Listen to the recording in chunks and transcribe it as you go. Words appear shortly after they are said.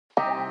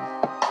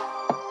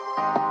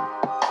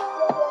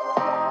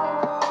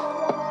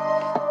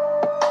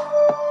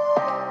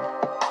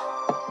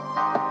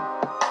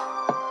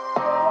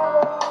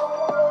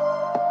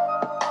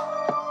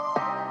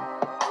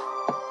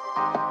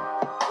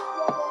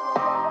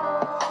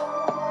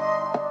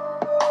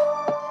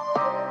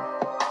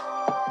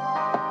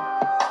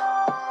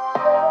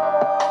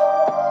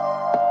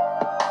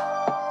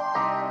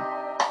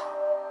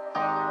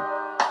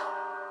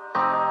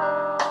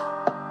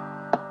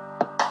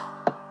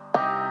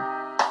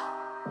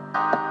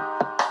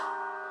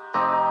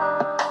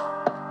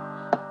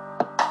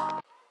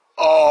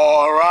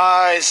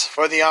rise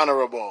for the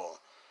Honorable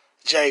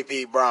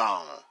J.P.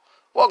 Brown.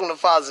 Welcome to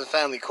Fathers and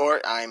Family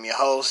Court. I am your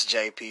host,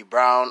 J.P.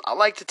 Brown. I'd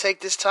like to take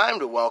this time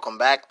to welcome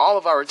back all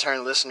of our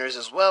return listeners,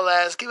 as well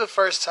as give a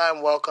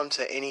first-time welcome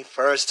to any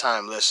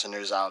first-time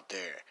listeners out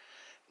there.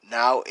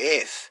 Now,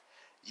 if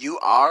you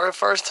are a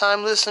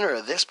first-time listener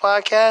of this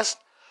podcast,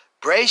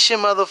 brace your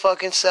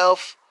motherfucking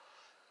self.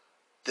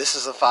 This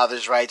is a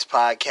Father's Rights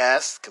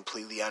podcast,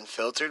 completely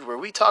unfiltered, where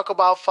we talk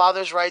about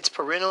father's rights,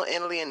 parental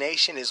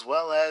alienation, as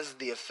well as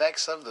the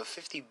effects of the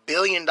 $50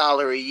 billion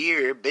a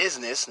year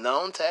business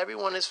known to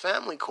everyone as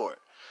Family Court.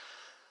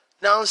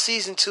 Now in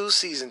Season 2,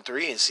 Season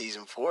 3, and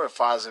Season 4 of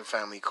Fathers and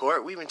Family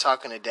Court, we've been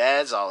talking to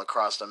dads all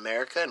across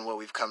America, and what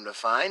we've come to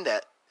find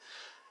that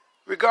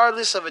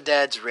regardless of a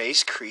dad's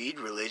race, creed,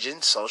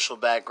 religion, social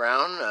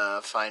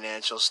background,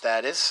 financial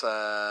status,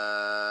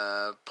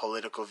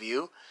 political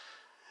view,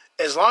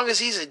 as long as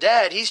he's a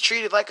dad, he's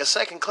treated like a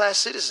second-class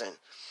citizen.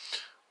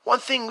 One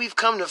thing we've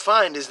come to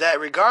find is that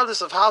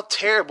regardless of how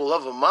terrible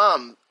of a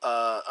mom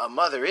a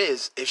mother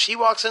is, if she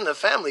walks into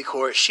family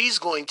court, she's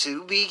going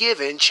to be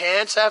given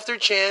chance after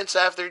chance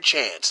after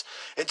chance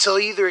until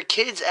either a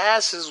kid's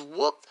ass is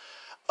whooped,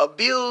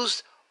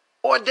 abused,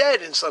 or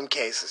dead in some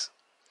cases.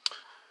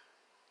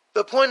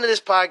 The point of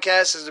this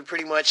podcast is to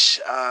pretty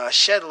much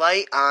shed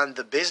light on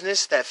the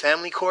business that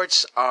family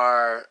courts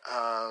are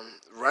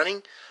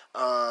running.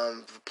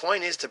 The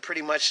point is to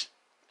pretty much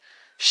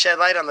shed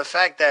light on the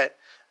fact that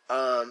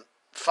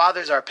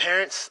fathers are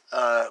parents.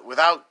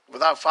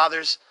 Without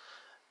fathers,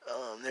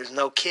 there's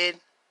no kid,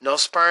 no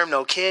sperm,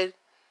 no kid,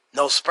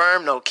 no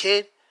sperm, no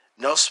kid,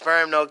 no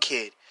sperm, no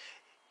kid.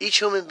 Each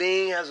human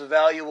being has a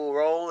valuable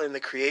role in the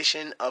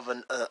creation of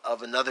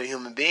another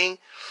human being.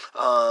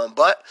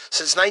 But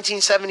since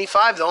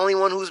 1975, the only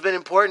one who's been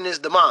important is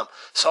the mom.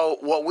 So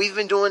what we've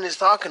been doing is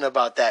talking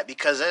about that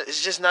because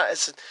it's just not,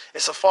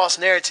 it's a false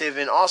narrative.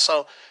 And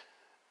also,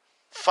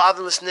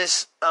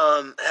 fatherlessness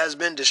has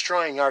been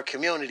destroying our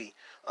community.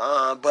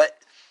 But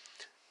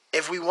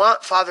if we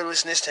want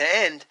fatherlessness to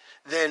end,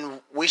 then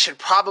we should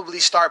probably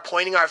start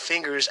pointing our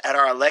fingers at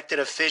our elected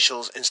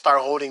officials and start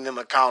holding them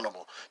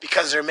accountable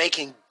because they're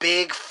making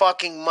big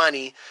fucking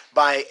money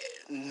by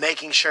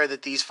making sure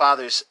that these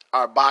fathers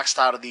are boxed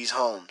out of these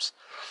homes.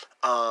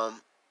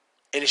 And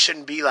it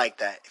shouldn't be like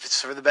that. If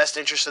it's for the best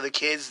interest of the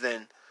kids,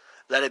 then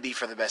let it be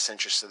for the best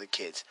interest of the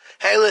kids.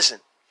 Hey, listen.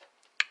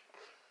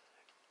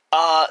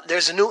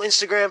 There's a new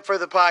Instagram for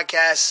the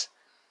podcast.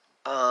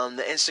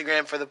 The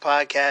Instagram for the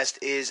podcast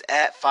is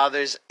at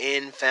Fathers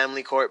in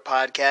Family Court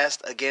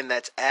Podcast. Again,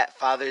 that's at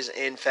Fathers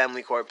in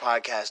Family Court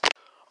Podcast.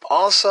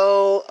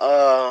 Also,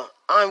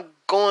 I'm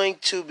going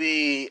to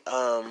be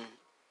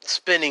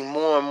spending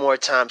more and more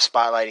time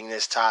spotlighting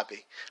this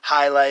topic,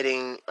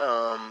 highlighting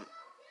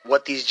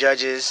what these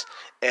judges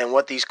and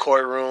what these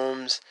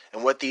courtrooms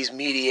and what these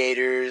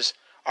mediators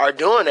are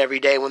doing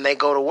every day when they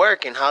go to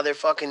work and how they're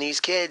fucking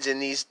these kids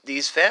and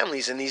these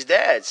families and these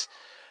dads.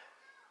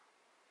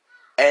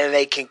 And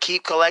they can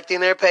keep collecting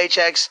their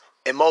paychecks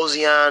and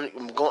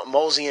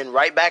moseying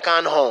right back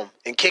on home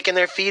and kicking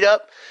their feet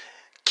up,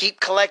 keep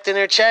collecting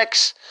their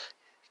checks,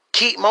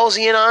 keep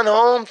moseying on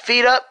home,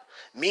 feet up.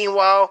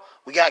 Meanwhile,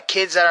 we got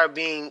kids that are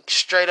being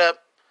straight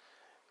up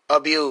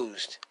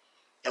abused.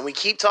 And we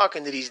keep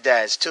talking to these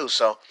dads too.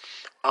 So,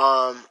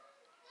 I'm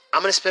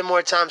going to spend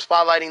more time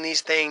spotlighting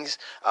these things.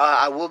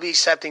 I will be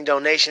accepting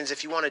donations.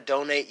 If you want to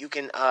donate, you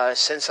can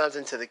send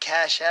something to the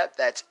Cash App.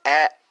 That's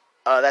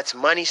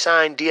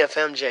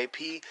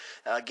 $DFMJP.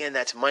 Again,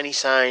 that's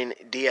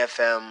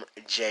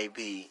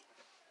 $DFMJP.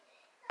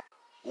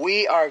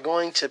 We are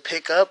going to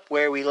pick up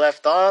where we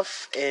left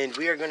off, and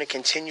we are going to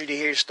continue to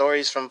hear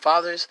stories from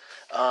fathers.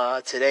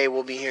 Today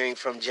we'll be hearing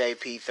from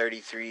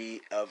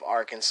JP33 of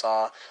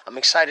Arkansas. I'm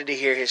excited to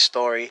hear his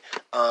story.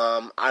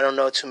 I don't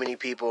know too many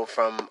people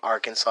from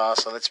Arkansas,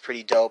 so that's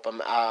pretty dope.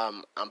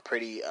 I'm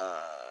pretty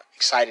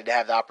excited to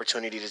have the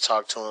opportunity to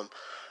talk to him.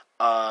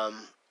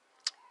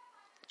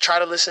 Try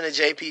to listen to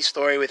JP's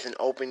story with an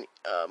open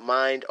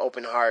mind,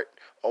 open heart,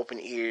 open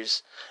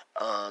ears,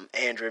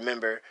 and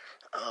remember,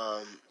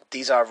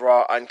 these are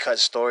raw, uncut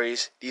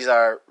stories. These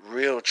are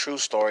real, true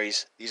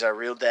stories. These are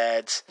real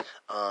dads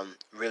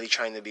really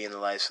trying to be in the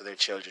lives of their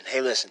children.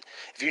 Hey, listen,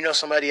 if you know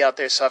somebody out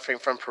there suffering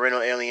from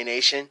parental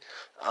alienation,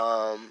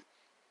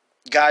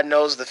 God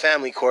knows the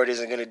family court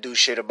isn't going to do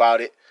shit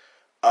about it.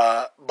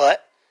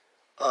 But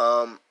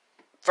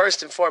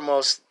first and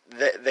foremost,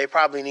 they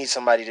probably need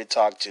somebody to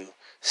talk to.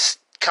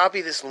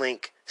 Copy this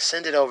link,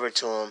 send it over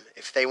to them.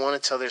 If they want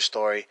to tell their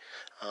story,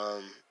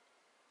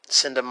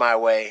 send them my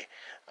way.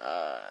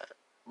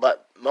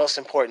 But most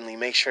importantly,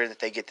 make sure that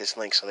they get this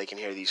link so they can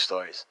hear these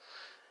stories.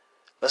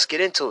 Let's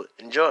get into it.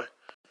 Enjoy.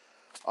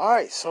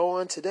 Alright, so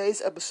on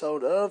today's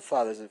episode of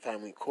Fathers in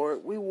Family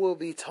Court, we will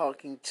be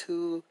talking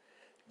to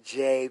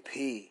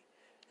JP.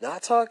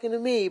 Not talking to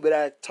me, but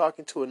I'm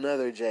talking to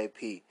another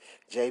JP.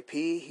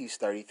 JP, he's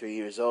 33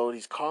 years old.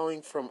 He's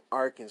calling from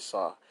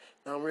Arkansas.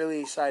 Now, I'm really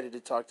excited to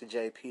talk to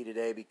JP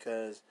today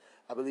because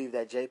I believe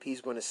that JP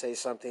is going to say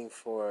something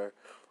for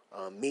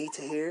me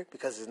to hear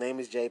because his name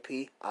is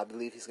JP. I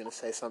believe he's going to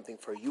say something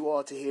for you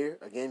all to hear,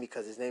 again,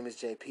 because his name is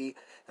JP.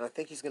 And I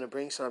think he's going to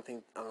bring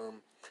something,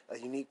 a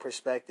unique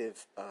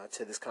perspective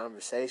to this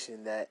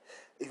conversation that,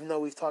 even though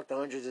we've talked to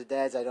hundreds of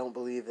dads, I don't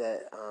believe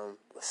that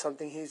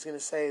something he's going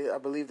to say, I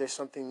believe there's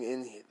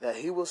something that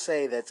he will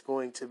say that's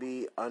going to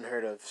be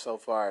unheard of so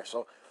far.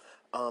 So,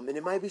 and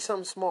it might be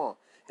something small.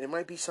 And it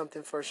might be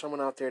something for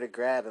someone out there to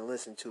grab and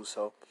listen to.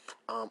 So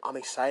I'm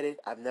excited.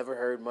 I've never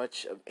heard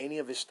much of any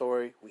of his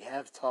story. We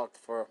have talked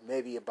for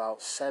maybe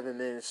about 7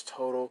 minutes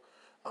total.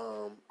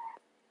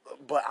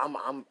 But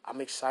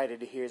I'm excited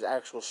to hear his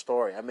actual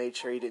story. I made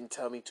sure he didn't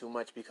tell me too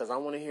much because I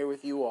want to hear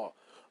with you all.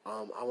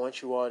 I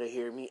want you all to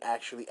hear me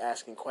actually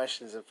asking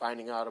questions and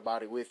finding out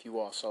about it with you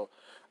all. So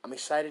I'm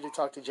excited to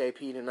talk to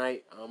JP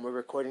tonight. We're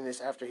recording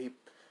this after he...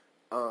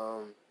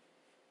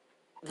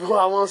 Well,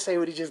 I won't say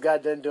what he just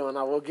got done doing.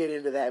 I will get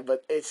into that,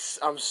 but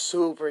I'm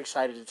super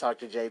excited to talk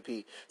to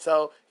JP.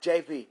 So,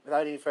 JP,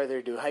 without any further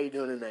ado, how you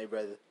doing tonight,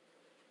 brother?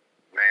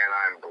 Man,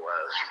 I'm blessed.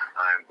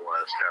 How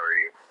are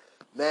you?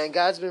 Man,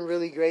 God's been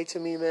really great to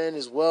me, man,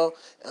 as well.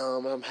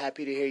 I'm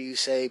happy to hear you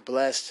say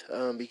blessed,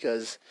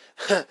 because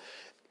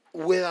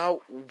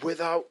without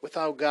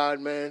God,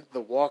 man, the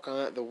walk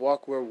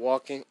we're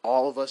walking,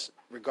 all of us,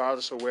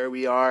 regardless of where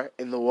we are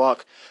in the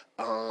walk,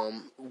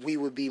 we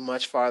would be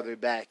much farther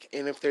back.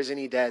 And if there's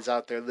any dads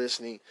out there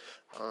listening,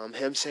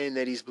 him saying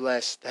that he's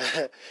blessed,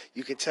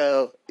 you can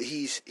tell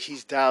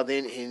he's dialed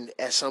in, and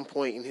at some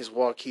point in his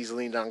walk, he's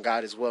leaned on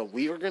God as well.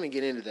 We are going to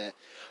get into that,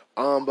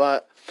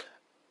 but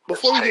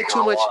before we get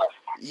too much,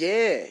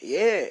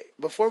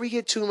 before we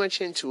get too much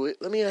into it,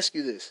 let me ask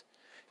you this: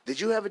 did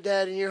you have a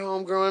dad in your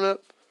home growing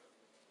up?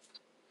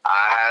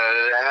 I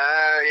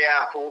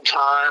had, full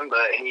time,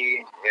 but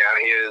he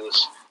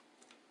was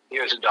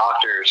a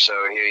doctor, so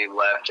he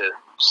left at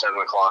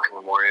 7:00 in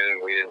the morning,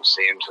 and we didn't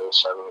see him till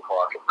 7:00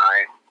 at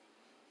night.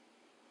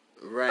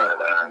 Right,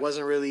 but,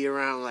 wasn't really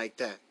around like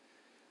that.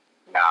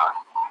 No,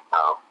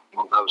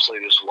 mostly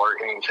just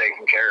working and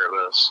taking care of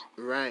us.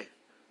 Right.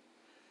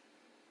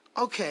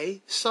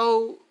 Okay,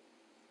 so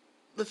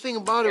the thing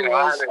about it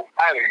was,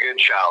 I had a good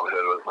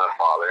childhood with my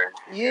father.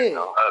 Yeah.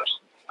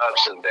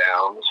 Ups and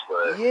downs,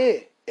 but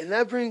yeah, and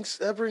that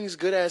brings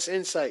good ass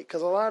insight,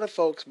 because a lot of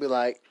folks be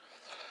like,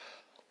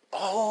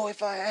 oh,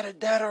 if I had a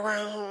dad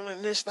around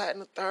and this, that,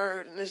 and the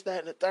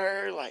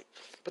third, like,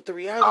 but the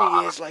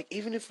reality is, like,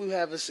 even if you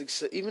have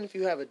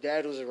a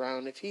dad who's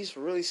around, if he's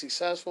really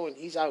successful and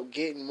he's out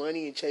getting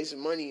money and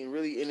chasing money and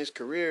really in his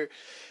career,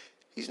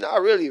 he's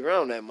not really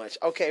around that much.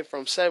 Okay,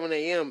 from 7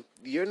 a.m.,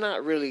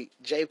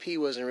 JP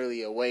wasn't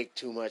really awake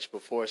too much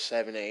before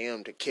 7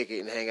 a.m. to kick it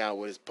and hang out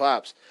with his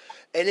pops.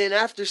 And then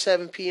after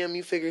 7 p.m.,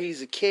 you figure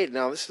he's a kid.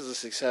 Now, this is a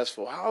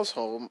successful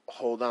household,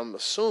 I'm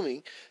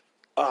assuming,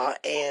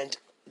 and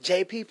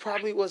JP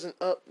probably wasn't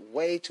up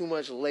way too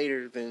much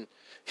later than,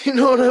 you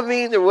know what I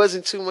mean? There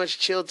wasn't too much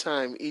chill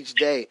time each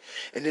day,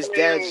 and his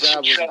dad's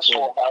job was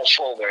important.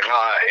 Household or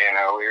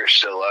not, we were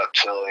still up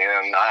till 9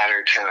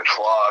 or 10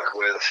 o'clock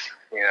with,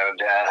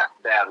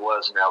 Dad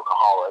was an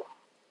alcoholic.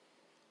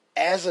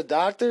 As a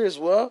doctor as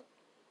well?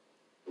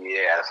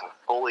 Yeah,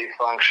 fully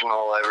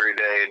functional,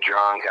 everyday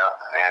drunk,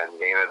 and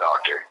being a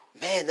doctor.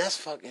 Man, that's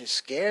fucking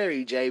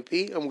scary,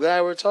 JP. I'm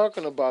glad we're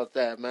talking about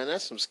that, man.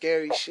 That's some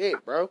scary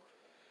shit, bro.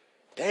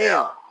 Damn.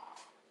 Yeah.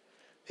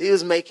 He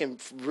was making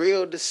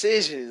real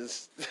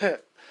decisions.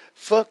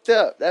 Fucked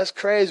up. That's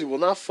crazy. Well,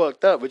 not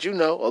fucked up, but a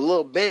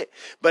little bit.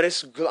 But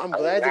I'm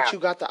glad that you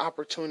got the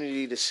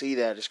opportunity to see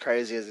that, as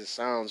crazy as it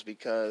sounds,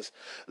 because,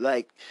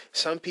 like,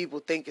 some people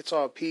think it's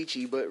all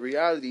peachy, but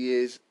reality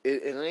is,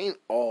 it ain't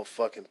all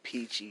fucking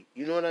peachy.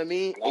 You know what I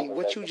mean? And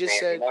what you just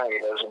said... Money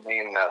doesn't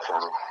mean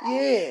nothing.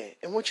 Yeah.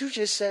 And what you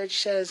just said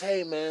says,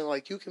 hey, man,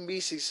 like, you can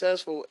be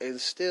successful and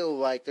still,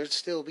 like, there'd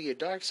still be a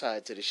dark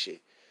side to the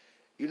shit.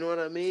 You know what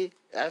I mean?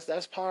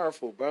 That's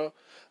powerful, bro.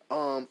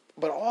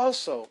 But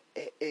also,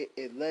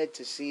 it led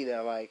to see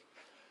that, like,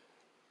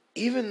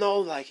 even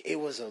though, like,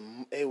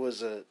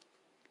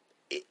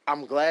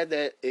 I'm glad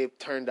that it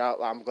turned out.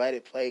 I'm glad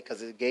it played,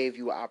 because it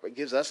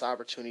gives us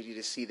opportunity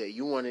to see that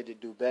you wanted to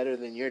do better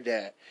than your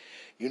dad.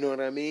 You know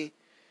what I mean?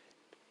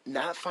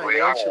 Not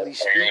financially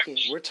speaking,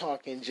 we're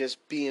talking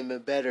just being a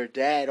better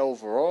dad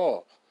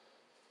overall.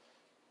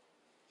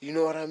 You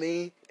know what I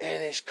mean?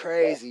 And it's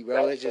crazy,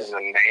 bro. It's just the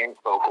main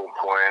focal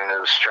point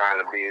is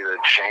trying to be the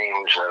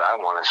change that I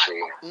want to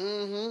see.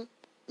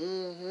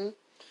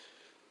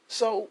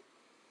 So,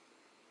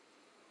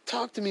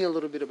 talk to me a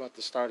little bit about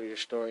the start of your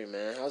story,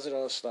 man. How's it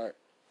all start?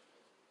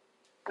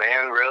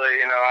 Man,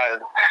 really, my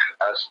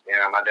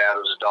dad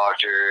was a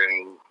doctor,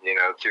 and,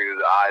 through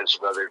the eyes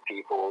of other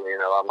people,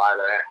 I might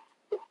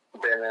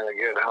have been in a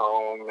good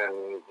home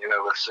and,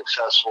 with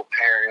successful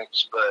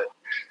parents, but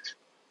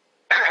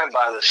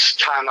by the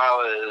time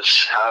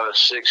I was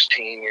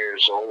 16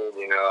 years old,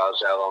 I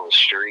was out on the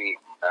street,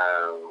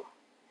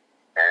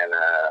 and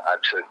I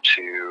took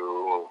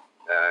to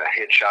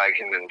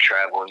hitchhiking and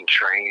traveling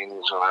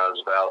trains when I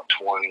was about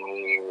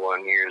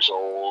 21 years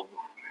old.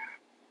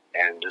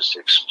 and just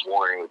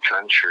exploring the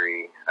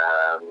country.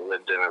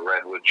 Lived in a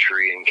redwood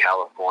tree in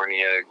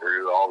California,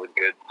 grew all the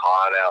good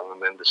pot out in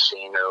the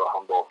Mendocino,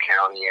 Humboldt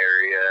County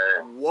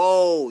area.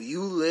 Whoa,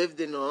 you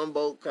lived in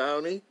Humboldt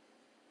County?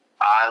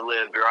 I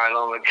lived right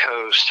on the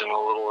coast in a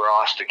little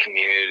Rasta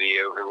community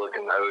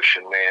overlooking the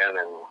ocean, man,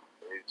 and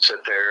we'd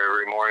sit there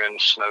every morning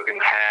smoking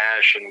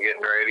hash and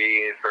getting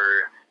ready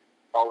for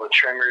all the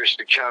trimmers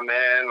to come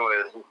in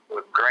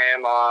with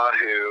Grandma,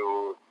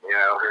 who, you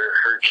know,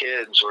 her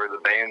kids were the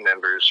band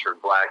members for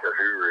Black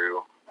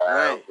Uhuru,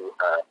 Right.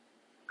 a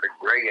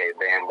reggae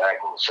band back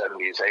in the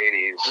 70s,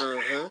 80s.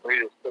 Uh-huh. We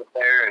just sit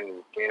there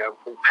and, you know,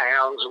 put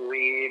pounds of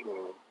weed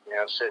and, you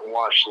know, sit and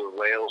watch the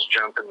whales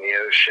jump in the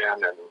ocean,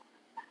 and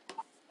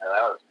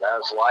that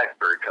was life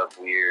for a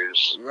couple of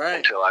years. Right.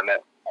 Until I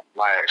met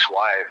my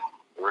ex-wife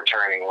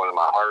returning one of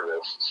my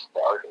harvests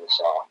to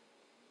Arkansas.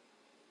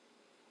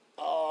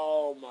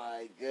 Oh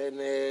my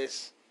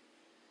goodness.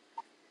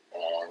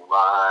 And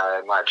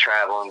my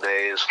traveling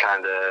days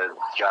kind of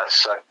got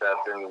sucked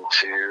up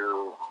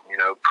into, you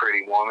know,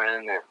 pretty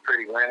women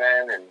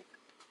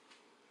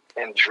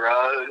and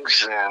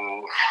drugs.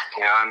 And,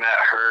 you know, I met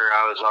her.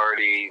 I was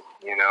already,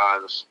 you know, I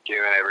was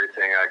doing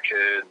everything I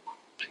could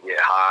to get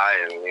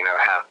high and, you know,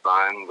 have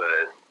fun.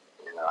 But,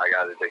 you know, I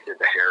got addicted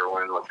to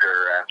heroin with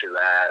her after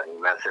that,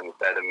 and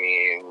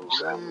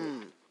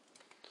methamphetamines.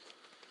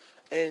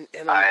 And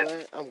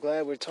I'm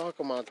glad we're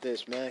talking about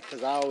this, man,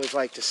 because I always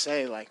like to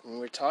say, like, when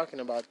we're talking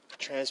about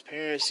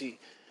transparency,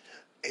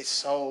 it's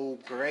so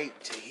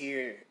great to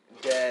hear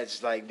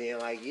dads, like, being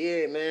like,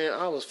 yeah, man,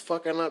 I was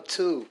fucking up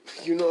too.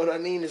 You know what I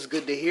mean? It's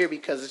good to hear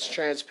because it's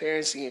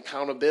transparency and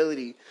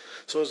accountability.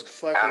 So it's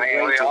fucking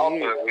great to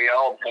hear. We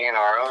all paint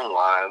our own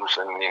lives,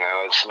 and, you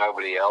know, it's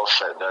nobody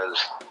else that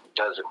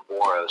does it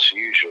for us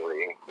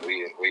usually.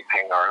 We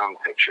paint our own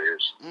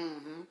pictures.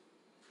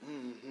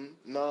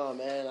 No,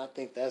 man, I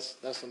think that's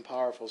some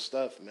powerful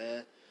stuff,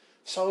 man.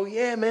 So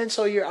yeah, man.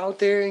 So you're out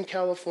there in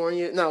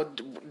California now.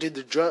 Did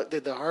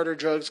the harder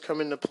drugs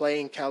come into play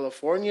in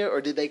California,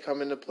 or did they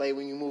come into play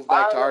when you moved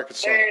back to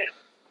Arkansas?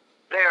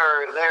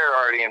 They're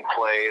already in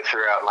play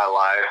throughout my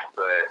life,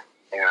 but,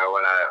 you know,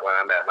 when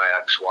I met my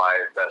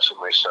ex-wife, that's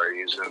when we started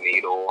using the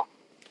needle.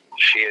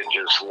 She had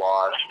just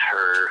lost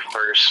her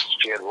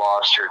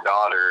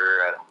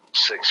daughter at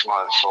 6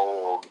 months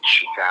old.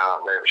 She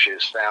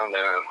was found in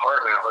an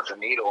apartment with a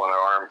needle in her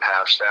arm,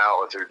 passed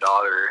out with her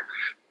daughter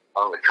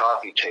on the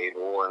coffee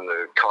table in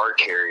the car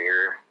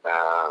carrier.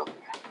 And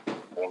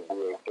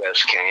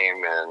DHS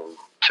came and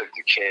took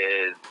the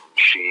kid.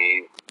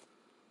 She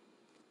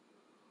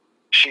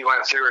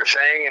went through her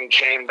thing and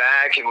came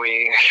back, and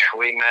we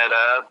met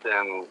up,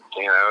 and,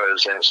 you know, it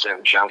was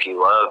instant junkie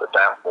love at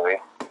that point.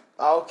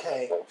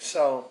 Okay,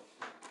 so,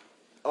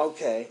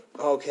 okay.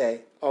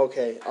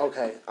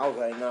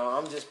 Now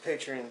I'm just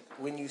picturing,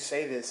 when you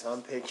say this,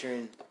 I'm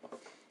picturing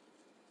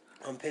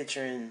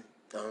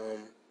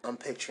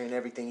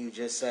everything you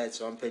just said.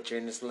 So I'm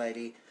picturing this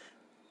lady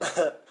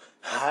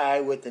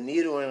high with the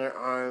needle in her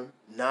arm,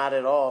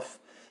 nodded off,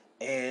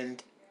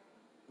 and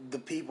the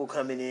people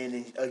coming in,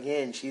 and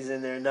again, she's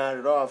in there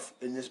nodded off,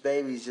 and this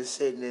baby's just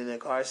sitting in a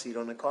car seat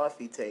on the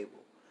coffee table.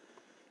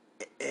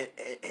 And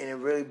it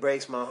really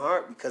breaks my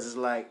heart because it's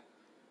like,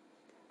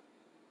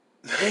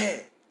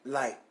 man,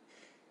 like,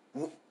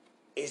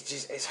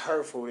 it's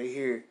hurtful to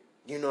hear.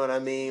 You know what I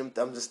mean?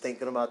 I'm just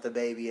thinking about the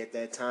baby at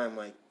that time.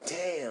 Like,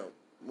 damn.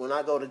 When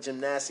I go to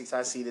gymnastics,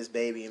 I see this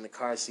baby in the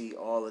car seat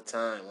all the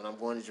time. When I'm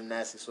going to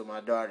gymnastics with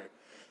my daughter,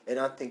 and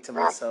I think to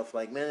myself,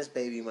 like, man, this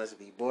baby must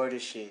be bored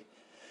as shit.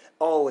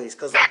 Always,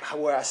 because like,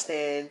 where I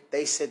stand,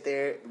 they sit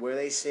there where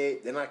they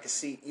sit, then I can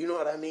see, you know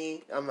what I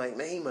mean? I'm like,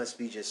 man, he must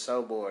be just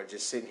so bored,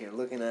 just sitting here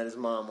looking at his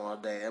mom all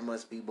day. That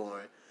must be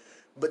boring.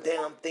 But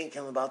then I'm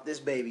thinking about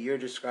this baby you're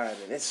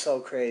describing. It's so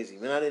crazy,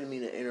 man. I didn't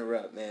mean to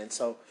interrupt, man.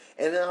 So,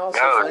 and then I also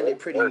find it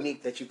pretty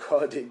unique that you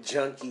called it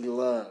junkie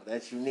love.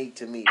 That's unique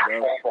to me,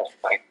 bro.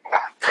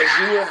 Because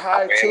you were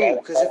high, too.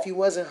 Because if you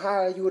wasn't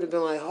high, you would have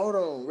been like, hold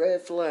on,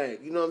 red flag.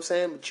 You know what I'm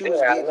saying? But you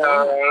was getting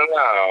high. No.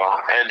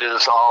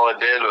 All it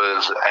did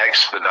was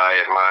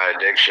expedite my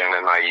addiction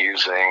and my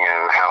using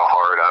and how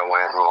hard I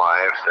went in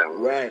life.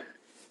 And, right.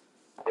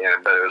 Yeah,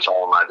 but it was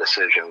all my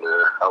decision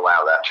to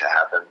allow that to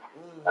happen.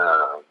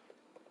 Mm-hmm.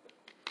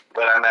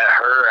 But I met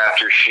her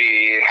after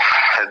she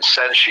had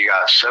said she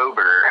got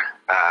sober,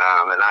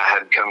 and I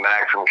had come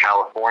back from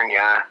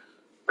California.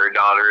 Her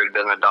daughter had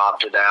been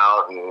adopted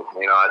out, and,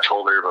 you know, I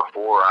told her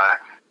before,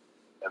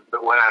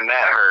 but when I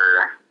met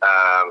her,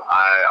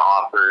 I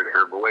offered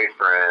her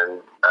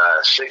boyfriend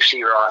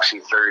 60 Roxy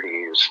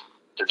 30s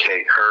to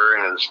take her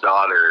and his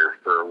daughter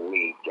for a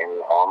week, and he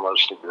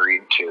almost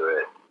agreed to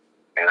it.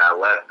 And I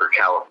left for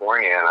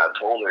California, and I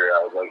told her,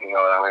 I was like, you know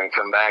what, I'm going to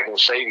come back and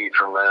save you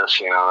from this.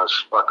 You know,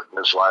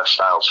 this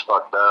lifestyle's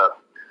fucked up.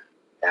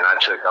 And I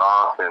took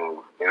off, and,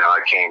 you know,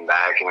 I came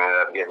back and ended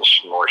up getting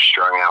more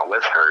strung out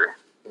with her.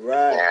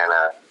 Right. And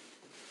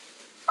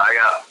I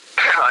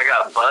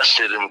got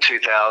busted in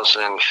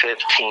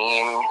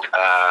 2015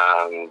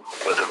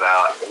 with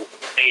about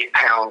 8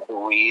 pounds of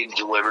weed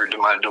delivered to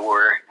my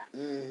door.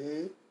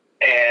 Mm-hmm.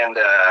 And,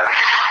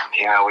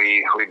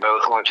 we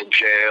both went to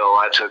jail.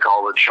 I took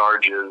all the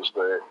charges,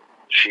 but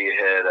she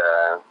had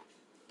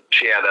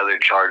other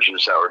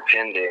charges that were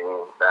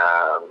pending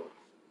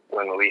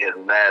when we had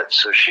met.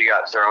 So she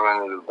got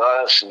thrown into the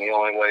bus, and the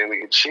only way we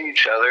could see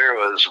each other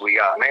was we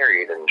got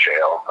married in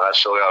jail. I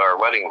still got our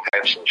wedding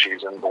pictures, and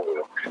she's in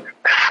blue.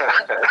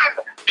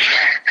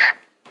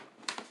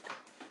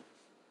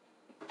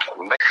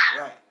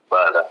 Right.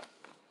 But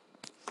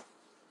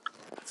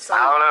So I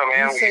don't know,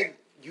 man. You said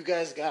you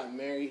guys got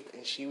married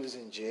and she was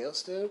in jail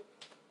still?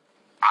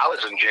 I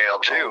was in jail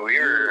too.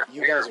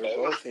 You guys were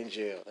both in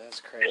jail. That's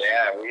crazy.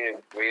 Yeah,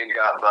 we had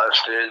got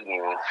busted,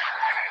 and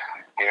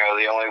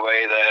the only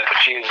way that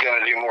she was going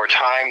to do more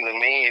time than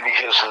me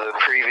because of the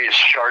previous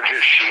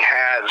charges she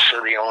had.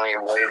 So the only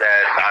way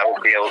that I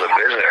would be able to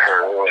visit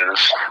her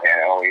was,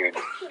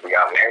 we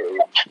got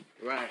married.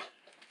 Right.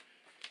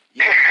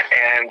 Yeah.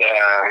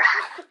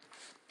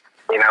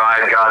 And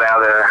I got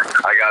out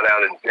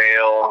of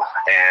jail,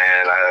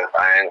 and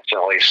I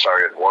instantly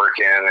started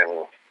working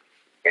and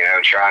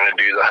trying to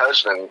do the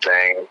husband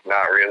thing,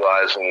 not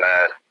realizing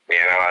that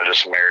I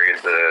just married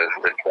the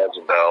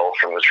Jezebel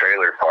from the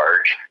trailer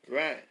park.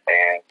 Right.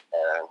 And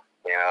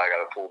I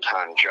got a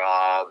full-time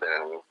job,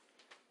 and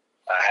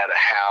I had a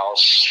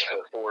house,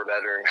 a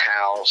 4-bedroom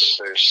house.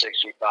 There's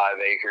 65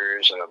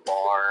 acres and a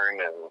barn,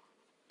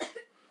 and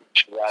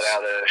she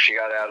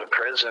got out of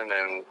prison,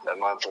 and a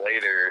month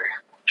later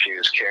she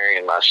was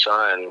carrying my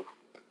son,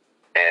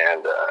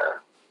 and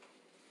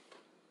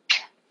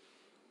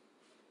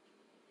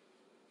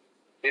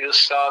he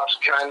just stopped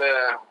kind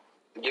of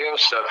doing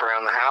stuff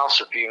around the house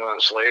a few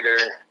months later,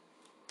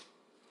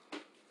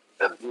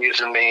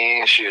 abusing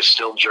me. She was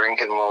still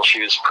drinking while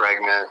she was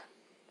pregnant.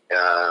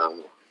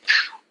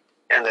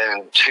 And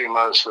then 2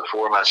 months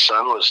before my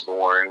son was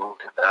born,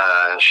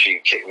 she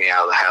kicked me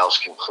out of the house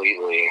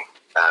completely.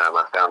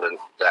 I found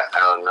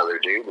out another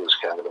dude was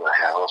coming to my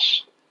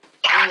house.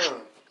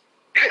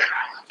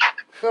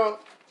 So,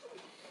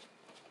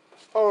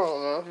 hold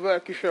on, man.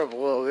 Back this up a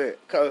little bit,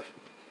 because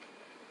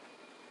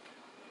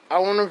I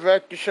want to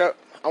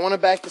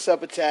back this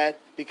up a tad,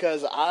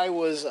 because I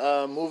was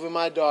moving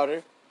my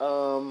daughter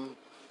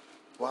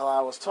while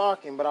I was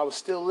talking, but I was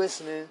still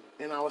listening,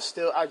 and it was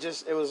a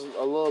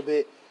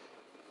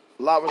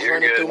lot was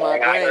running through my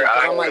brain,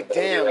 because I'm like,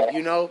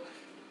 damn,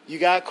 you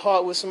got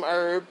caught with some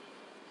herb,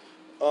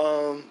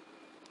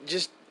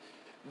 just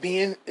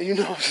being,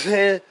 what I'm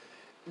saying,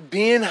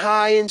 being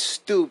high and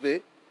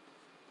stupid,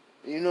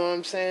 you know what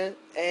I'm saying,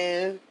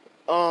 and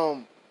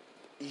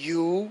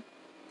you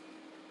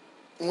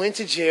went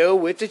to jail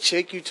with the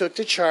chick, you took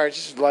the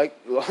charges, like,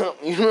 you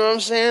know what I'm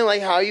saying,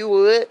 like how you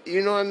would,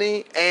 you know what I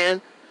mean,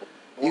 and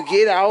you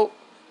get out,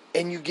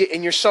 and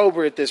you're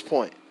sober at this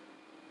point.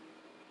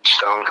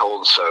 Stone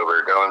cold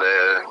sober,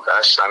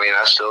 I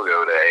still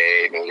go to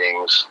AA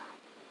meetings.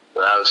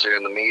 But I was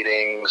doing the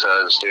meetings,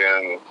 I was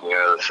doing,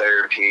 the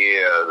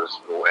therapy,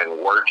 and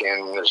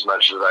working as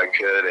much as I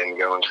could, and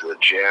going to the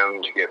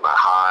gym to get my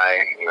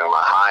high.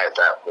 My high at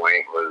that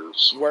point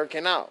was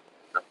working out.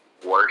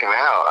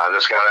 I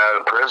just got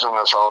out of prison.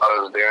 That's all I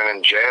was doing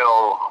in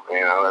jail.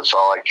 That's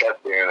all I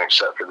kept doing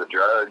except for the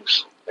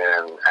drugs,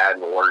 and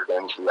adding work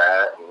into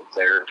that, and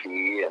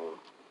therapy, and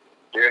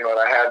doing what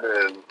I had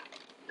to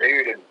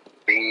do to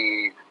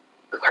be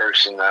the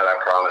person that I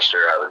promised her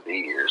I would be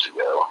years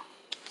ago.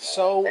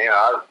 So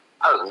I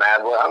was mad.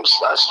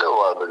 I still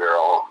love the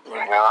girl.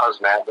 I was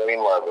madly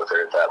in love with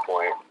her at that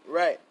point.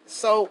 Right.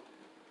 So,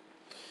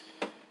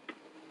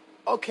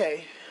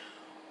 okay.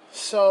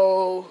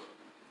 So,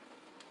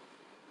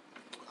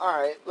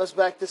 all right. Let's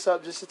back this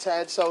up just a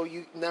tad. So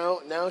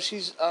now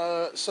she's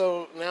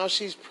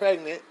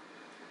pregnant.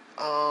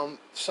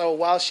 So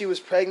while she was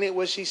pregnant,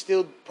 was she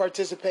still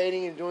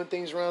participating and doing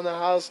things around the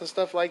house and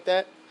stuff like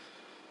that?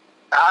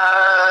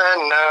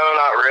 No,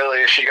 not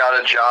really. She got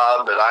a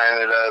job, but I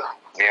ended up,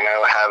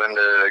 having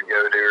to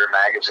go do her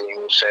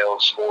magazine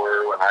sales for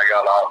her when I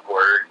got off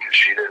work, because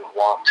she didn't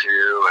want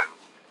to, and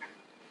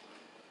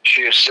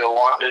she was still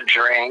wanting to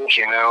drink,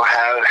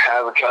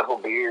 have a couple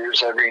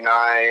beers every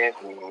night,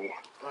 and,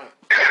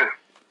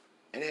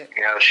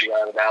 she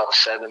got about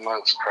 7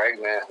 months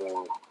pregnant,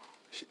 and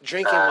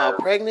drinking while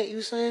pregnant,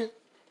 you saying?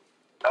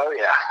 Oh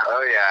yeah.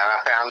 And I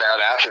found out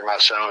after my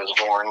son was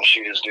born,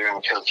 she was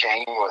doing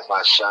cocaine with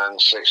my son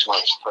 6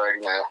 months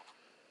pregnant,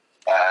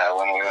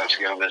 when we went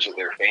to go visit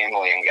their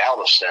family in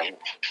Galveston.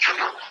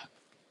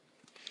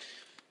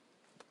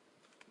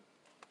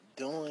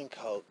 Doing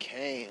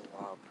cocaine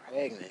while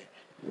pregnant?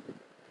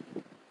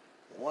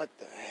 What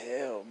the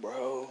hell,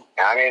 bro?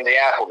 I mean, the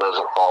apple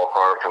doesn't fall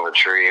far from the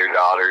tree.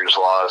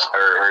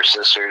 Her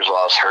sister's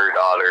lost her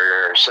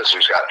daughter. Her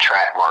sister's got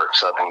track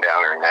marks up and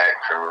down her neck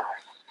from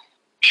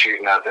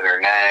shooting up in her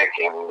neck,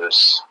 and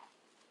just,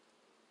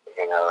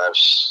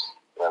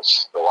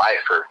 that's the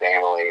life her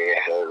family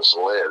has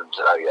lived,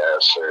 I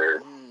guess.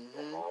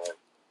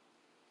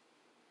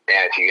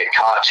 And if you get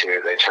caught to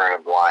it, they turn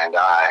a blind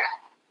eye.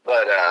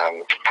 But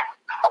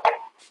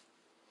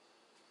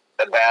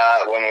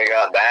about when we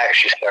got back,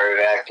 she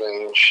started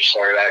acting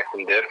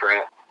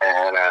different.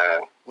 And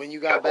when you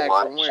got back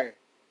from where?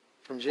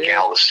 From jail?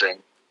 Galveston.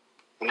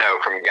 No,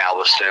 from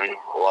Galveston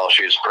while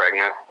she was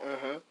pregnant.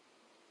 Uh-huh.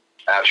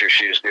 After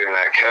she was doing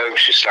that coke,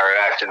 she started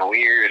acting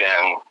weird,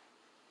 and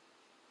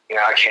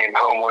I came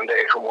home one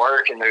day from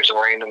work, and there's a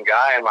random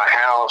guy in my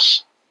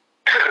house.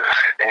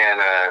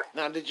 And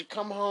now, did you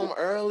come home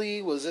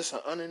early? Was this an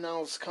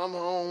unannounced come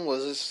home?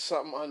 Was this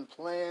something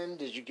unplanned?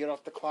 Did you get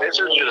off the clock? This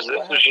was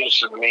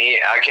just me.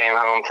 I came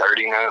home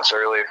 30 minutes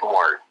early from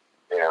work.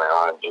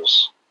 I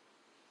just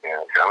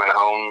coming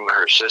home.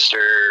 Her sister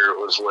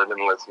was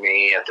living with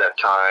me at that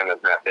time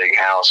at that big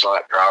house on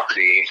that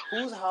property.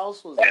 Whose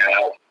house was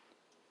that?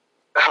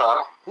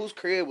 Whose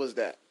crib was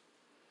that?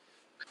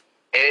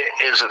 It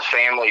is a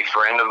family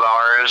friend of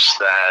ours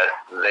that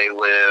they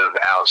live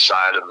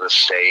outside of the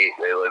state.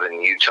 They live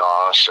in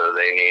Utah, so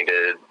they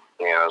needed,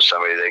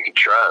 somebody they could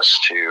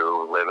trust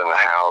to live in the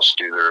house,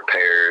 do the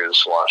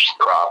repairs, watch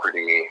the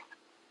property.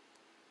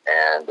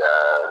 And,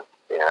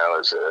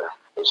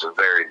 it was a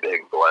very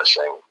big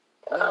blessing.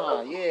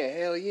 Oh, yeah,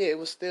 hell yeah. It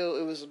was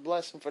a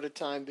blessing for the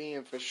time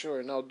being, for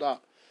sure, no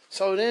doubt.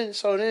 So then,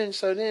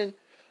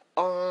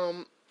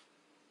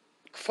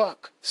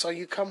 fuck. So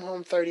you come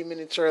home 30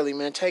 minutes early,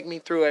 man. Take me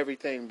through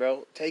everything,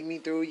 bro. Take me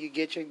through.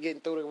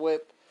 Getting through the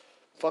whip.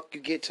 Fuck, you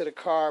get to the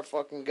car.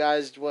 Fucking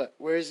guys, what?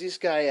 Where's this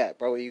guy at,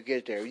 bro? When you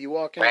get there, you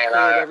walk in the crib,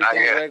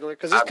 everything's regular.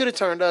 Because this could have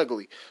turned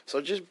ugly.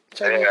 So just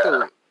take me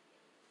through it.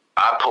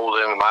 I pulled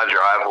into my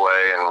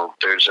driveway, and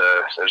there's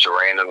a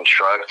random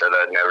truck that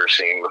I'd never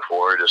seen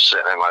before just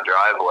sitting in my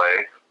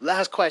driveway.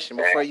 Last question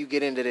before you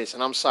get into this,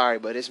 and I'm sorry,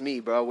 but it's me,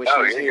 bro. Wish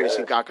you was here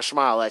so I could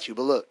smile at you.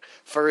 But look,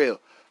 for real,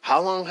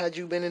 how long had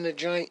you been in the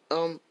joint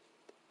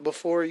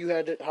before you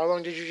had how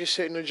long did you just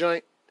sit in the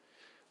joint?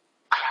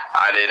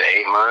 I did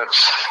 8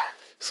 months.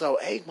 So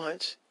 8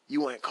 months,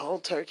 you went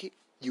cold turkey,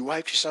 you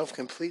wiped yourself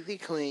completely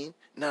clean.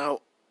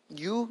 Now,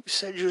 you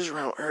said you was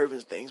around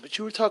urban things, but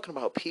you were talking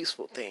about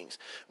peaceful things.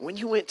 When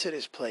you went to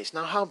this place,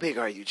 now how big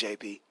are you,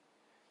 JP?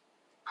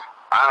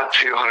 I'm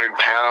 200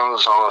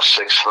 pounds, almost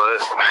 6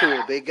 foot.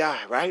 Cool, big guy,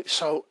 right?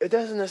 So it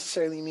doesn't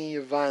necessarily mean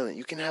you're violent.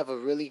 You can have a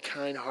really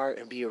kind heart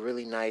and be a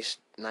really nice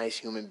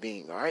human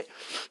being, all right?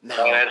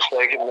 Now, and it's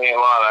taken me a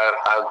lot.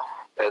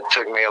 It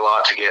took me a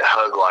lot to get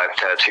Hug Life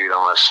tattooed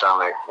on my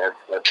stomach.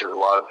 It took a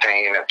lot of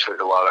pain. It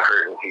took a lot of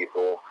hurting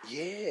people.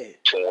 Yeah.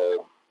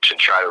 To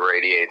try to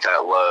radiate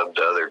that love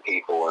to other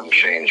people and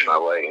change my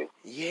ways.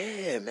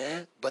 Yeah,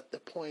 man. But the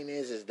point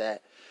is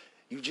that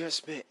you just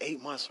spent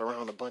 8 months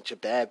around a bunch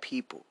of bad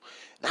people.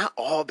 Not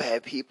all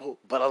bad people,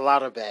 but a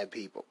lot of bad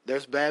people.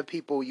 There's bad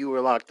people you were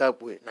locked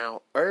up with.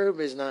 Now, herb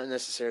is not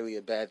necessarily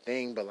a bad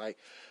thing, but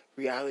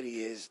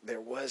reality is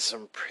there was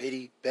some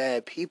pretty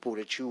bad people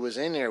that you was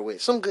in there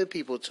with. Some good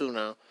people too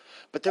now.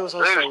 But there was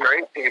also... There's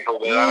great people,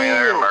 but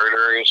they're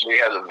murderers. We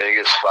had the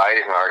biggest fight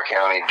in our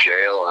county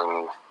jail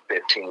in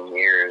 15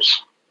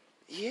 years.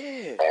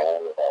 Yeah.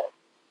 And,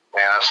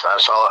 I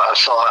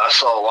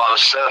saw a lot of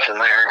stuff in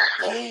there.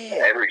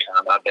 Yeah. Every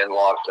time I've been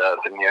locked up,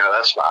 and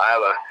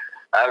I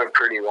have a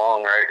pretty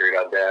long record.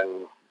 I've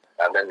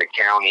been to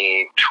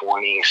county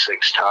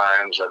 26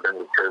 times. I've been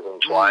to prison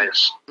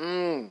twice.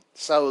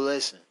 So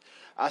listen,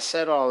 I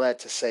said all that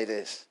to say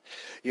this: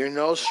 you're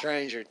no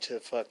stranger to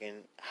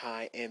fucking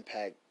high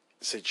impact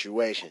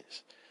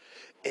situations.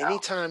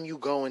 Anytime you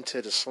go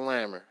into the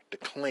slammer, the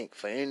clink,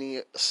 for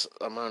any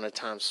amount of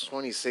times,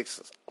 26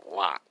 is a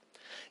lot.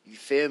 You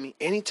feel me?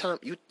 Anytime,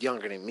 you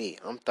younger than me.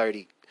 I'm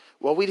 30.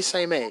 Well, we the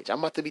same age. I'm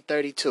about to be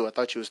 32. I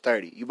thought you was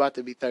 30. You about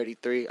to be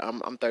 33.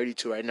 I'm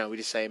 32 right now. We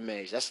the same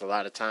age. That's a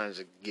lot of times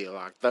to get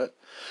locked up.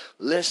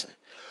 Listen,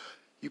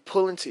 you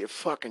pull into your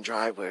fucking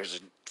driveway. There's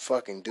a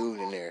fucking dude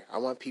in there. I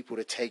want people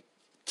to take.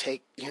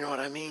 You know what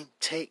I mean?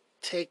 Take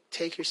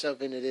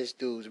yourself into this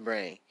dude's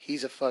brain.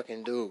 He's a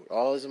fucking dude.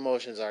 All his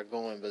emotions are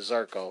going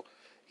berserko.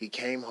 He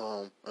came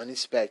home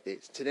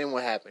unexpected. To then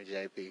what happened,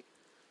 JP?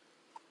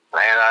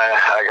 Man,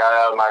 I got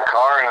out of my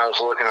car and I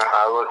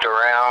looked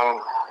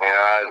around,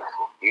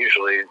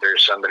 usually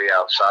there's somebody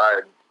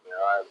outside,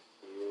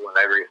 and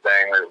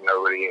everything, there's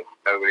nobody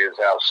is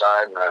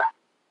outside, and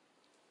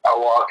I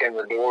walk in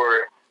the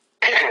door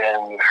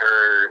and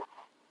her,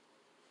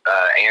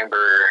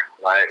 Amber,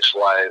 my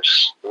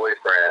ex-wife's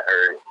boyfriend,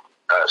 or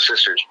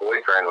sister's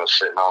boyfriend, was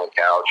sitting on the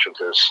couch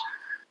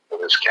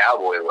with this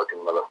cowboy looking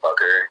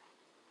motherfucker,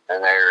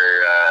 and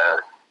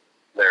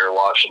they were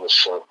watching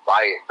this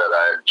fight that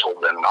I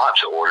told them not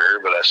to order,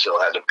 but I still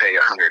had to pay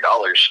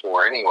 $100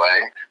 for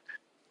anyway.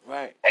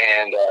 Right.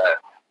 And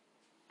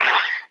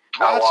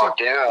I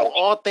walked in. Of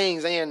all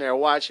things, they in there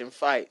watching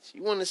fights.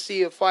 You want to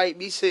see a fight?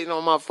 Be sitting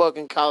on my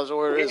fucking couch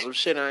ordering some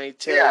shit I ain't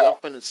tell you. I'm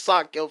finna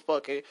sock your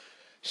fucking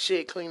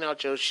shit, clean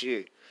out your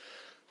shit.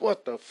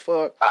 What the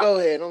fuck? Go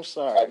ahead, I'm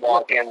sorry. I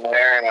walked in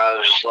there and I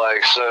was just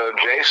like, so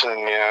Jason,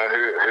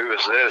 who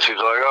is this? He's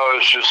like, oh,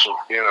 it's just,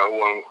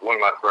 one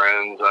of my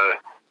friends.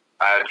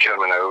 I had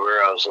coming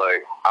over. I was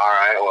like, all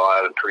right, well,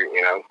 I'd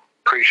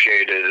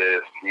appreciate it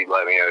if you'd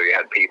let me know you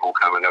had people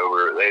coming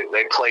over.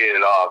 They played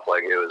it off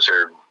like it was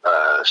her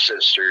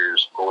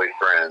sister's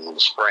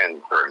boyfriend's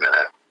friend for a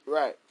minute.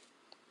 Right.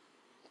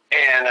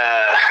 And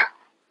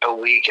a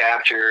week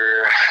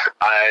after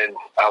I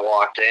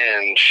walked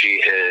in,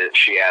 she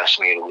asked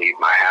me to leave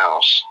my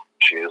house.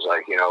 She was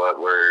like, you know what,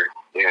 we're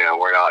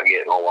not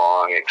getting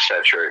along, et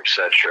cetera, et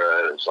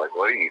cetera. It's like,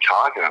 what are you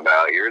talking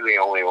about? You're the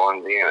only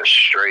one being a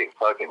straight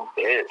fucking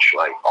bitch.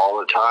 Like, all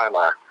the time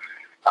I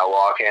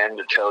walk in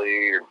to tell you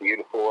you're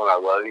beautiful and I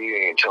love you,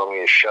 and you tell me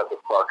to shut the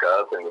fuck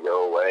up and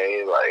go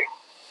away. Like,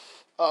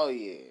 oh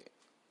yeah,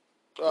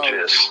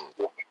 just,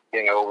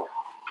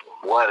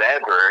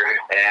 whatever.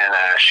 And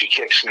she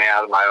kicks me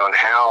out of my own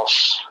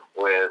house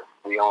with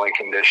the only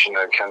condition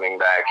of coming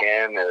back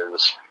in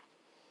is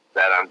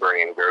that I'm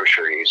bringing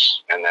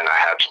groceries, and then I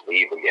have to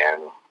leave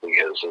again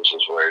because this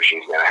is where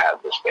she's going to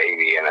have this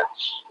baby, and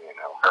it's,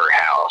 her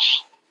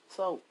house.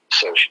 So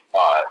she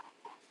thought.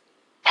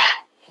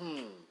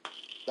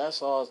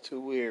 That's all too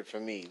weird for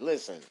me.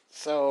 Listen,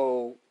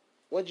 so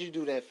what'd you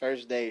do that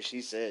first day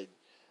she said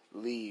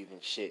leave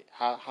and shit?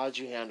 How'd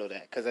you handle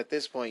that? Because at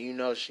this point,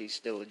 she's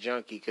still a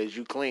junkie because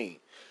you clean.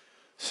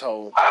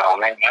 So. Oh,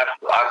 man,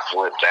 I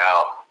flipped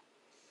out.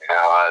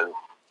 I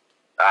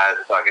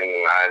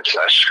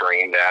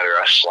screamed at her.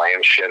 I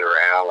slammed shit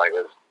around like,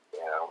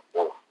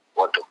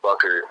 what the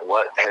fuck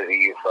what have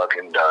you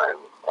fucking done?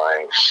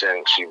 Like,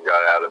 since you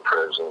got out of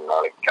prison,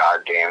 not a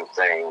goddamn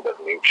thing but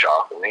mooch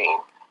off of me.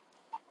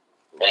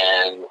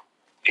 And,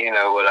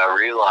 what I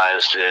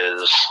realized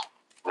is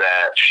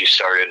that she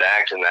started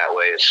acting that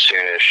way as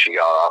soon as she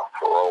got off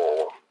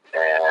parole.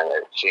 And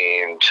it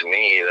seemed to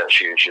me that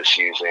she was just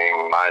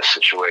using my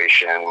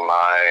situation,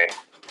 my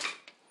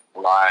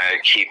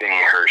keeping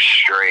her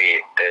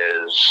straight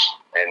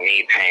and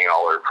me paying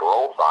all her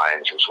parole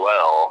fines as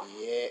well.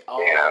 Yeah.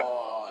 Yeah.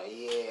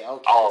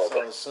 Okay. All so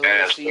of it. as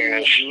soon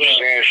as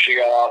she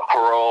got off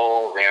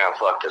parole,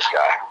 fuck this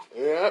guy.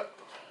 Yep.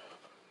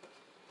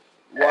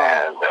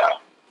 Wow. And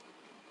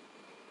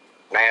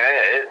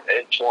man,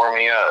 it tore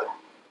me up.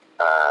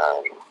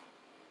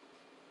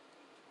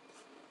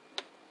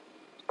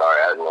 Sorry, I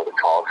had another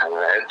call coming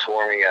in. It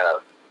tore me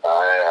up.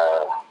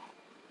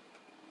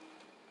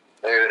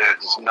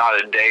 There's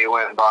not a day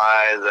went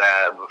by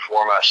that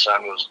before my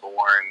son was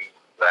born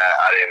that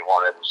I didn't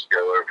want to just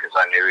go because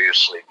I knew he was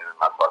sleeping in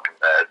my fucking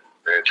bed.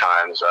 There are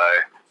times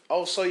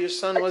Oh, so your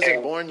son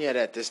wasn't born yet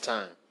at this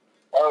time?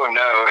 Oh,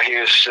 no. He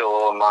was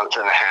still a month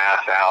and a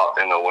half out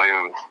in the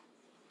womb.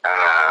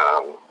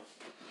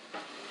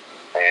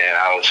 And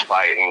I was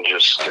fighting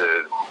just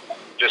to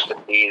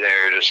be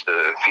there, just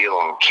to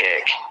feel him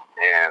kick.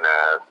 And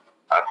I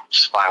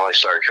finally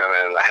started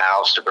coming in the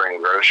house to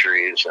bring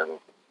groceries, and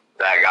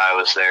that guy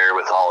was there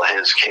with all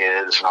his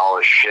kids, and all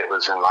his shit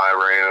was in my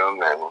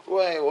room. And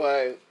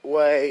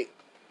wait.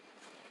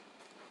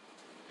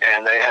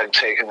 And they had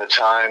taken the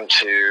time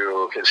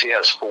to, because he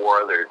has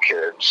 4 other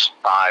kids,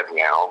 5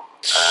 now,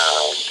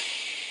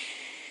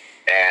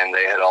 and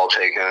they had all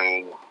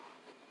taken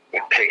a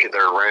pick of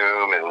their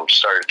room and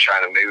started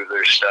trying to move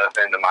their stuff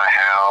into my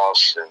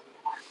house. And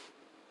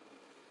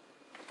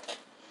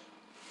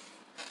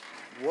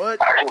what?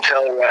 I can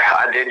tell you,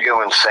 I did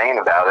go insane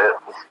about it,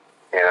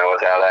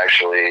 without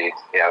actually,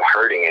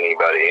 hurting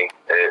anybody.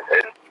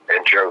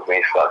 It drove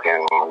me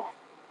fucking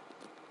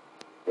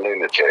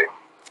lunatic.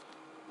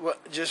 What?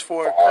 Just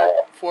for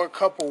a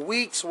couple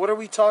weeks? What are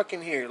we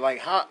talking here?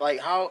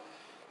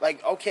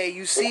 Okay,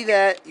 you see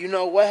that,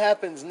 what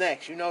happens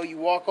next? You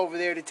walk over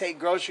there to take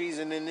groceries,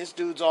 and then this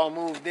dude's all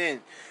moved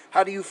in.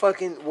 How do you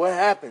what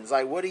happens?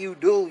 Like, what do?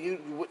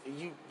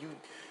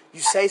 You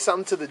say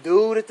something to the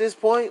dude at this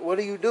point? What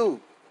do you do?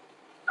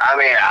 I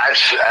mean, at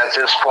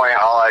this point,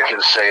 all I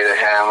could say to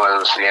him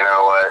was, you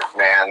know what,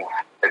 man,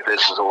 if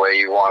this is the way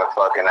you want to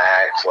fucking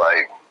act,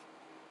 like,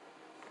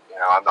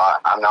 I'm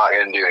not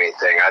going to do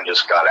anything. I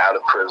just got out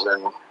of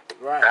prison.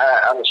 Right.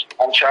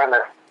 I'm trying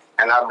to,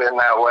 and I've been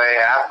that way.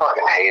 I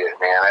fucking hate it,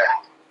 man.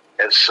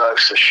 It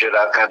sucks the shit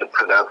I've had to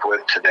put up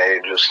with today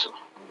just to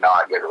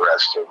not get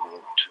arrested and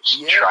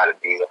just try to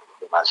be there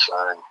for my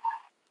son.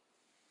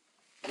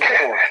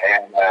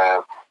 And,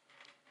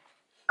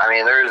 I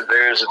mean,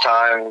 there's a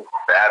time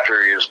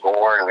after he was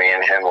born, me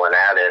and him went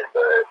at it,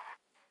 but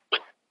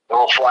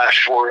we'll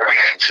flash forward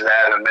to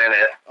that in a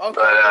minute. Okay.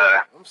 But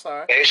I'm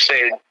sorry. They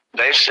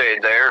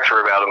stayed there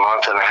for about a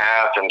month and a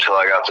half until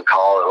I got the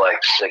call at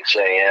like 6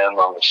 a.m.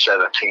 on the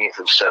 17th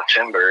of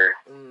September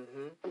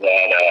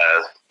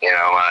that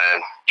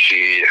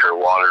her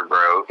water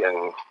broke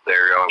and they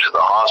were going to the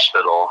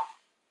hospital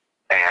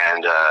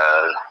and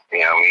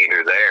meet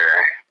her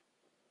there,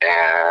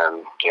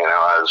 and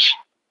I was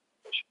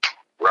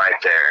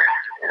right there,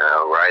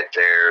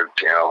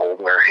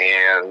 holding her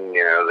hand,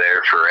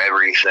 there for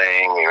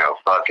everything,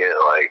 fuck it,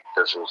 like,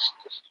 this is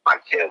my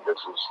kid,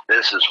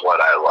 this is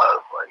what I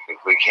love, like,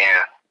 if we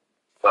can't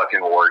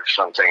fucking work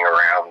something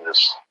around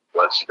this,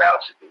 what's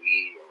about to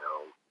be,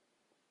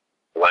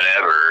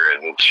 whatever,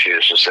 and she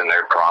was just in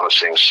there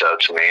promising stuff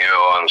to me,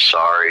 I'm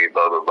sorry,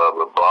 blah, blah, blah,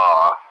 blah,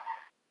 blah.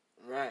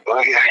 Right.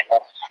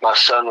 My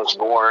son was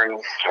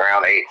born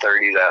around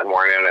 8:30 that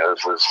morning. It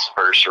was his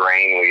first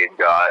rain we had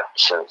got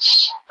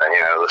since,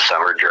 the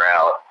summer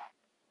drought.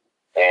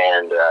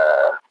 And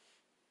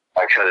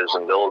I cut his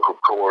umbilical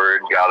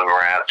cord, got him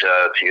wrapped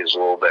up. He was a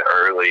little bit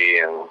early,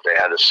 and they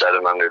had to set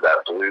him under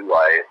that blue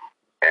light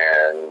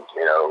and,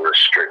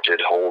 restricted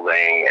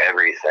holding,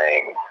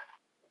 everything.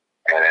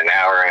 And an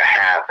hour and a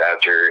half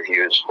after he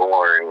was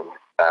born, and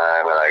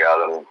I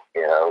got him,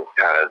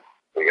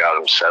 we got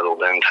him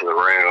settled into the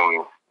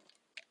room.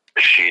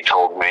 She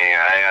told me,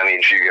 hey, I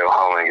need you to go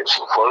home and get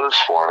some clothes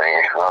for me.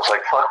 And I was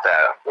like, fuck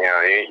that.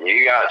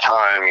 You got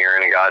time. You're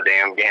in a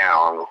goddamn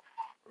gown.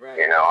 Right.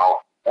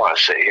 I want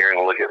to sit here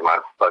and look at my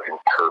fucking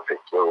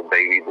perfect little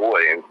baby boy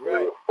and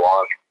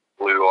blonde,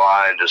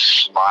 blue-eyed, just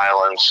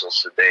smiling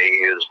since the day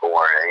he was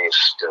born. And he's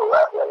still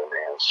that little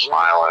man,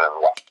 smiling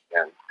and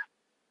laughing.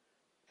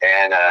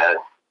 And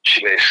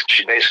she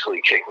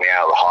basically kicked me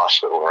out of the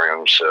hospital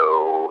room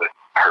so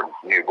her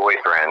new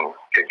boyfriend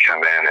could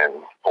come in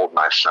and hold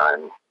my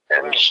son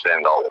and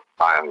spend all the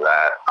time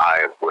that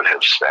I would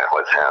have spent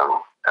with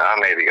him. And I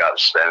maybe got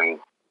to spend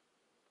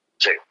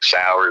 6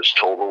 hours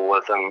total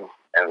with him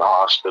in the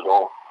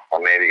hospital. I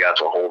maybe got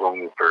to hold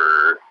him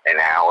for an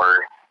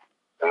hour,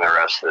 and the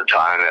rest of the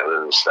time it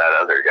was that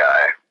other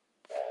guy.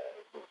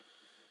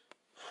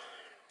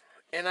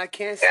 And I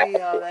can't see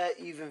how that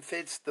even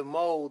fits the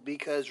mold,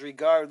 because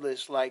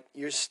regardless, like,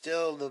 you're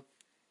still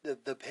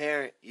the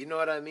parent. You know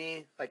what I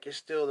mean? Like, you're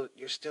still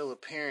a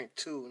parent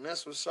too, and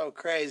that's what's so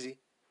crazy.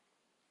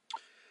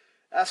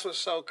 That's what's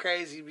so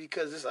crazy,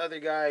 because this other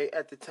guy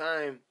at the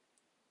time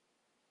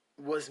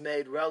was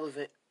made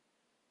relevant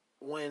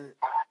when,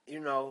 we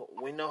know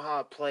how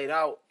it played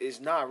out is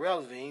not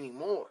relevant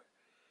anymore.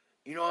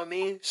 You know what I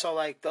mean? So,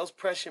 like, those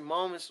precious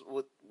moments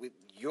with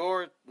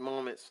your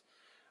moments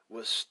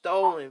was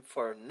stolen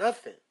for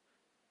nothing,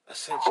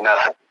 essentially.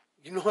 Nothing.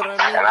 You know what I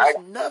mean? Just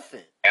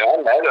nothing. And I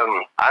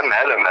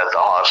met him at the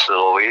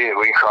hospital.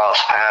 We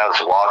crossed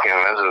paths walking.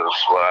 This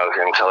is what I was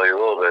going to tell you a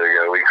little bit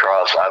ago.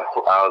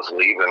 I was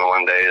leaving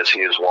one day as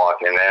he was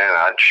walking in.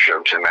 I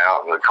choked him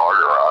out in the car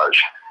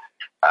garage.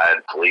 I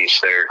had police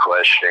there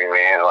questioning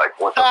me, like,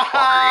 what the fuck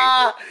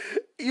are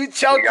you? You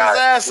choked his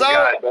ass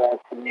out?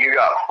 You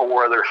got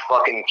 4 other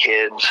fucking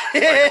kids.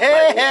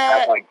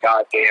 At my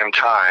goddamn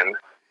time.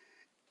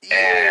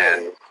 Yeah.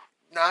 And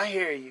no, I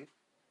hear you.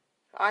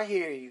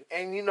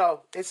 And,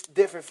 it's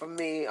different for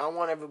me. I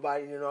want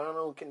everybody to know I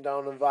don't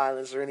condone the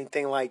violence or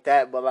anything like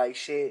that, but, like,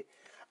 shit.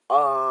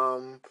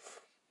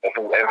 If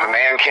a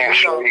man can't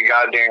show you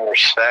goddamn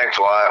respect,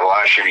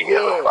 why should he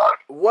give a fuck?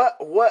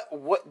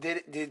 What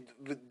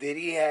did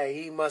he have?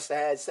 He must have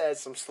had said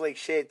some slick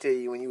shit to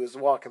you when you was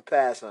walking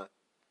past, huh?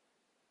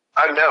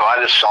 I know. I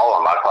just saw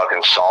him. I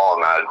fucking saw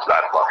him. I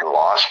fucking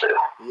lost it.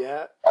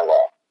 Yeah. I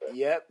lost it.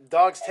 Yep.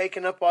 Dog's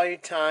taking up all your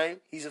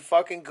time. He's a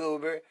fucking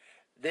goober.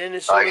 Then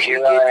as soon like, as we here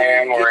get I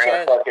there, am. We're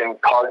in a fucking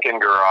parking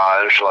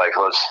garage. Like,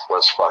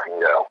 let's fucking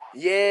go.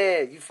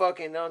 Yeah, you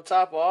fucking on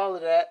top of all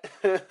of that.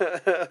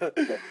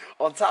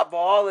 On top of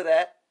all of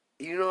that,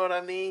 you know what I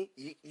mean?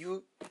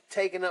 You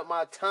taking up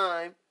my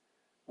time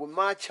with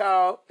my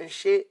child and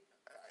shit.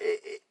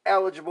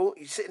 Eligible.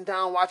 You sitting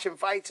down watching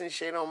fights and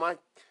shit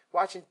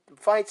watching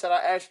fights that I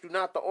asked you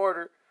not to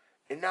order.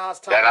 And now it's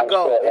time to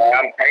go.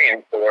 I'm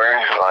paying for.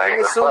 Like,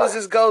 and as soon as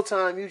it's go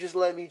time, you just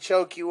let me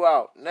choke you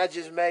out. And that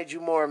just made you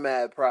more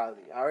mad,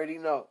 probably. I already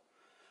know.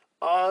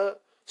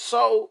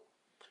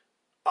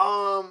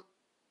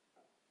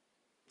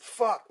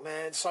 Fuck,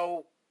 man.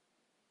 So,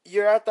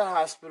 you're at the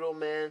hospital,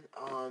 man.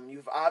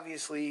 You've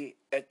obviously,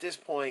 at this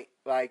point,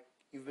 like,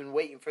 you've been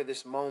waiting for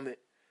this moment,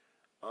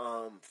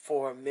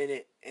 for a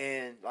minute.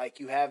 And, like,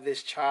 you have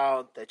this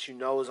child that you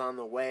know is on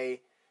the way.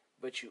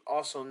 But you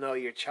also know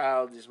your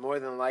child is more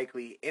than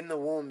likely in the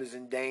womb is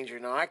in danger.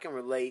 Now, I can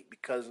relate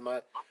because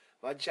my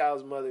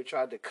child's mother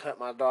tried to cut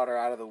my daughter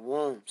out of the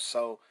womb.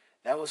 So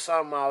that was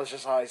something I was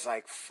just always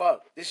like,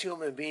 fuck, this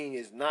human being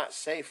is not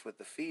safe with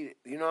the fetus.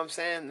 You know what I'm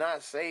saying?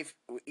 Not safe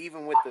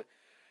even with the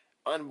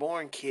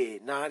unborn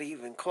kid. Not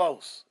even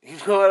close. You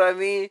know what I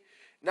mean?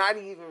 Not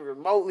even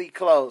remotely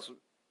close.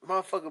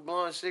 Motherfucker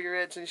blowing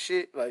cigarettes and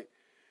shit. Like,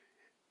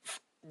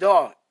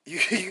 dog.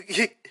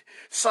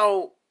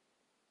 So...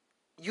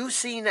 You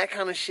seen that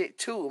kind of shit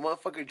too. A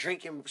motherfucker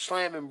drinking,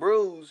 slamming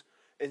brews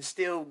and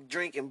still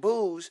drinking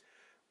booze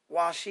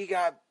while she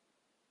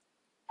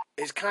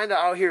is kind of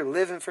out here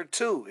living for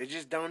 2. It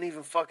just don't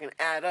even fucking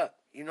add up.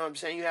 You know what I'm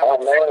saying? You have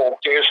man,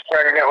 she was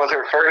pregnant with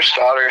her first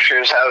daughter. She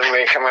was having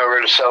me come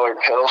over to sell her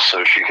pills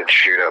so she could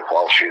shoot up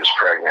while she was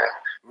pregnant.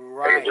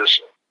 Right.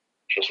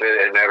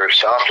 It never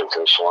stopped at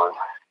this one.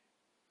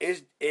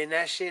 And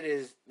that shit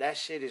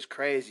is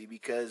crazy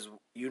because,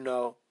 you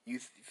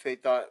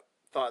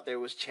thought there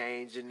was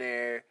change in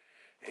there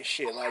and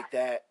shit like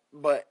that.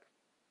 But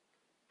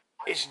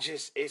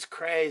it's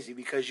crazy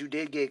because you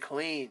did get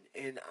clean.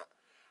 And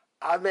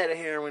I met a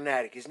heroin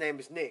addict. His name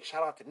is Nick.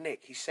 Shout out to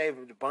Nick. He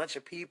saved a bunch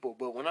of people.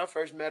 But when I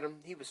first met him,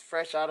 he was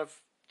fresh out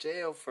of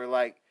jail for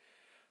like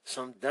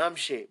some dumb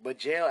shit. But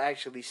jail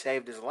actually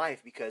saved his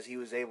life because he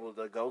was able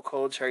to go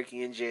cold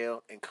turkey in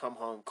jail and come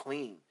home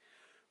clean.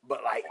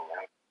 But like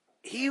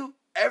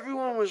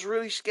everyone was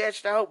really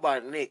sketched out by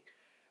Nick.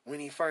 when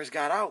he first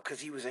got out because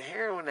he was a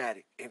heroin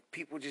addict, and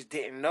people just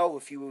didn't know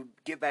if he would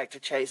get back to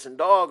chasing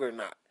dog or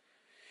not.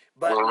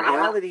 But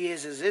reality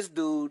is this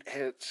dude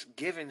has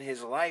given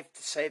his life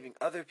to saving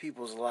other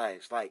people's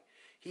lives. Like,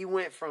 he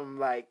went from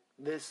like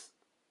this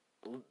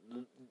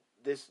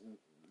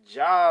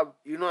job,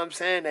 you know what I'm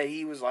saying, that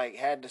he was like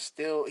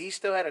he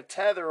still had a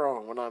tether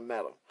on when I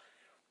met him.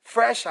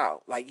 Fresh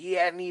out. Like, he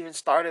hadn't even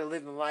started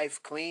living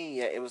life clean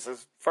yet. It was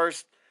his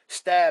first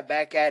stab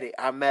back at it.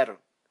 I met him.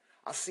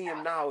 I see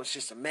him now. It's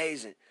just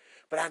amazing.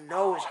 But I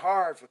know it's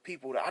hard for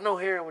people. I know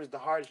heroin is the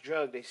hardest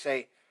drug, they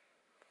say,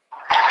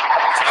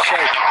 to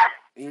shake.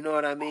 You know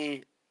what I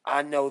mean?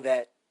 I know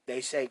that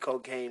they say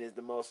cocaine is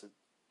the most,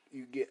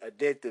 you get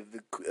addicted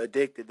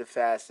the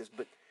fastest.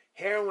 But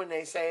heroin,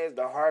 they say, is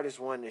the hardest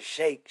one to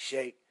shake.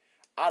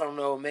 I don't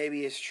know.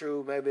 Maybe it's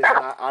true. Maybe it's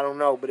not. I don't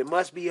know. But it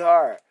must be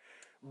hard.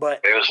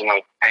 But it was the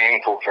most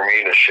painful for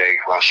me to shake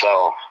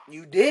myself.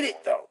 You did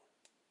it, though.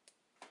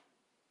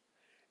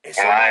 And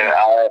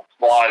I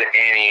applaud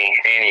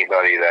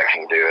anybody that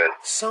can do it.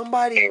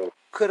 Somebody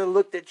could have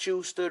looked at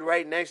you, stood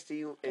right next to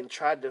you, and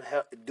tried to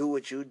help do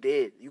what you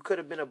did. You could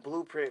have been a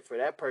blueprint for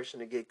that person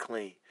to get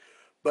clean.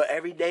 But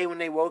every day when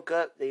they woke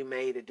up, they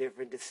made a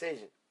different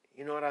decision.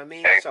 You know what I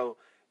mean? So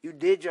you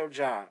did your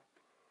job.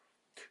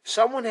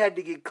 Someone had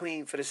to get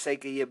clean for the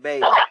sake of your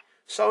baby.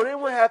 So then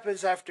what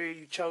happens after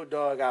you choke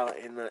dog out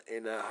in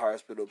the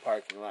hospital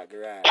parking lot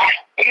garage?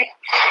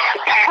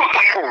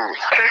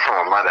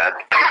 Oh, my bad.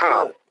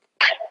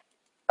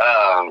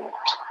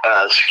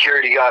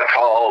 Security got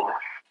called.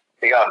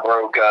 He got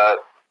broke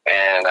up,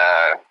 and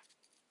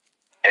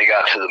it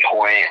got to the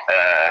point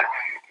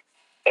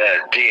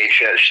at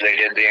DHS, they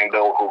did the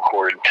umbilical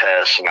cord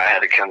test, and I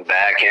had to come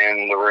back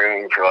in the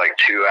room for like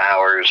 2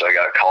 hours. I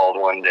got called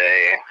one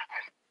day,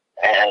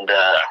 and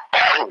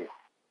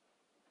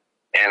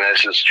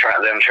this is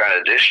them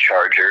trying to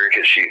discharge her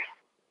because she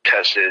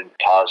tested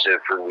positive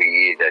for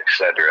weed,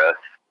 etc.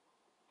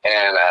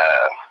 And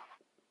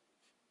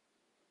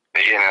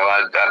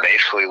I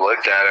basically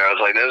looked at her. I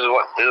was like, "This is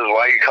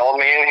why you called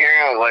me in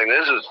here." I was like,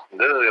 "This is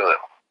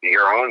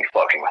your own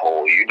fucking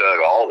hole. You dug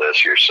all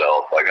this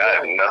yourself. Like, I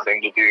have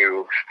nothing to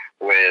do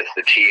with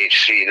the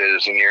THC that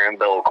is in your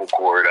umbilical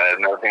cord. I have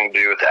nothing to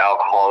do with the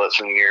alcohol that's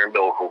in your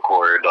umbilical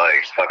cord.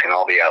 Like, fucking,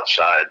 I'll be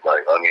outside.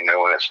 Like, let me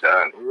know when it's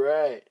done."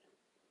 Right.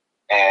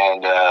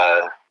 And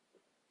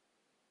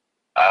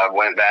I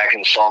went back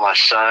and saw my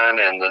son,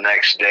 and the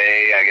next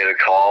day I get a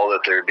call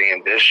that they're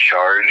being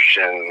discharged,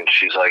 and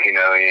she's like, you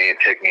need to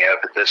pick me up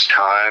at this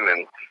time.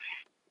 And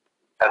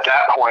at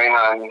that point,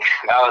 I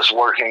was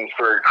working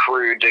for a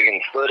crew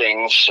digging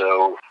footings,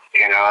 so,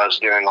 I was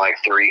doing like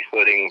 3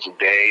 footings a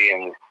day,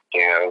 and,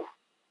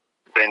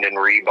 bending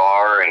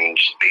rebar and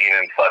just being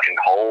in fucking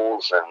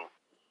holes. And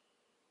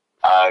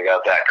I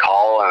got that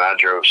call, and I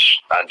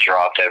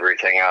dropped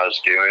everything I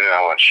was doing, and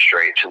I went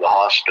straight to the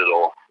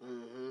hospital.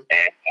 Mm-hmm.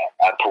 And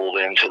I pulled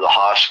into the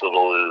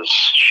hospital as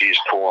she's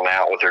pulling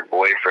out with her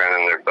boyfriend,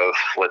 and they're both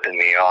flipping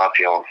me off,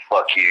 yelling,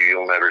 "Fuck you,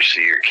 you'll never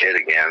see your kid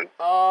again."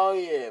 Oh,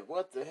 yeah,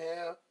 what the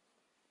hell?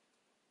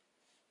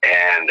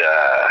 And,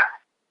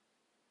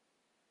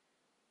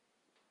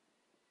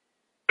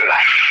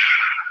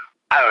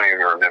 I don't even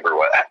remember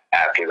what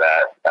after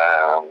that.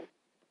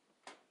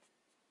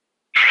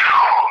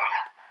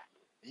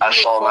 I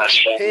saw my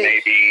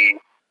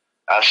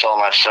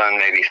son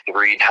maybe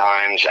 3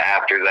 times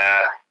after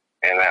that,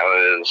 and that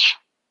was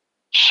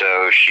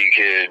so she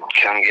could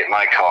come get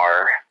my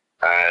car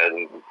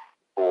and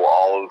pull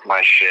all of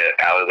my shit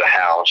out of the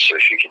house so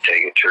she could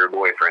take it to her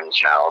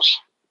boyfriend's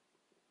house.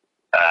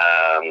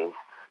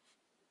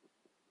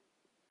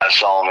 I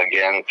saw him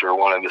again for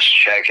one of his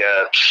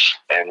checkups,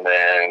 and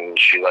then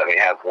she let me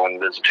have one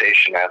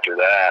visitation after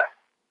that.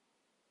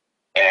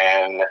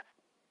 And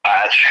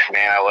I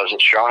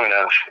wasn't strong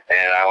enough,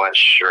 and I went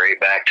straight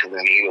back to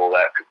the needle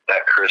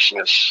that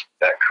Christmas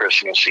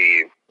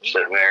Eve,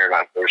 sitting there,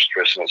 my first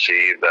Christmas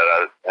Eve that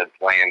I had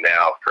planned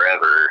out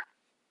forever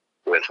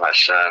with my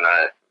son.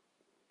 I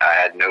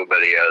had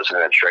nobody. I was in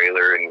a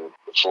trailer in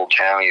this little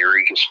town,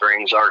 Eureka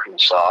Springs,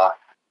 Arkansas,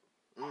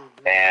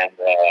 and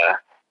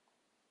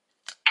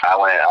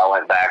I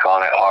went back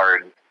on it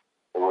hard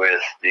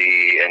with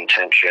the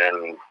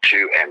intention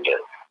to end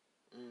it.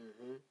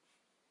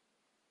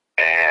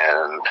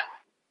 And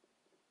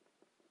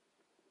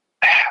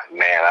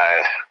man,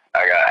 I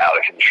got out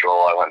of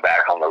control. I went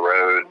back on the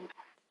road.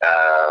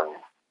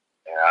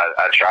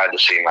 I tried to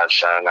see my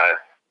son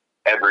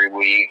every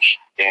week.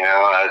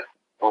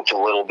 With the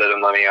little bit of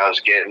money I was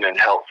getting and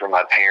help from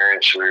my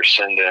parents, we were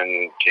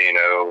sending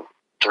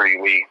 3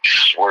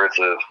 weeks worth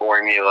of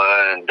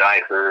formula and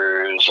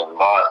diapers and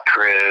bought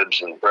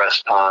cribs and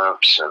breast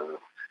pumps and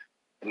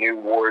new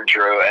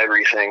wardrobe,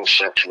 everything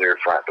sent to their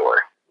front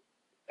door.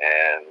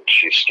 And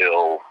she's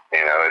still,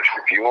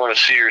 if you want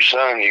to see your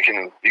son, you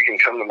can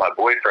come to my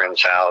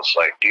boyfriend's house.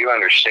 Like, do you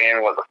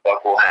understand what the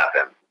fuck will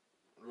happen?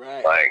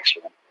 Right. Like,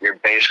 so you're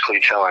basically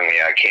telling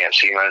me I can't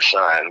see my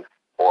son,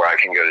 or I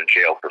can go to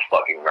jail for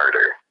fucking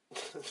murder.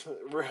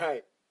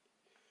 Right.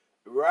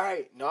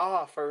 Right.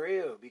 Nah, for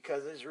real.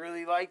 Because it's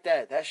really like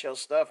that. That's your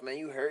stuff, man.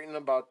 You hurting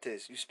about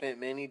this. You spent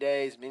many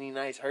days, many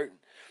nights hurting.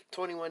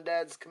 21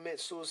 dads commit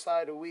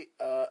suicide a week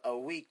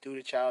due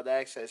to child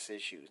access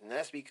issues. And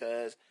that's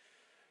because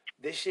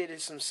this shit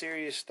is some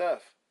serious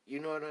stuff. You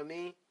know what I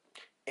mean?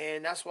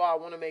 And that's why I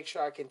want to make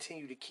sure I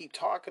continue to keep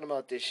talking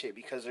about this shit,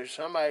 because there's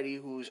somebody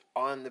who's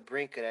on the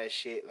brink of that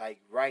shit, like,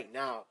 right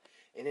now.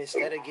 And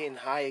instead of getting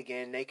high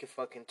again, they can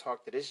fucking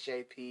talk to this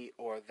JP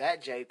or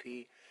that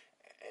JP,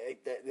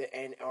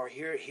 and or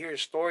hear a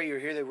story, or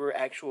hear that we're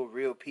actual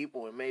real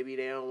people, and maybe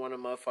they don't want to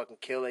motherfucking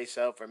kill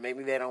themselves, or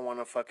maybe they don't want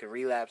to fucking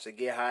relapse or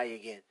get high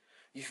again.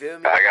 You feel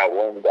me? I got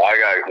one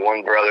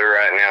brother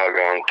right now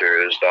going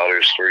through. His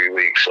daughter's 3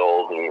 weeks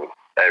old, and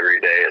every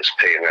day it's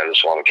Peyton. I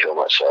just want to kill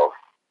myself.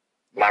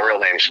 My real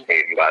name's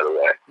Peyton, by the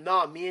way.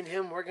 No, me and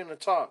him, we're gonna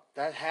talk.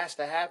 That has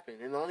to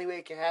happen, and the only way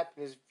it can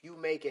happen is if you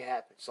make it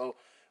happen. So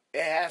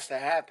it has to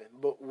happen.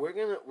 But we're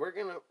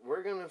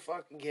gonna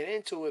fucking get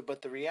into it.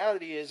 But the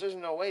reality is, there's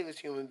no way this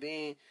human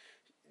being,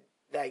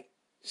 like,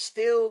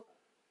 still,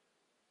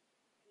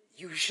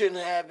 you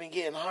shouldn't have been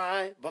getting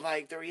high. But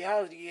like, the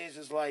reality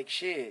is like,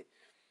 shit.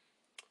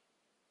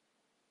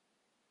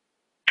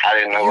 I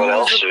didn't know what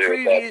else to do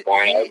at that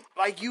point.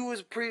 Like, you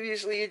was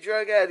previously a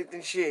drug addict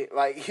and shit.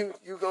 Like, you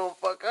gonna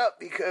fuck up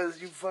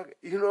because you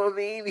know what I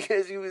mean?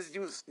 Because you was he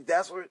was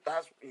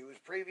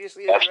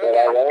previously a drug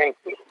addict.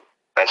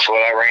 That's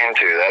what I ran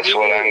to. That's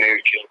what I knew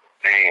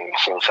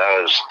since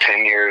I was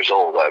 10 years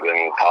old. I've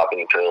been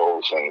popping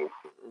pills and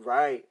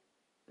right.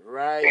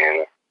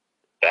 And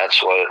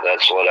that's what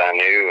I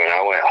knew, and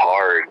I went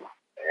hard.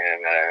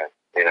 And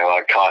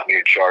I caught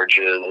new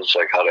charges.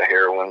 I caught a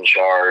heroin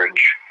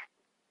charge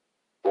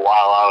while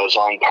I was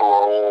on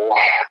parole,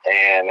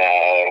 and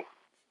I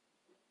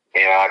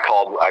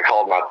called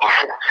my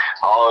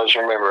I always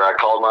remember I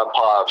called my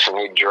pops, and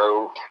he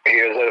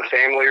was at a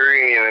family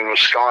reunion in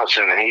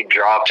Wisconsin, and he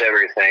dropped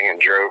everything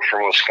and drove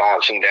from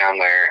Wisconsin down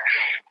there,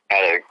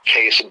 had a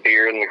case of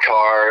beer in the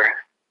car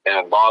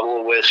and a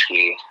bottle of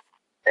whiskey,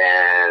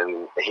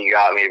 and he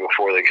got me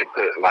before they could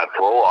put, my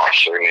parole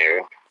officer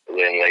knew,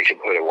 then they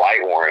could put a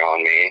white warrant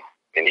on me,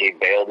 and he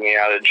bailed me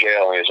out of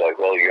jail, and he's like,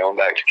 well, you going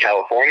back to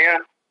California?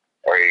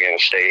 Or are you going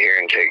to stay here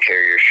and take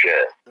care of your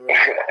shit?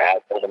 Right. I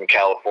told him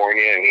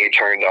California, and he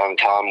turned on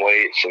Tom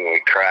Waits, and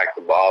we cracked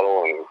the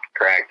bottle and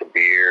cracked the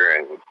beer.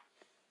 And,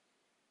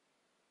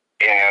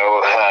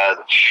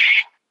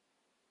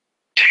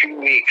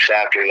 2 weeks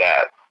after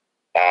that,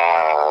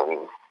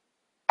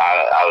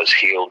 I was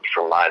healed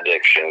from my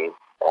addiction.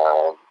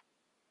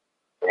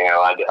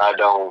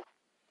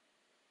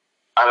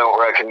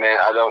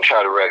 I don't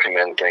try to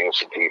recommend things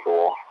to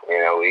people.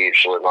 We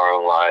each live our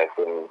own life,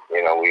 and,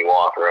 we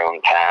walk our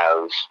own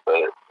paths.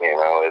 But,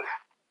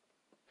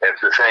 if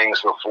the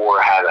things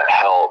before haven't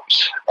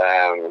helped,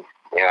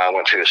 I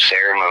went to a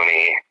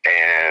ceremony,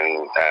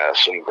 and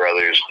some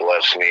brothers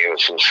blessed me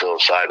with some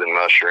psilocybin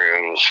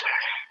mushrooms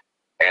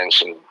and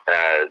some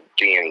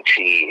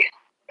DMT.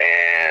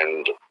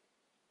 And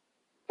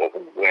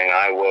when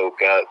I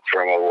woke up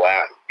from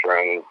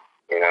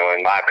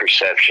in my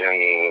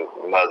perception,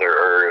 Mother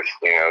Earth,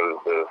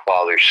 the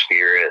Father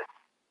Spirit,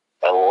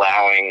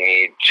 allowing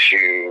me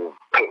to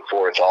put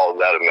forth all of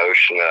that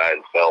emotion that I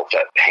had felt,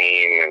 that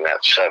pain and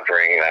that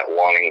suffering, that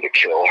wanting to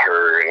kill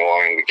her and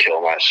wanting to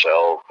kill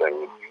myself.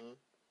 And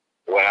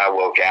when I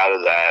woke out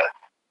of that,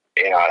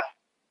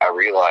 I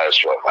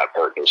realized what my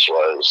purpose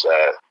was,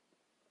 that,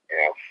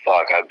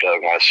 I've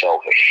dug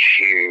myself a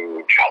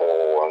huge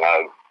hole, and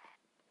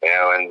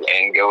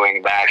and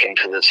going back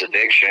into this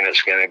addiction,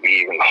 it's going to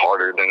be even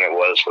harder than it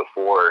was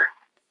before.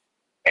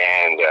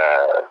 And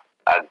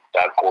I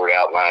poured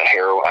out my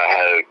heroin. I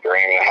had 1.5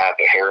 grams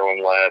of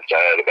heroin left. I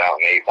had about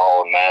an 8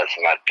 ball of meth,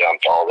 and I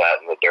dumped all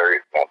that in the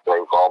dirt. I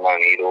broke all my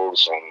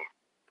needles, and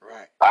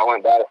right. I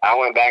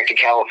went back to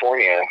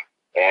California,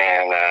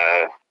 and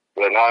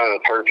but not on the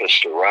purpose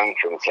to run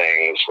from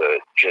things,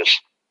 but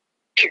just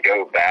to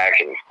go back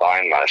and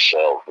find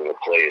myself in a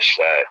place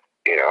that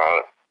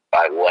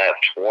I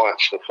left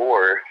once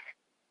before,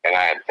 and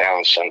I had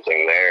found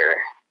something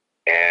there.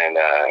 And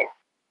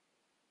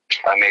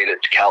I made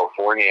it to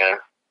California,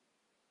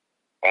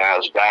 and I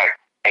was back,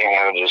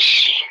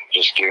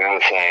 just doing the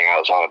thing. I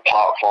was on a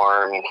pot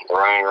farm,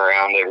 running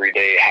around every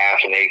day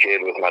half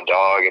naked with my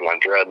dog and my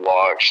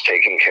dreadlocks,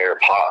 taking care of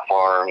pot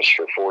farms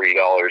for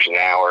 $40 an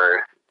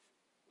hour.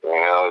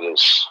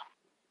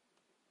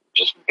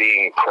 Just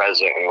being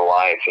present in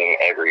life in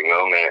every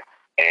moment.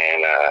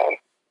 And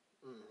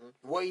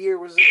what year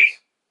was this?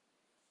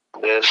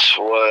 This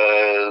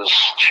was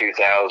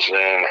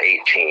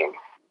 2018.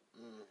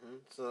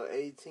 So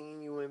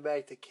 18, you went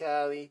back to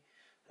Cali.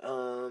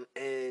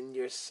 And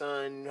your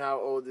son, how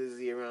old is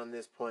he around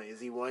this point? Is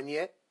he 1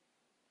 yet?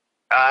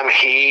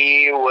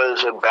 He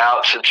was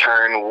about to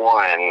turn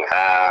 1.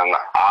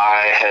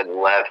 I had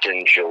left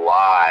in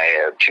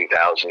July of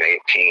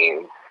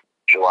 2018.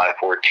 July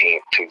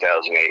 14th,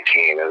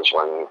 2018 is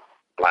when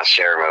my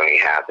ceremony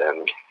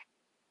happened.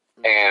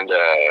 And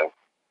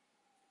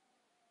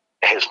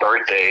his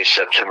birthday,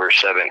 September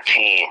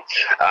 17th.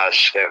 I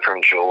spent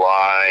from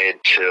July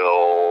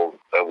till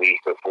a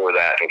week before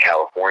that in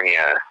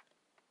California,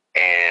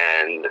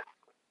 and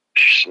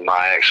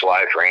my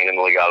ex-wife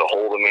randomly got a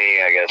hold of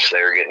me. I guess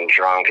they were getting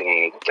drunk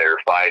and they were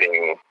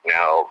fighting.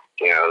 Now,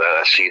 that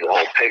I see the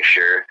whole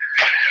picture,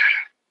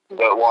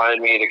 but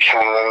wanted me to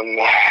come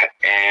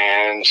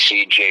and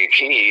see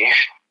JP.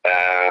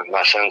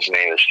 My son's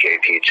name is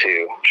JP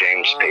too,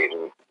 James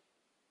Payton.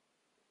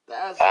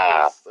 That's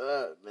what's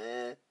up,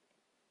 man.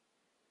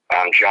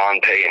 I'm John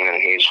Payton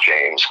and he's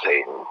James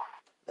Payton.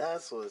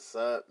 That's what's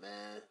up,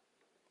 man.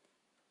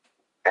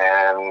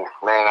 And,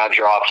 man, I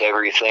dropped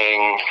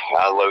everything.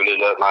 I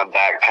loaded up my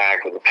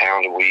backpack with a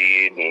pound of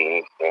weed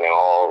and,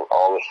 all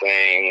the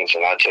things.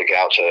 And I took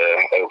out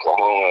to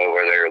Oklahoma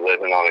where they were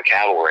living on a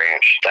cattle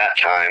ranch at that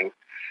time.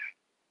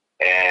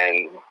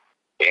 And,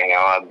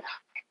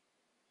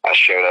 I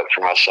showed up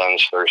for my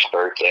son's first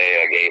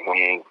birthday. I gave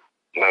him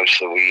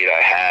most of the weed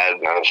I had,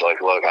 and I was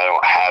like, look, I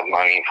don't have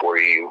money for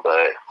you,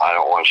 but I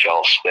don't want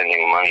y'all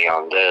spending money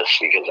on this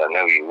because I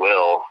know you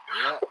will.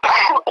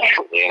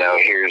 Yeah.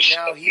 Here's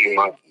now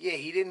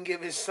he didn't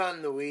give his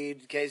son the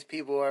weed in case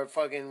people are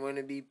fucking want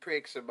to be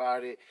pricks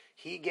about it.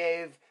 He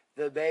gave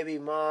the baby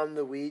mom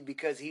the weed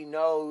because he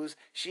knows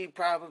she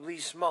probably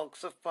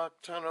smokes a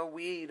fuck ton of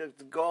weed to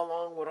go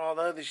along with all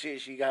the other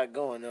shit she got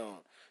going on.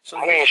 So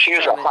she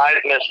was a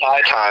Miss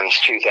High Times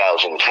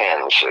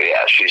 2010, so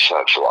yeah, she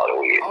smokes a lot of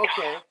weed.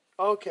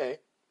 Okay.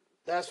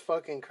 That's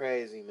fucking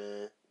crazy,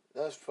 man.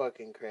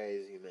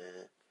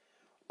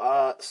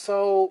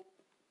 So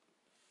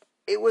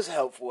it was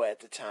helpful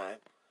at the time.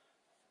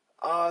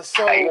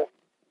 So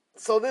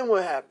then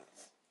what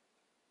happens?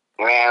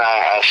 Man,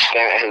 I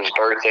spent his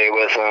birthday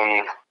with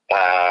him.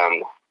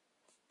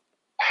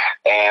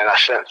 And I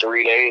spent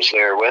 3 days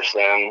there with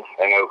them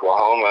in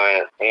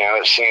Oklahoma.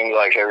 It seemed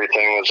like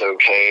everything was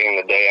okay. And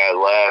the day I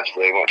left,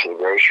 they went to the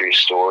grocery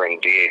store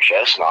and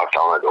DHS knocked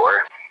on the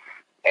door.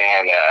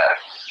 And,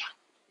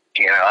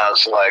 I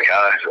was like,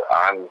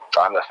 I'm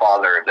the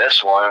father of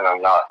this one.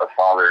 I'm not the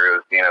father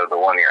of, the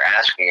one you're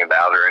asking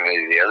about or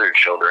any of the other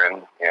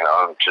children.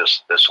 I'm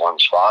just this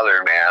one's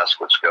father. May I ask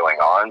what's going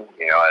on?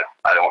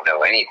 I don't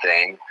know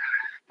anything.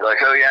 They're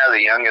like, oh, yeah,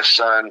 the youngest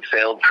son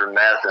failed for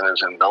meth in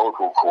his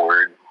umbilical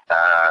cord.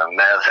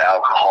 Meth,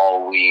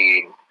 alcohol,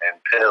 weed, and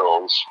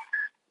pills.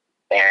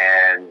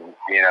 And,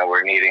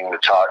 we're needing to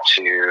talk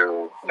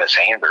to Miss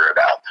Amber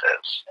about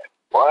this.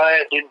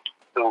 What?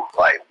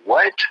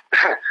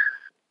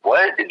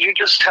 What did you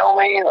just tell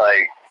me?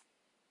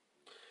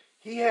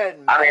 He had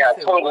meth. I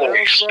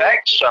totally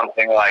expect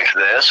something like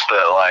this,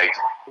 but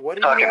what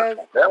did he have?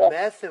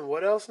 Meth and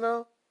what else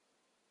now?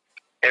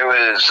 It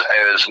was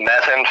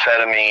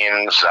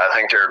methamphetamines. I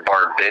think they're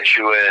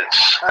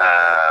barbiturates.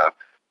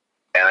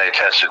 And they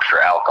tested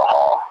for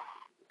alcohol,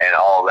 and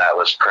all that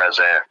was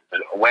present.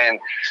 When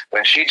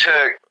she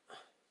took,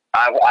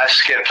 I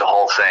skipped the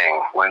whole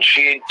thing. When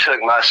she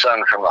took my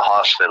son from the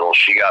hospital,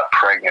 she got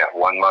pregnant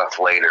 1 month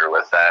later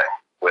with that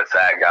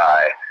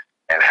guy,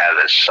 and had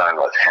his son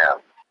with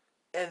him.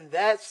 And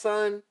that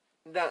son,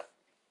 the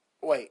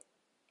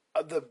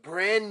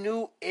brand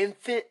new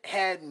infant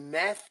had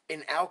meth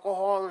and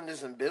alcohol in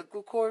his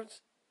umbilical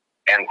cords?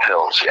 And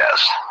pills,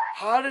 yes.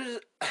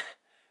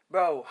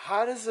 Bro,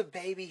 how does a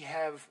baby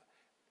have...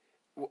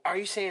 Are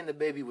you saying the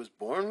baby was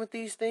born with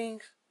these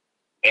things?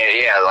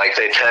 Yeah,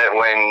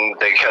 when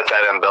they cut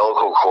that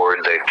umbilical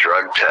cord, they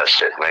drug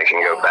test it and they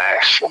can go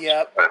back.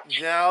 Yep.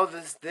 Now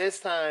this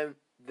time,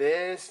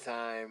 the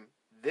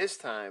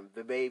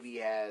baby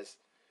has,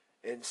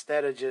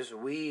 instead of just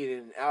weed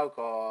and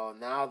alcohol,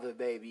 now the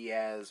baby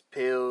has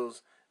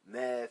pills,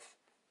 meth,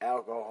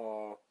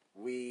 alcohol,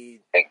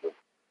 weed...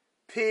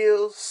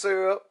 Pills,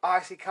 syrup,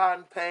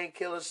 Oxycontin,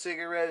 painkillers,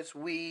 cigarettes,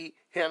 weed,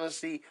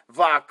 Hennessy,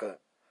 vodka.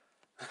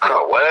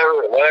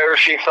 Whatever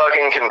she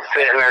fucking can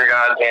fit in her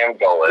goddamn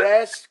gullet.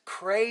 That's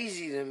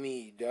crazy to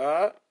me,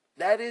 dog.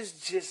 That is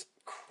just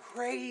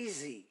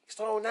crazy.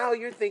 So now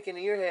you're thinking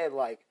in your head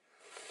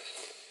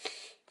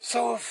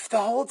so if the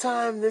whole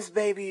time this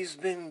baby's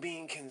been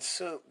being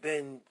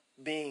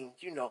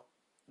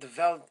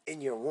developed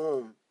in your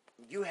womb,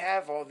 you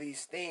have all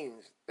these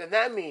things. And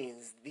that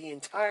means the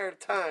entire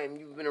time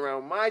you've been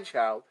around my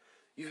child,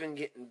 you've been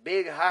getting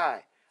big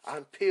high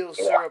on pills,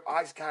 syrup,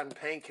 Oxycontin,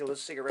 painkillers,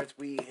 cigarettes,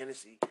 weed,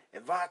 Hennessy,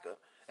 and vodka.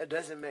 That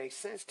doesn't make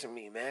sense to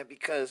me, man,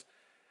 because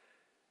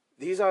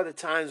these are the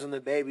times when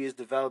the baby is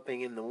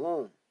developing in the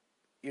womb.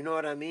 You know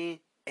what I mean?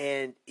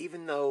 And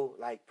even though,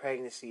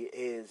 pregnancy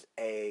is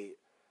a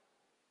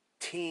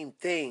team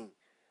thing,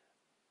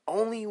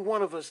 only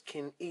one of us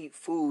can eat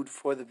food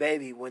for the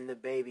baby when the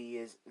baby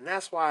is... And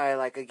that's why,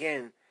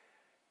 again,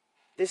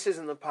 this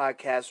isn't a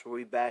podcast where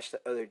we bash the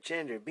other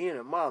gender. Being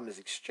a mom is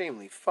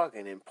extremely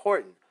fucking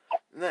important.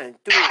 Man,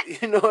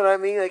 dude, you know what I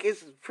mean?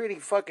 It's pretty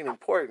fucking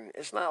important.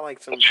 It's not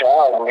like some... The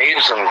child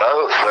needs them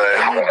both, but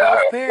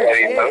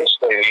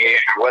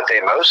what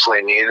they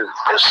mostly need is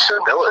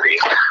stability.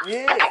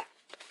 Yeah.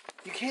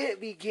 You can't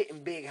be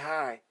getting big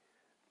high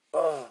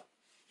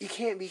You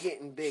can't be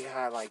getting big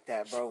high like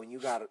that, bro. When you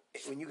have a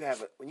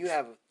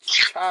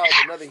child,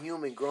 another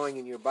human growing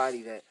in your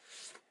body that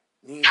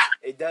needs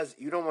it does.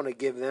 You don't want to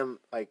give them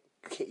like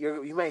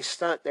you may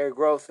stunt their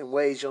growth in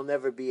ways you'll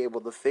never be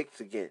able to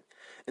fix again.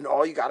 And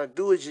all you gotta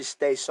do is just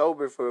stay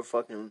sober for a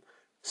fucking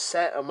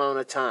set amount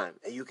of time,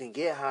 and you can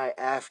get high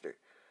after.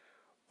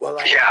 Well,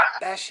 like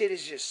that shit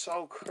is just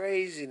so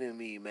crazy to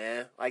me,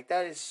 man. Like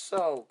that is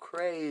so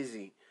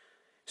crazy.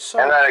 So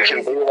and that crazy.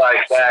 It can be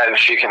like that, and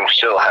she can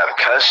still have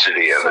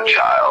custody of a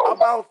child.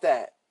 About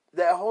that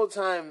whole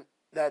time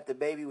that the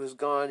baby was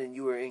gone and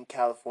you were in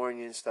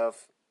California and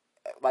stuff,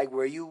 like,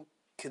 were you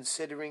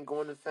considering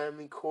going to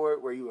family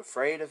court? Were you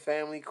afraid of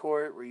family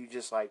court? Were you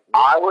just like...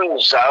 I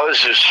was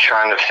just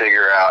trying to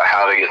figure out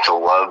how to get the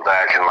love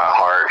back in my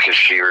heart because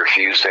she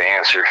refused to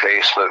answer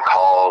Facebook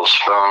calls,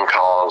 phone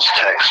calls,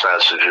 text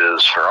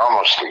messages for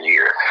almost a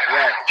year.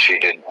 Right. She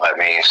didn't let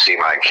me see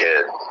my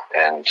kid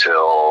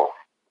until,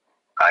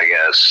 I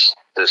guess,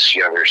 this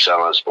younger son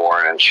was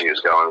born and she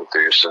was going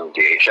through some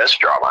DHS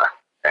drama.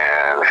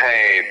 And,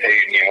 hey,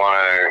 Peyton,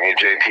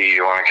 JP,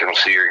 you want to come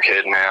see your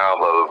kid now?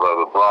 Blah, blah, blah,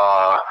 blah,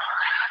 blah.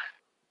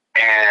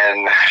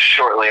 And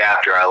shortly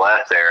after I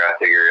left there, I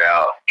figured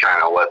out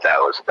kind of what that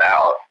was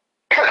about.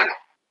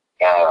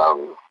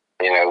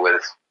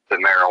 With the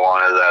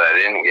marijuana that I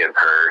didn't give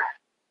her.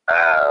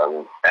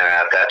 And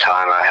at that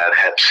time, I had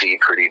Hep C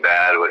pretty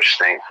bad, which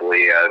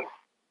thankfully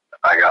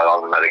I got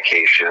on the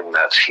medication.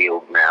 That's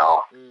healed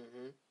now.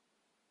 Mm-hmm.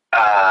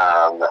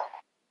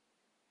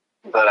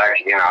 But I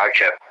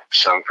kept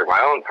some for my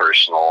own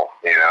personal.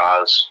 I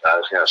was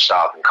going to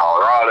stop in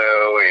Colorado.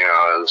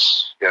 I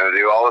was going to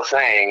do all the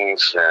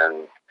things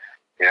and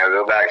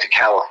go back to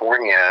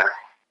California.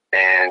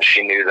 And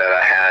she knew that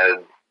I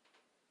had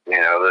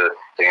the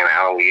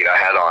amount of weed I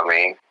had on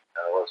me. It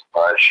was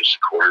much, just a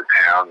quarter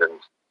pound and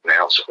an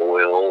ounce of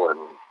oil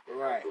and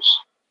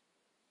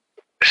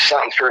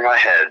something through my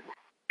head.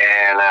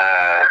 And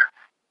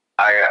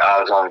I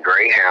was on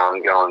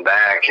Greyhound going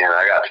back, and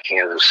I got to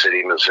Kansas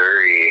City,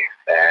 Missouri,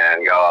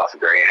 and got off the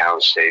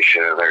Greyhound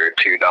station, and there were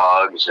 2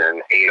 dogs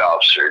and 8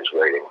 officers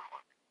waiting.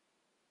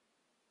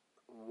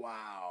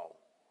 Wow.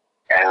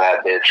 And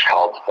that bitch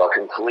called the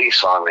fucking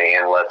police on me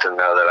and let them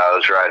know that I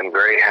was riding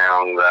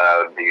Greyhound, that I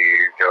would be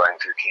going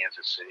through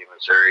Kansas City,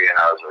 Missouri, and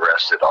I was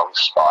arrested on the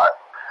spot.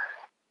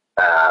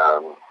 I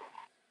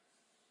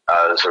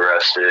was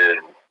arrested,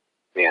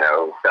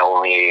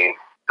 felony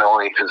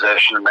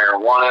possession of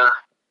marijuana.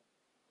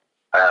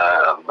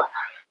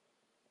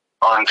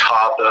 On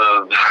top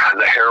of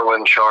the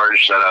heroin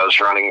charge that I was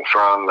running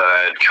from that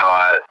I had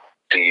caught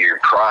the year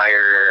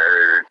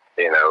prior,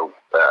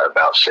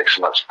 about 6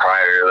 months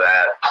prior to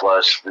that,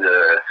 plus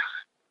the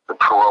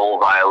parole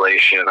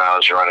violation I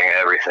was running,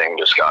 everything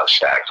just got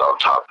stacked on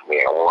top of me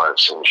at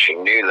once. And she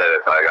knew that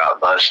if I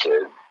got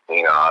busted,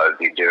 I would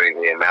be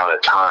doing the amount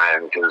of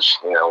time because,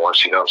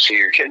 once you don't see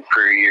your kid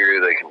for a year,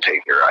 they can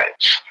take your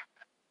rights.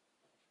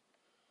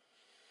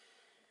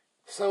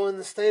 So in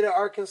the state of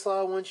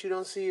Arkansas, once you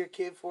don't see your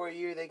kid for a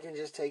year, they can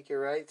just take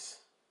your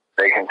rights?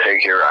 They can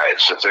take your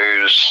rights. If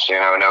there's,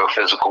 no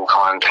physical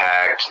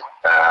contact,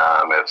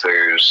 if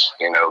there's,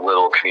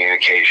 little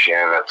communication,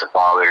 if the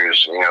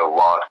father's,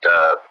 locked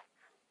up,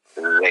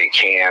 they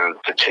can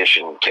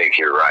petition to take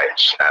your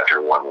rights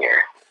after 1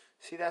 year.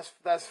 See, that's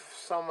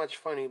so much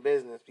funny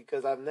business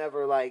because I've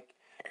never,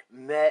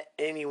 met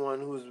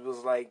anyone who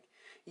was like,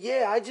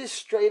 yeah, I just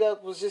straight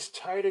up was just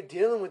tired of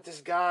dealing with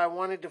this guy. I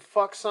wanted to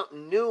fuck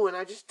something new, and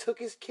I just took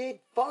his kid.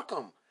 Fuck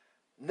him.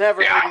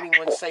 Never heard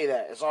anyone say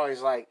that. It's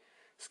always like,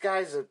 this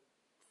guy's a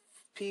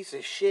piece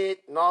of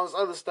shit and all this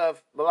other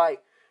stuff.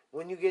 But,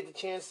 when you get the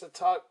chance to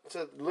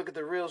look at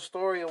the real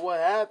story of what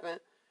happened,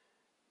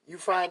 you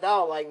find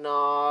out,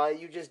 nah,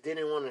 you just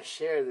didn't want to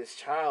share this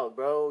child,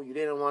 bro. You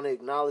didn't want to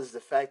acknowledge the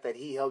fact that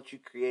he helped you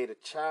create a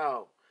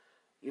child.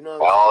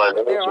 Well,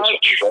 it was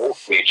just a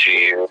trophy to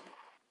you.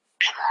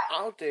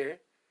 Out there,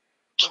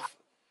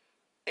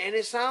 and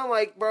it sounds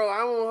like, bro,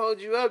 I won't hold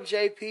you up,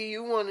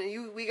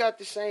 JP. We got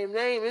the same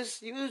name.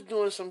 You was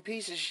doing some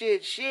piece of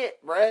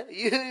shit, bro.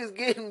 You was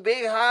getting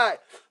big high,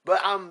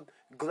 but I'm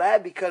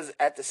glad because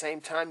at the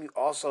same time you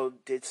also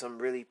did some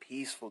really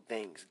peaceful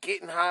things,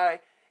 getting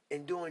high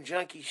and doing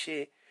junkie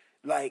shit.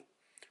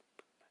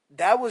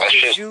 That was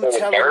just you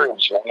telling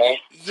me.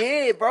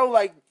 Yeah, bro.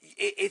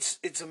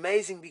 It's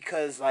amazing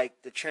because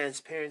the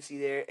transparency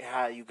there and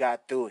how you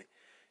got through it.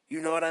 You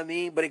know what I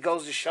mean? But it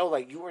goes to show,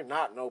 you are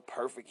not no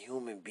perfect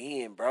human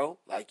being, bro.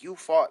 You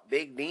fought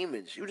big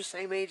demons. You the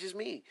same age as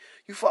me.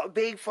 You fought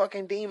big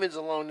fucking demons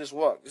along this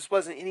walk. This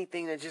wasn't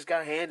anything that just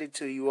got handed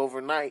to you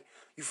overnight.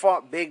 You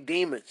fought big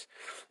demons.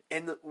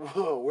 And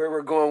where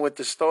we're going with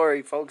the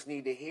story, folks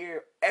need to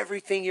hear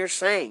everything you're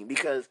saying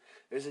because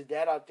there's a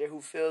dad out there who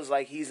feels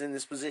like he's in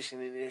this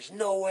position and there's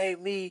no way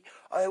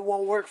it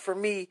won't work for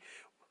me.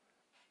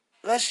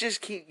 Let's just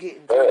keep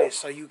getting through this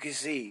so you can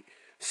see.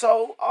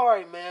 So, all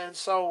right, man.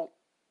 So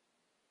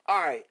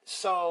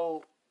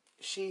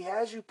she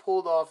has you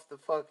pulled off the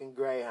fucking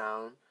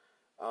Greyhound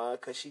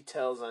because she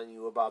tells on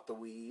you about the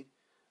weed.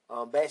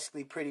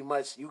 Basically, pretty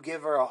much, you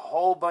give her a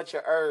whole bunch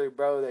of herb,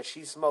 bro, that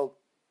she smoked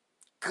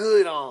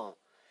good on.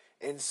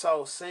 And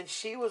so, since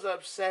she was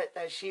upset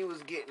that she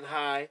was getting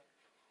high,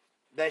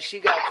 that she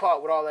got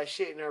caught with all that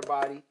shit in her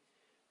body,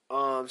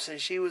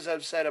 since she was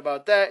upset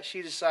about that,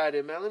 she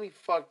decided, man, let me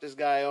fuck this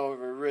guy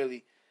over,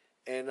 really,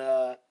 and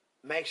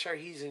make sure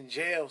he's in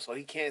jail so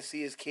he can't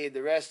see his kid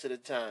the rest of the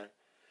time.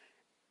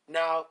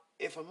 Now,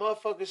 if a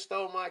motherfucker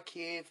stole my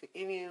kid for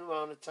any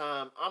amount of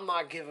time, I'm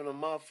not giving a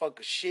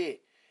motherfucker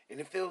shit. And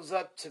if it was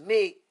up to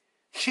me,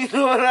 you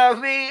know what I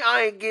mean?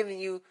 I ain't giving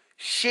you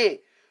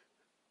shit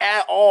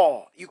at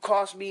all. You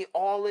cost me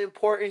all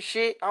important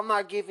shit. I'm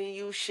not giving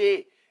you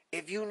shit.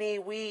 If you need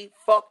weed,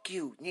 fuck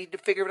you. Need to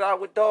figure it out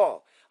with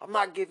dog. I'm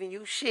not giving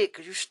you shit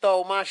because you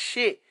stole my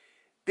shit.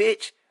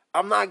 Bitch,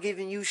 I'm not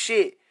giving you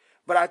shit.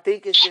 But I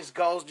think it just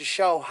goes to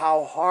show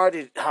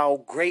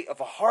how great of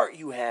a heart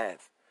you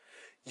have.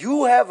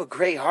 You have a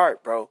great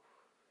heart, bro.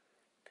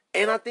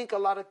 And I think a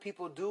lot of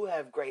people do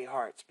have great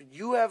hearts. But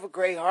you have a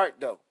great heart,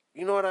 though.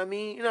 You know what I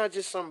mean? You're not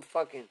just some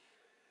fucking...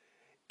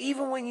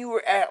 Even when you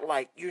were at,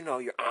 like, you know,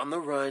 you're on the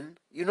run.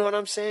 You know what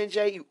I'm saying,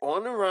 Jay? You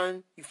on the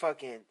run. You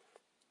fucking...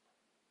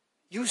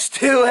 You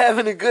still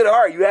having a good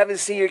heart. You haven't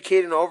seen your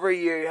kid in over a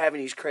year. You're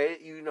having these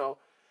credit, you know.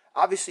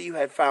 Obviously, you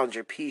had found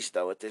your peace,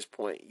 though, at this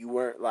point. You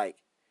weren't, like...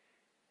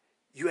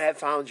 You had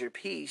found your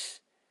peace.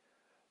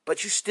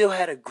 But you still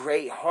had a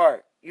great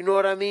heart. You know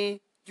what I mean?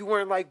 You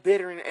weren't like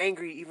bitter and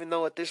angry, even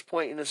though at this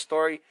point in the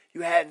story,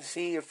 you hadn't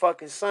seen your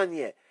fucking son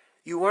yet.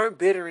 You weren't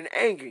bitter and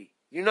angry,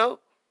 you know?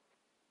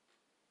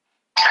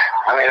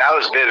 I mean, I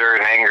was bitter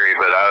and angry,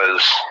 but I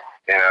was,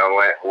 you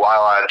know,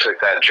 while I took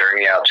that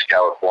journey out to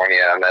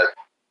California, I met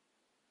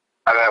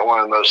one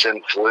of the most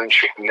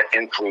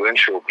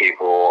influential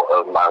people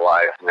of my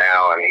life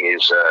now, and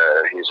he's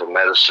a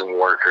medicine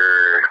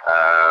worker.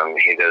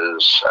 He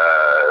does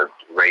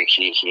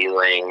Reiki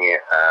healing.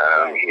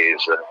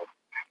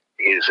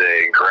 He's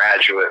a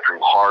graduate from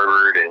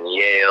Harvard and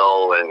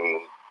Yale,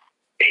 and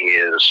he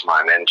is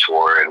my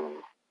mentor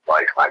and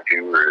like my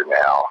guru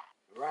now.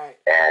 Right.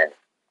 And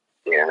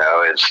you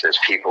know, it's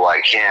people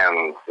like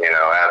him, you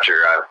know, after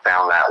I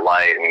found that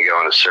light and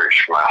going to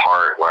search for my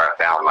heart, where I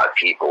found my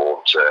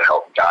people to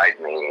help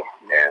guide me,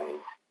 and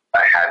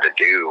I had to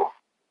do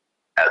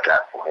at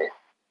that point.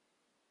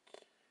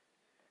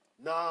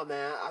 No,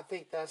 man, I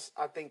think that's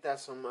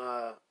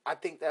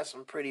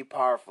some pretty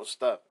powerful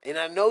stuff. And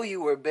I know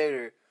you were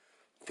bitter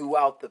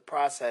throughout the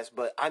process,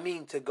 but I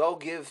mean, to go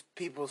give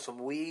people some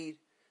weed.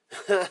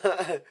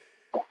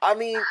 I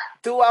mean,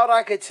 throughout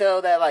I could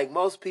tell that like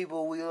most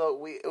people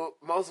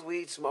most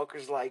weed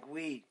smokers like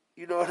weed.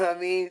 You know what I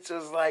mean? So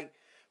it's like,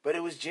 but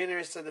it was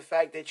generous to the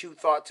fact that you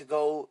thought to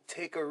go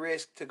take a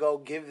risk to go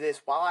give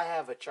this. While I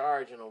have a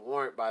charge and a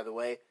warrant, by the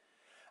way,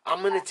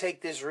 I'm gonna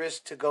take this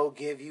risk to go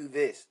give you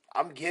this.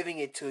 I'm giving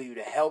it to you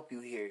to help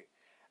you here.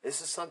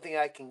 This is something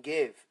I can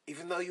give,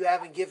 even though you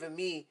haven't given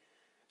me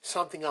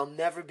something I'll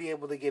never be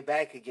able to get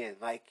back again.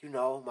 Like, you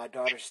know, my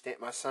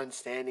son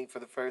standing for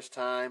the first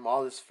time,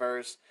 all his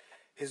firsts,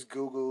 his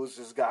Googles,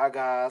 his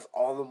Gagas,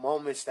 all the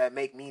moments that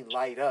make me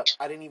light up.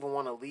 I didn't even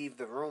want to leave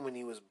the room when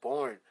he was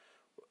born.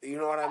 You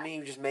know what I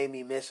mean? You just made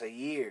me miss a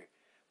year.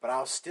 But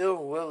I'll still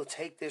will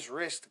take this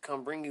risk to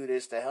come bring you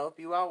this to help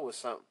you out with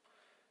something.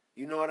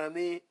 You know what I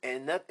mean?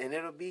 And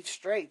it'll be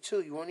straight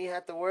too. You won't even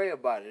have to worry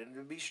about it.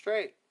 It'll be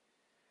straight.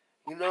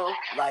 You know,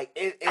 like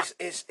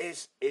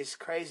it's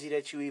crazy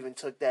that you even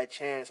took that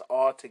chance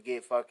all to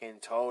get fucking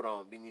told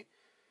on.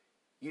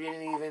 You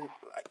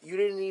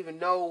didn't even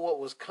know what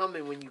was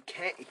coming when you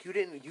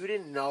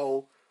didn't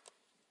know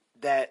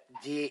that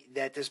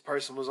that this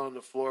person was on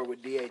the floor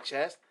with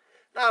DHS.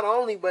 Not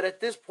only, but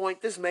at this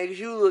point, this makes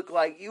you look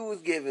like you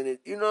was giving it.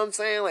 You know what I'm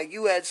saying? Like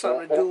you had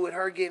something to do with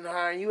her getting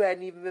high, and you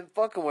hadn't even been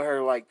fucking with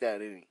her like that.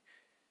 You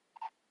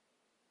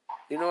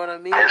know what I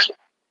mean?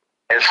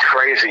 It's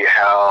crazy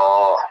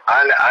how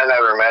I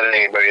never met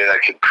anybody that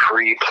could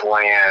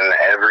pre-plan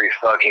every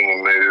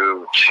fucking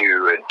move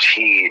to a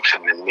T to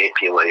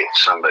manipulate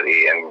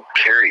somebody and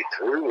carry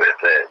through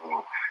with it.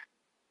 And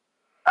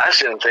I just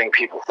didn't think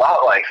people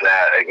thought like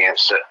that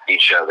against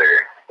each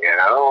other. You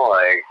know,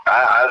 like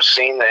I've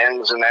seen the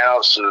ins and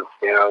outs of,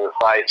 you know, the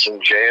fights in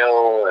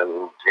jail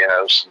and, you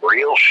know, some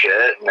real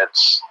shit, and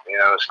it's, you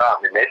know, it's not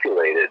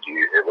manipulated.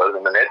 It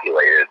wasn't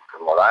manipulated.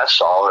 From what I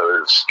saw, it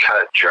was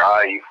cut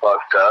dry. You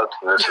fucked up,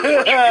 and this is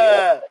what you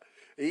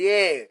do.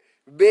 Yeah,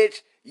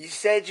 bitch, you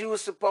said you were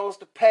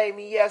supposed to pay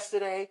me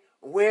yesterday.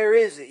 Where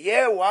is it?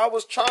 Yeah, well, I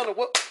was trying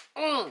to...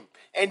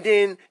 And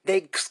then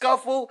they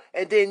scuffle,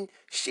 and then,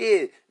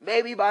 shit,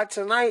 maybe by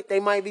tonight they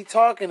might be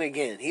talking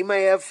again. He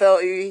may have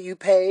felt you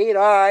paid.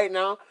 All right,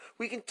 now,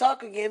 we can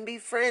talk again, be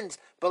friends.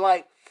 But,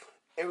 like,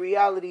 in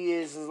reality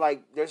is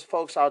like, there's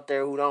folks out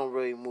there who don't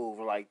really move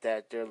like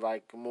that. They're,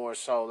 like, more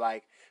so,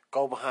 like,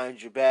 go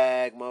behind your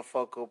back,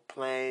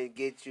 motherfucker,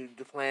 get you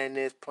to plan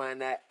this, plan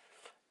that.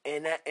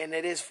 And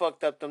it is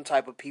fucked up. Them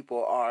type of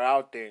people are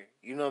out there.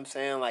 You know what I'm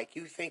saying? Like,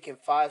 you thinking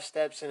 5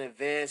 steps in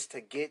advance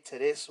to get to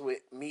this with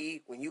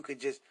me when you could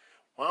just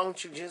Why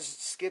don't you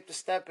just skip the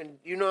step and,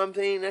 you know what I'm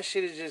saying? That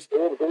shit is just...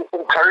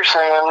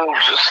 Cursing and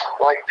just,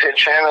 like,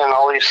 pitching and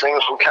all these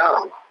things will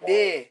come.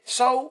 Yeah.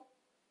 So,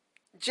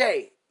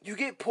 Jay, you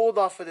get pulled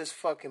off of this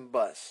fucking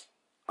bus,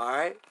 all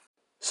right?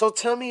 So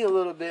tell me a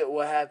little bit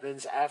what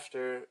happens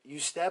after you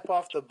step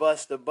off the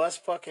bus. The bus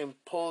fucking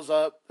pulls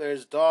up.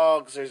 There's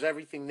dogs. There's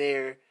everything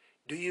there.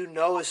 Do you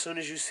know as soon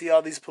as you see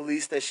all these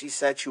police that she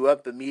set you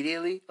up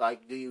immediately?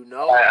 Like, do you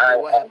know?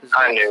 What happens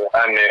I knew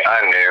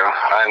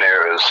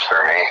it was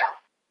for me.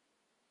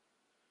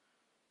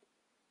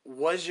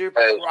 Was your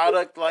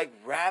product like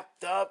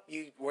wrapped up?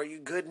 Were you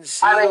good and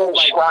sealed? I mean,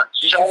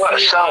 some of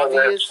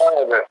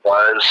it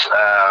was.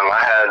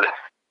 I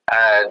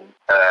had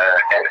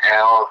an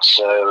ounce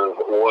of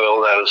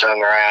oil that was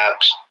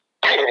unwrapped,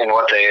 and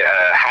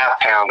half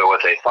pound of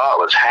what they thought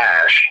was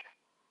hash,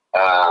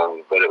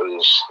 but it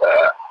was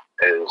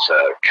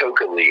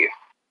coca leaf,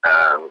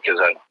 because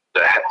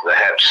the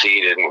Hep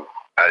C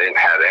I didn't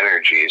have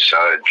energy, so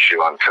I'd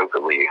chew on coca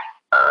leaf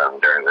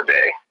during the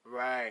day.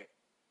 Right.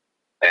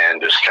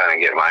 And just kind of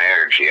get my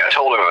energy. I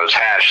told him it was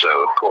hash,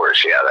 though. Of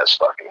course, yeah, that's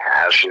fucking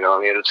hash. You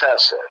don't need to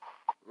test it.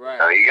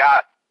 Right. You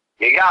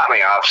got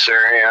me, officer.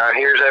 You know,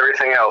 here's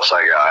everything else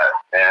I got.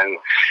 And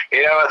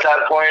you know, at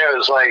that point, it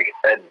was like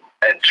a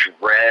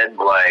dread.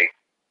 Like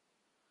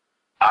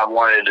I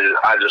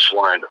just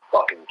wanted to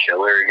fucking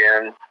kill her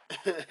again.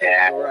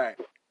 And right.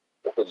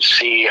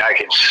 I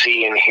could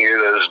see and hear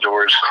those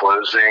doors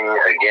closing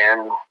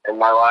again in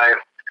my life.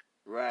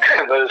 Right.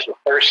 But it was the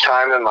first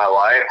time in my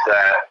life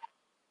that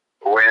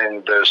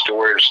when those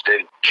doors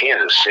did,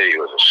 Kansas City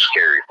was a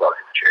scary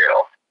fucking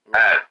jail. I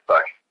had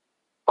fucking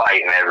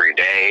fighting every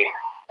day,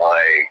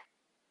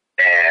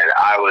 and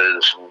I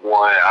was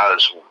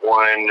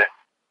one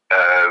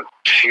of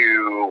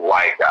two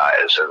white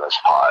guys in this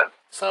pod.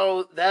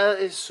 So that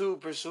is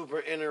super,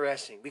 super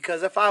interesting,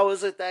 because if I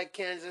was at that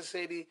Kansas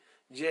City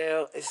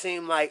jail, it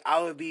seemed like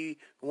I would be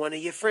one of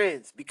your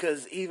friends,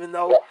 because even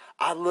though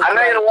I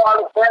made a lot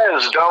of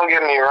friends, don't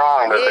get me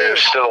wrong, but there's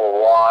still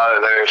a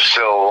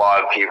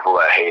lot of people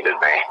that hated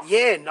me.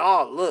 Yeah,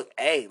 no, look,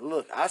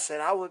 I said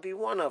I would be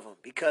one of them,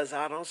 because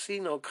I don't see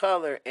no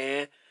color,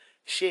 and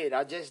shit,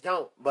 I just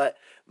don't. But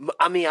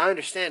I mean, I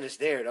understand it's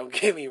there, don't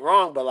get me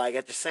wrong, but like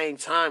at the same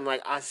time,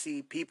 like I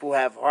see people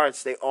have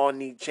hearts, they all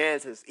need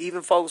chances.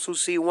 Even folks who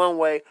see one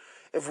way,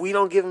 if we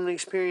don't give them the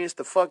experience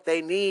the fuck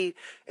they need,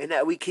 and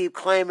that we keep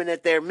claiming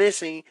that they're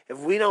missing, if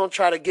we don't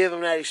try to give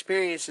them that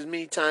experience as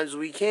many times as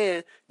we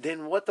can,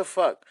 then what the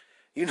fuck?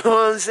 You know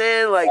what I'm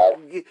saying? Like,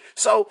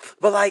 so,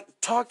 but like,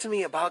 talk to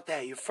me about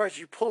that. You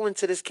pull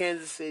into this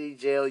Kansas City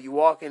jail, you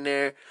walk in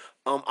there.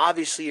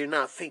 Obviously you're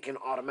not thinking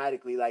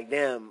automatically like,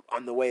 damn,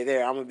 on the way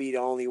there, I'm gonna be the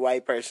only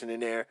white person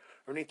in there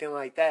or anything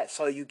like that.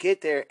 So you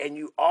get there and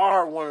you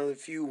are one of the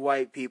few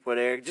white people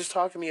there. Just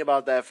talk to me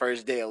about that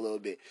first day a little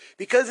bit,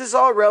 because it's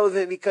all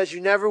relevant, because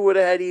you never would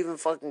have had even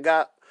fucking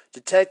got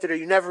detected, or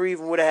you never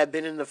even would have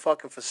been in the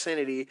fucking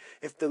vicinity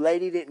if the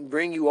lady didn't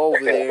bring you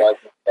over there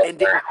and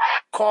didn't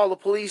call the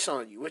police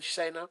on you. What you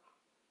say now?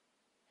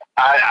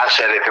 I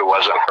said if it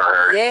wasn't for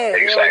her. Yeah,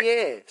 exactly.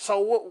 Yeah.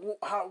 So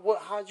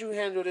how'd you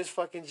handle this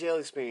fucking jail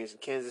experience in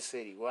Kansas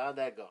City? Well, how'd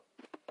that go?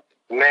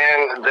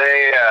 Man,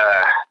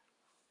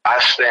 I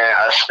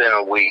spent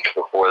a week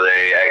before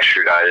they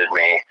extradited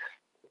me,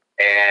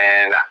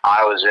 and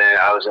I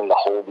was in the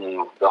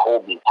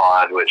Holden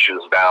pod, which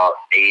was about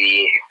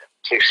 80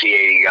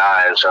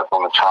 guys up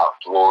on the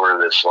top floor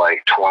of this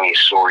like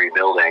 20-story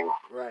building.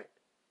 Right.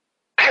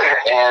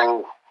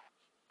 And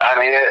I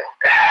mean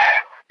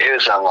it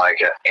was unlike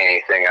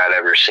anything I'd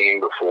ever seen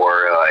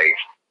before. Like,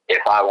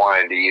 if I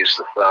wanted to use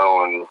the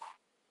phone,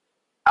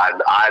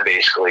 I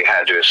basically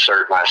had to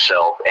assert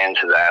myself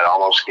into that,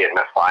 almost get in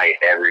a fight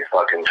every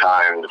fucking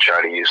time to try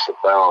to use the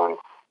phone.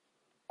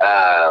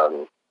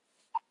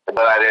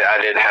 But I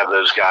did have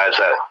those guys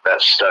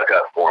that stuck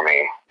up for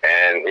me.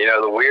 And, you know,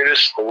 the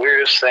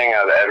weirdest thing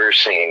I've ever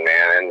seen,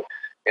 man. And,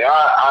 you know,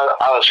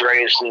 I was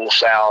raised in the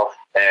South,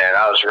 and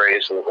I was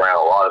raised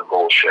around a lot of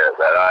bullshit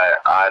that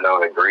I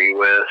don't agree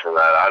with and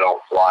that I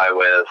don't fly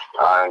with.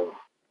 I'm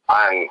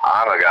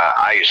a guy.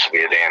 I used to be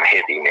a damn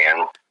hippie,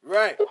 man.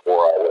 Right.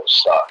 Before I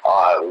was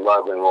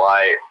love and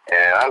light,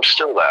 and I'm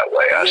still that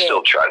way. I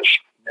still try to.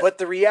 But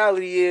the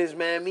reality is,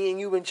 man, me and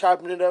you been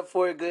chopping it up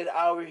for a good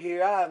hour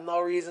here. I have no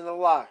reason to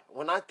lie.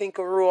 When I think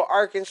of rural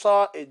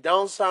Arkansas, it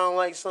don't sound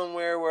like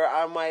somewhere where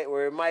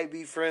it might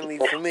be friendly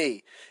for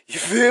me. You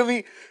feel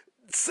me?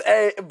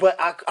 But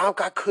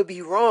I could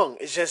be wrong.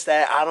 It's just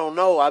that I don't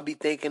know. I be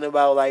thinking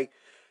about like,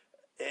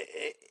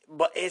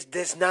 but it's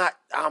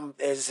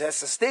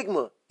just a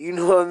stigma. You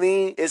know what I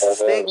mean? It's a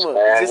stigma.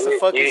 Man. It's just a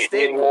fucking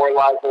stigma. You more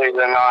likely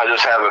than not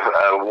just have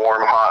a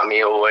warm, hot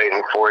meal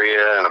waiting for you,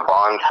 and a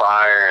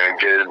bonfire, and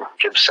a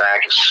good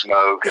sack of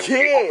smoke. And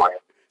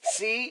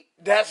See,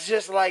 that's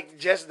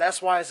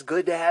that's why it's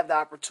good to have the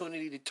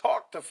opportunity to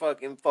talk to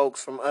fucking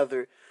folks from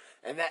other,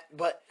 and that.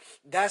 But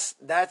that's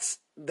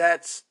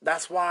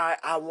why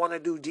I want to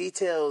do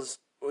details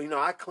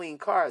I clean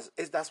cars.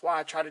 That's why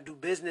I try to do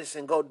business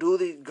and go to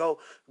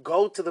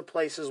the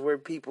places where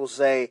people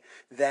say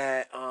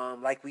that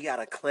like we got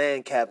a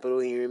Klan capital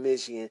here in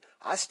Michigan.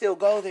 I still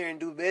go there and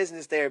do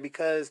business there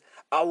because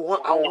I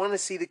want to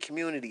see the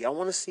community. I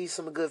want to see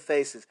some good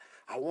faces.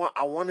 I want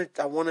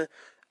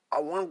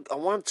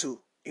to.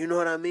 You know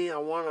what I mean? I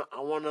want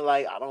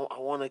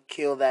to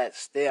kill that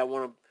stay. I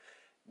want to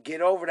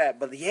get over that.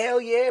 But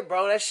hell yeah,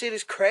 bro, that shit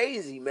is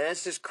crazy, man.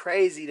 It's just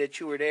crazy that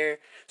you were there.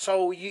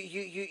 So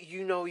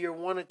you're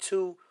one or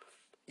two.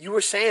 You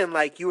were saying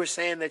that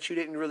you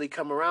didn't really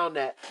come around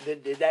that.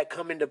 Did that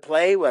come into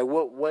play? Like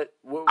what?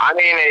 I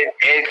mean,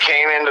 it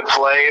came into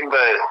play,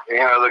 but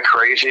the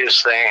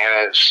craziest thing,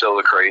 and it's still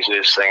the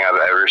craziest thing I've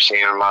ever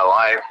seen in my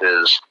life,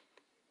 is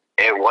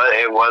it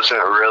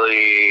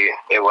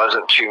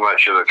wasn't too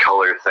much of a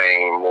color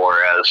thing,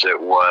 more as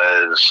it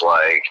was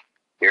like,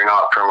 you're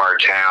not from our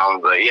town,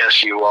 but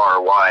yes, you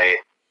are white.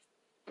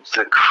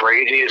 The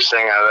craziest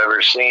thing I've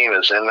ever seen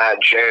is in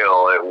that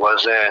jail. It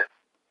wasn't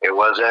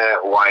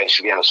whites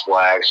against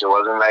blacks. It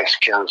wasn't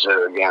Mexicans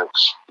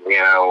against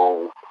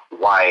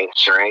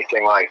whites or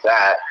anything like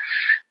that.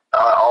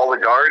 All the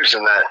guards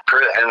in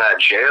that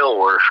jail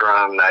were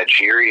from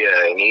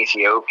Nigeria and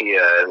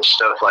Ethiopia and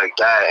stuff like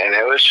that, and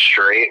it was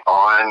straight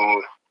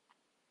on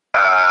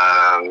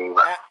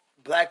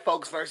black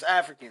folks versus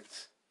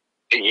Africans.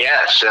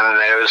 Yes, and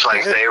it was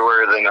like they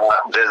were the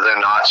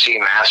Nazi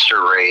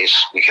master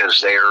race because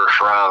they were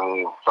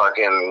from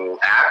fucking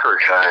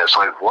Africa. And it's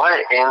like,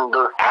 what in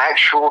the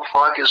actual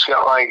fuck is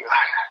going? Like,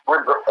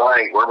 we're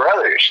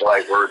brothers.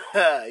 Like we're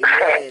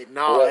yeah,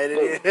 no,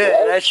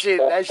 that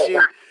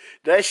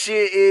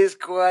shit is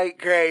quite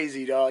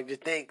crazy, dog. To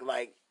think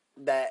like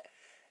that.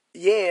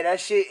 Yeah,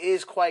 that shit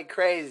is quite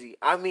crazy.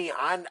 I mean,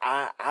 I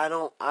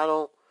don't.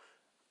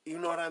 You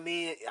know what I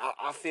mean?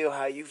 I feel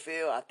how you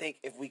feel. I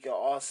think if we could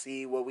all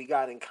see what we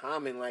got in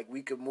common, like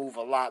we could move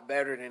a lot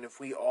better than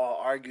if we all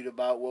argued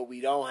about what we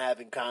don't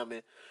have in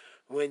common.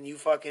 When you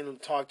fucking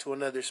talk to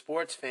another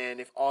sports fan,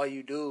 if all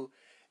you do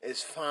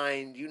is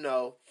find,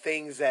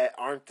 things that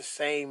aren't the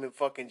same and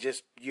fucking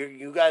just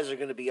you guys are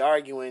gonna be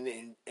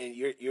arguing and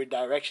your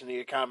direction of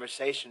your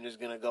conversation is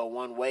gonna go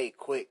one way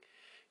quick.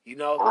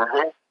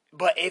 Mm-hmm.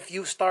 But if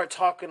you start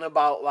talking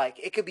about, like,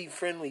 it could be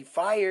friendly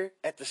fire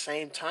at the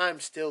same time,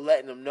 still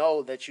letting them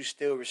know that you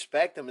still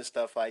respect them and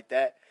stuff like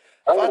that.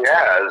 Oh,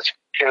 yeah, it's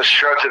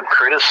constructive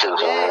criticism.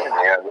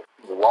 Yeah,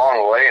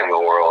 long way in the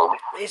world.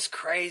 It's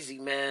crazy,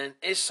 man.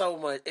 It's so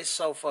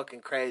fucking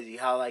crazy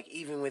how, like,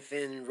 even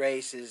within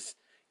races,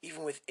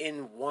 even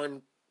within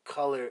one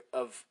color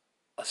of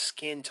a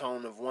skin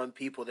tone of one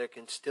people, there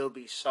can still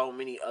be so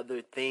many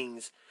other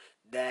things.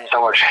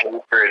 So much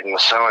hatred and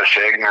so much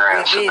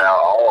ignorance about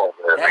all of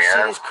it, man. That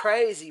shit is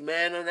crazy,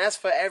 man, and that's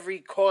for every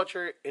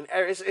culture. And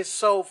it's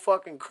so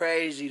fucking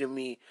crazy to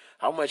me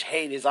how much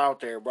hate is out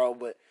there, bro.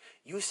 But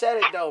you said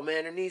it though,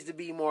 man. There needs to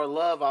be more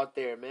love out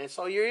there, man.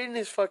 So you're in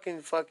this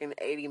fucking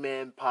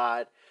 80-man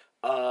pod,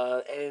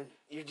 and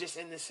you're just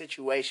in this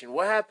situation.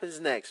 What happens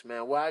next,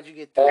 man? Why'd you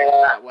get through?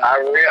 I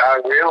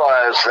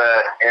realized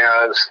that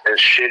as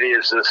shitty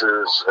as this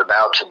is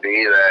about to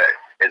be, that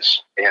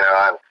it's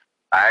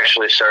I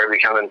actually started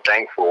becoming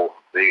thankful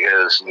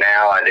because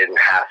now I didn't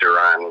have to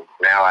run.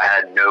 Now I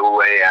had no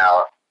way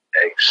out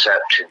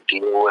except to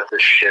deal with the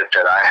shit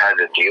that I had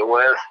to deal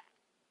with.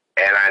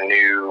 And I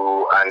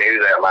knew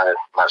that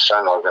my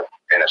son wasn't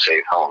in a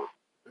safe home.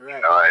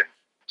 Right. I'd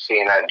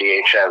seen that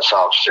DHS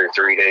officer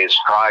 3 days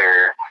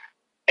prior,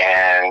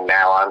 and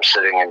now I'm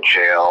sitting in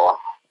jail,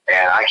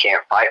 and I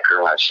can't fight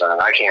for my son.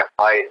 I can't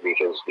fight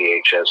because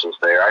DHS is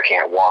there. I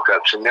can't walk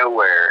up to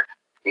nowhere.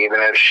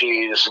 Even if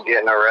she's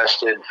getting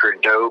arrested for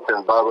dope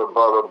and blah, blah,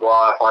 blah, blah,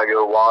 blah, if I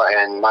go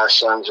and my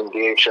son's in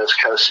DHS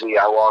custody,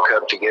 I walk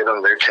up to get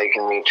him, they're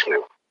taking me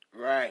too.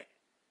 Right.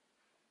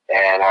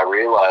 And I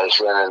realized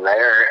then and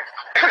there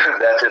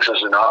that this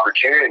was an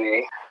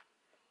opportunity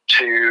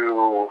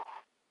to,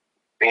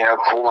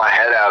 pull my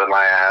head out of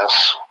my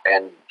ass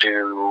and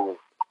do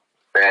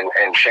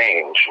and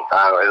change.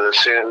 As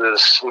soon as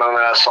this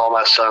moment I saw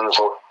my son's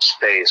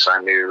face,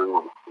 I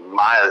knew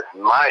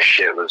my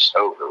shit was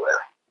over with.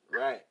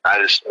 Right. I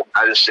just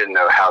didn't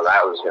know how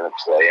that was going to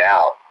play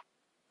out.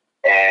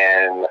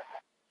 And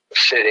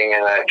sitting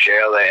in that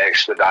jail, they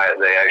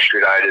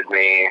extradited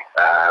me.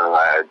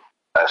 I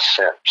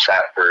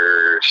sat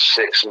for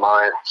 6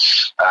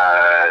 months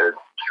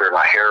for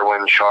my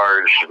heroin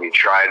charge to be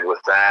tried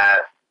with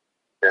that.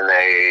 Then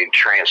they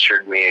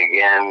transferred me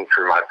again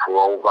for my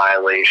parole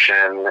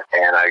violation,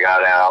 and I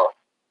got out.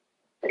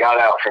 I got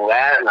out from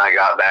that, and I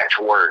got back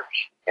to work.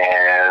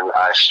 And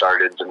I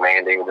started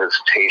demanding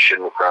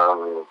visitation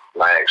from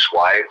my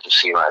ex-wife to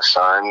see my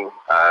son.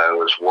 I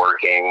was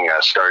working. I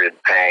started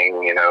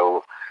paying,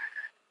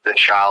 the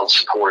child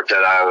support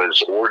that I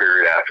was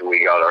ordered after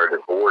we got our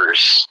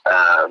divorce.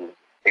 I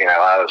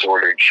was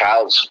ordered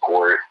child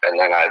support, and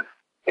then I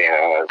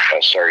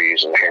started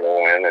using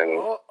heroin.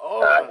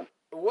 And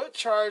what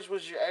charge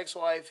was your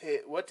ex-wife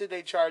hit? What did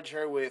they charge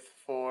her with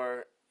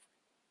for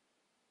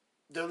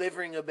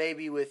delivering a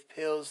baby with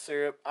pills,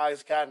 syrup,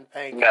 Oxycontin,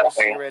 painkillers, Nothing.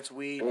 cigarettes,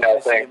 weed,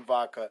 Hennessy, and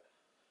vodka.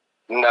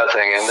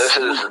 Nothing. And this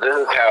is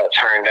how it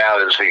turned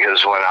out, is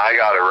because when I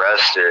got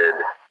arrested,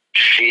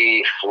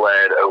 she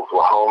fled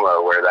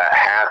Oklahoma where that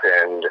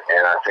happened,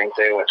 and I think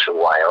they went to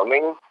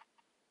Wyoming.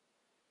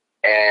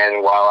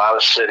 And while I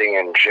was sitting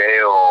in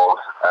jail,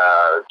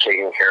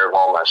 taking care of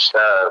all my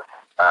stuff,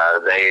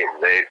 they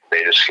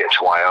just get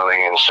to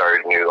Wyoming and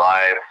started a new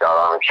life. Got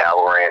on a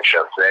cattle ranch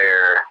up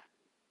there,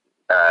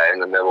 in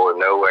the middle of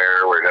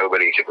nowhere where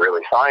nobody could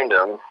really find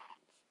them.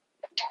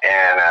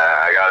 And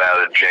I got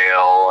out of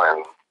jail,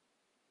 and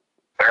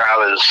there I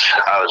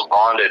was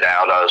bonded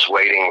out. I was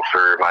waiting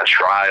for my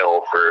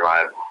trial for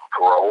my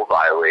parole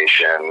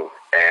violation,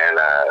 and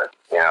I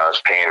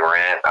was paying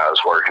rent. I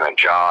was working a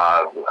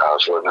job. I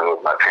was living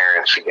with my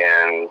parents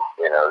again.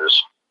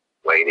 Just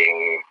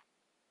waiting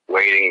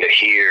to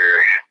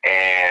hear.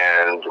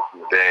 And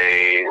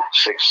I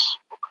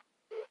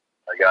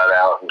got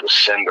out in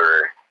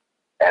December,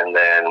 and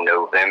then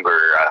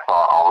November, I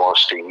thought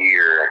almost a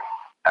year.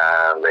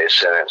 They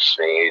sentenced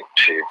me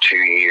to 2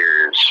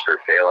 years for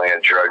failing a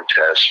drug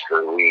test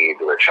for weed,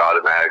 which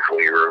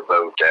automatically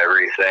revoked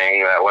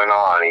everything that went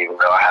on, even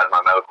though I had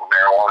my medical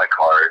marijuana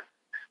card.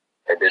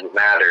 It didn't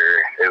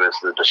matter. It was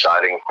the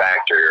deciding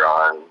factor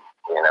on,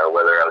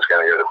 whether I was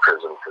going to go to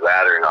prison for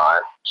that or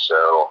not.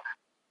 So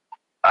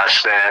I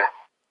spent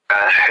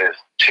a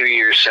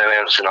 2-year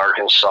sentence in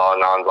Arkansas,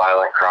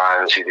 nonviolent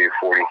crimes. You do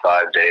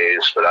 45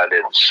 days, but I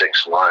did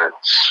 6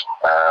 months.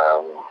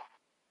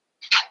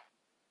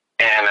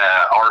 And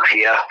a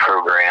RPF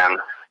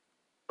program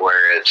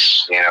where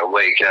it's,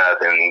 wake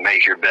up and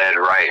make your bed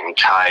right and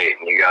tight,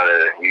 and you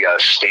gotta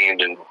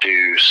stand and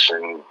deuce,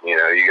 and,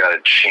 you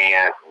gotta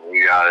chant, and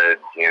you gotta,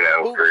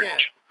 for,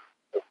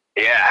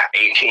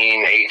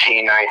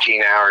 18,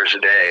 19 hours a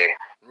day.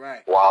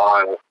 Right. While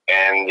I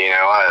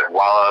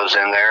was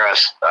in there,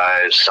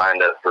 I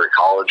signed up for a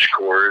college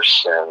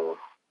course, and,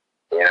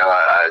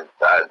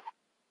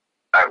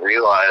 I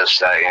realized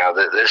that,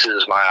 that this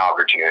is my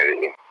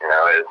opportunity.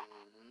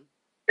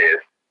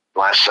 If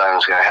my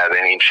son's going to have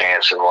any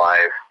chance in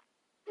life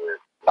with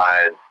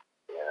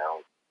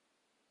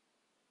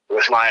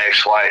my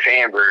ex-wife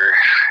Amber,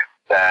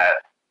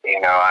 that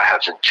I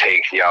have to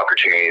take the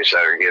opportunities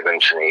that are given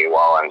to me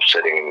while I'm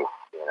sitting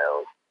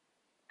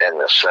in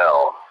the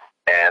cell.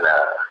 And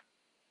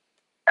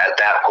at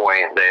that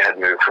point, they had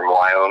moved from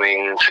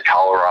Wyoming to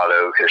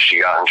Colorado because she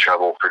got in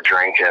trouble for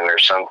drinking or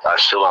something. I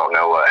still don't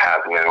know what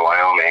happened in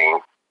Wyoming.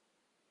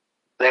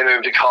 They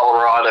moved to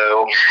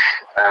Colorado.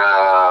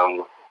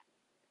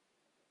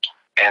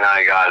 And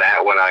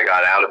when I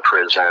got out of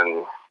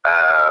prison,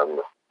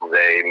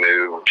 they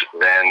moved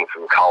then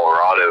from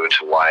Colorado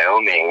to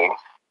Wyoming.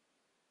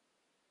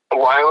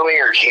 Wyoming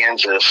or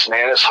Kansas,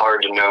 man, it's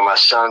hard to know. My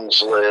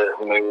son's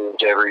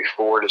moved every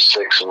 4 to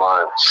 6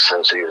 months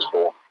since he was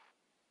born.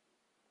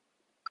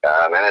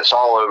 And it's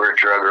all over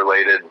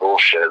drug-related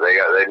bullshit.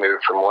 They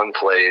moved from one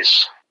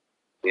place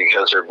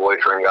because her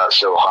boyfriend got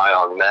so high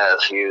on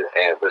meth,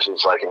 and this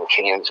was like in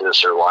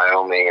Kansas or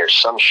Wyoming or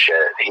some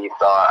shit, he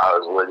thought I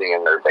was living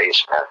in their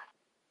basement,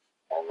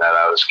 and that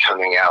I was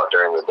coming out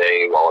during the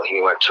day while he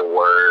went to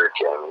work,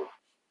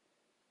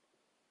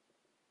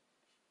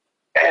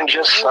 and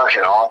just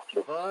fucking off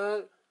the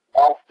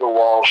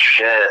wall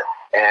shit.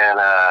 And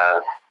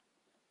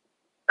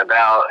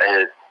about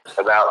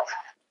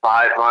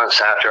 5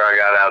 months after I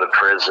got out of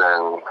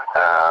prison,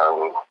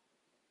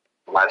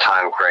 my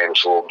time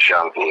frame's a little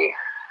jumpy.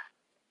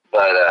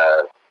 But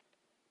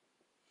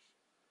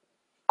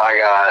I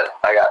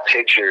got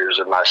pictures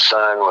of my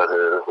son with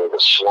a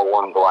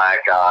swollen black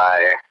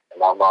eye. And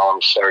my mom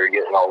started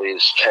getting all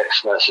these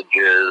text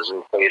messages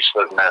and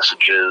Facebook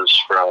messages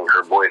from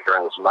her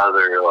boyfriend's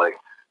mother, like,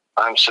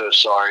 "I'm so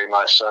sorry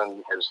my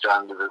son has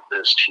done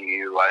this to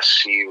you. I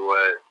see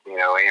what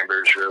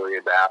Amber's really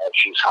about.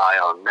 She's high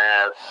on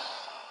meth."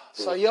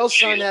 So your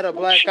son had a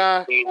black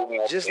eye,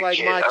 just like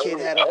my kid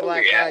had a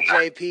black eye,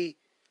 JP.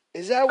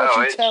 Is that what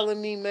you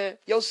telling me, man?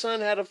 Your son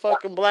had a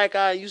fucking black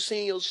eye. You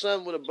seen your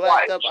son with a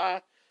blacked up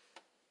eye?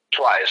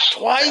 Twice.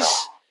 Yeah.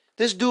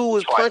 This dude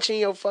was punching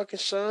your fucking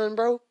son,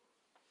 bro?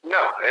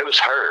 No, it was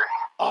her.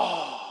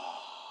 Oh.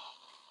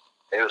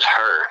 It was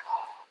her.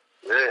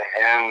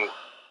 And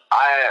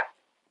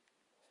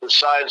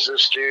besides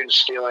this dude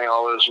stealing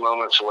all those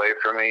moments away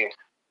from me,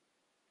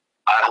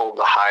 I hold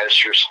the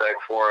highest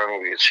respect for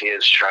him because he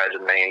has tried to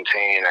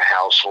maintain a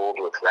household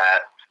with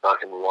that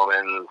fucking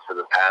woman for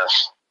the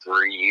past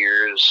 3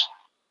 years,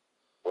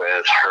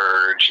 with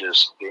her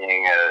just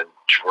being a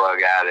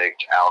drug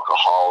addict,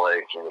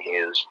 alcoholic, and he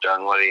has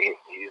done what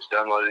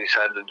he's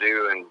had to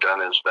do and done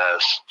his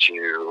best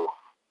to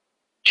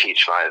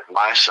teach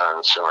my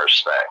son some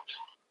respect.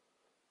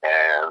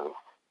 And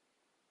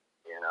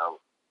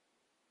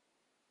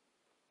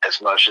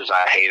as much as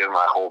I hate him,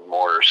 I hold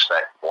more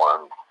respect for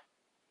him,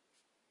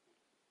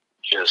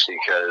 just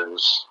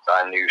because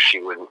I knew she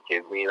wouldn't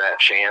give me that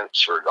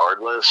chance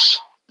regardless.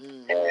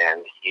 Mm-hmm.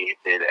 And he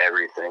did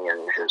everything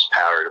in his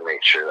power to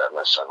make sure that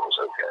my son was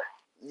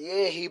okay.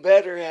 Yeah, he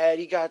better had.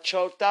 He got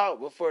choked out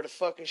before the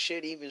fucking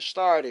shit even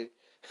started.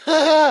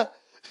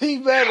 He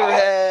better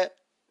had.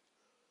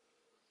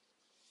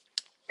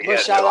 He But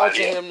had shout no out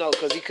to idea. him though,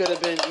 because he could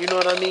have been. You know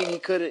what I mean? He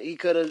could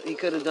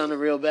have done a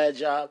real bad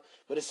job.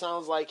 But it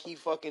sounds like he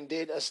fucking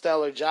did a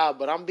stellar job.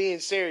 But I'm being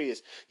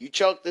serious. You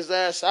choked his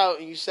ass out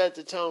and you set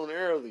the tone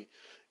early.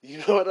 You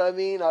know what I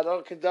mean? I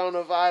don't condone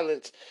the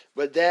violence,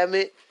 but damn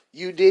it,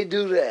 you did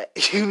do that.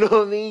 You know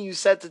what I mean? You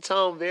set the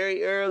tone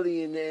very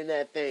early in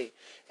that thing.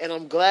 And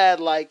I'm glad,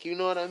 like, you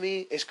know what I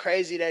mean? It's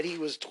crazy that he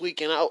was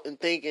tweaking out and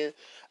thinking.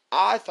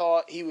 I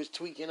thought he was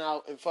tweaking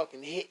out and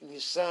fucking hitting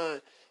his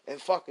son and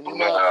fucking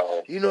him up.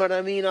 No. You know what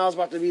I mean? I was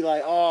about to be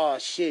like, oh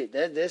shit,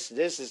 this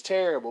is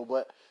terrible.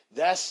 But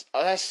that's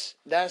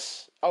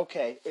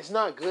okay. It's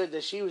not good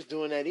that she was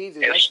doing that either.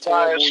 That's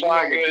terrible. It's You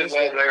not had to good diss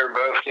that that. they were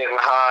both getting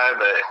high,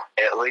 but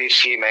at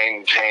least he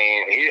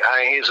maintained.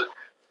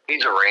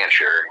 He's a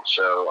rancher,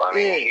 so I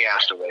mean Yeah. he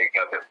has to wake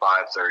up at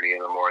 5:30 in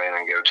the morning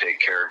and go take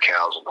care of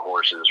cows and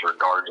horses,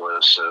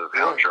 regardless of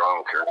how Right.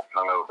 drunk or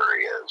hungover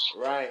he is.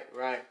 Right.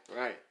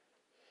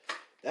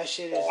 That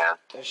shit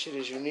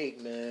is unique,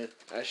 man.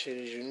 That shit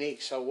is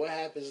unique. So what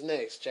happens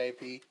next,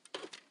 JP?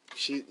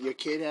 Your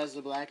kid has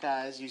the black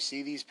eyes. You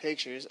see these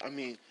pictures. I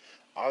mean,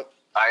 I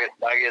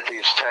get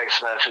these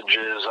text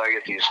messages, I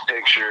get these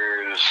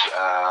pictures,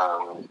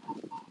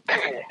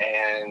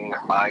 and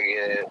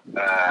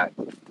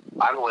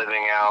I'm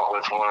living out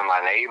with one of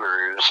my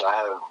neighbors. I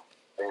have,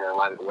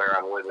 where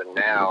I'm living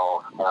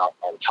now,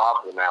 on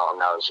top of the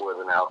mountain. I was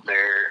living out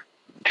there,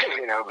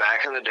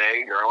 back in the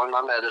day, growing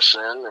my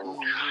medicine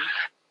and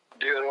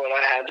doing what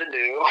I had to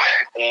do.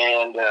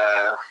 And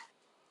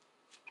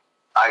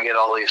I get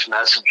all these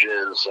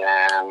messages,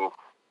 and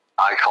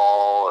I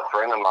call a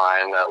friend of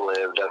mine that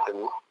lived up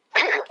in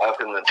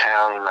the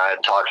town, and I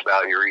had talked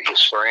about Eureka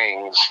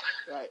Springs.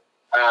 right.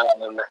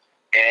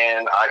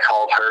 And I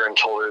called her and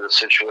told her the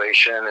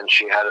situation, and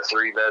she had a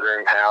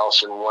 3-bedroom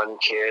house and 1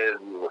 kid,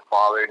 and the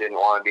father didn't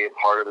want to be a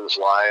part of his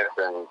life.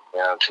 And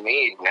to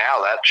me,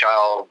 now that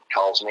child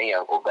calls me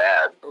Uncle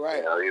Dad.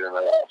 Right. Even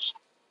though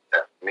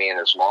me and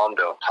his mom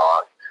don't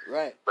talk.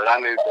 Right. But I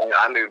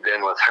moved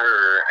in with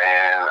her,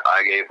 and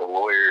I gave the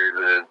lawyer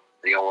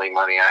the only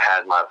money I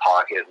had in my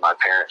pocket. My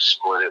parents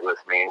split it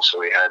with me, so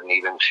we had an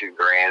even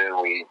 $2,000, and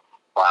we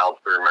filed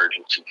for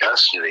emergency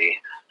custody.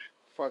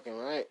 Fucking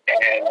right.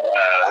 And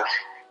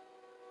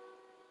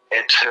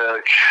it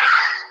took,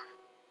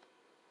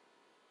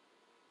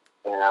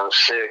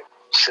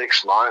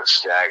 6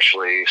 months to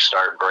actually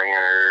start bringing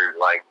her,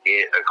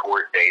 get a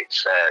court date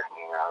set,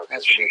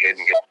 because she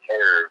didn't get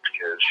served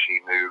because she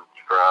moved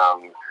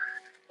from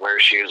where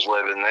she was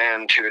living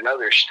then to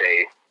another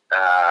state.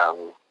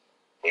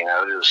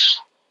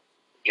 Just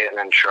getting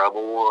in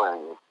trouble,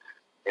 and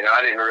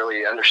I didn't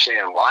really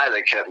understand why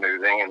they kept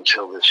moving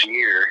until this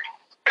year.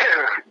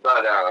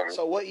 But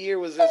So what year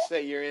was this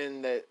that you're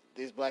in that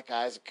these black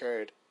eyes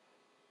occurred?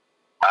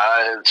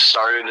 It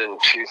started in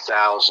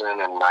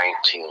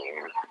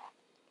 2019.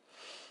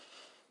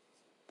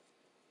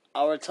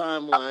 Our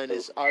timeline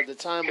is the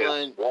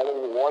timeline.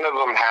 One of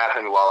them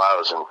happened while I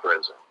was in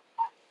prison.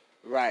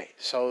 Right.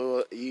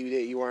 So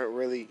you weren't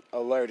really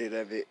alerted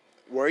of it.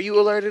 Were you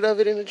alerted of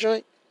it in the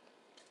joint?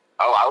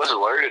 Oh, I was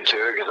alerted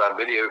to it because I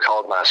video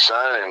called my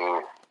son,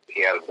 and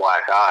he had a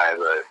black eye,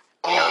 but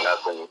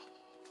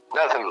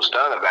nothing was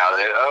done about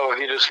it. Oh,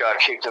 he just got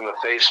kicked in the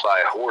face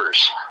by a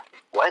horse.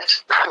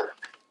 What?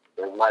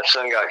 My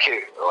son got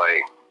kicked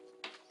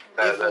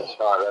that's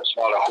not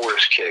a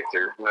horse kick.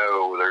 There's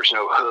no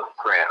hoof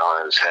print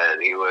on his head.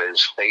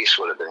 His face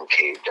would have been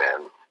caved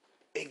in.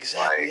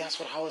 Exactly. That's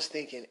what I was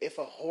thinking. If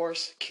a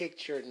horse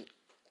kicked your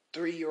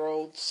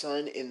 3-year-old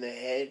son in the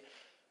head,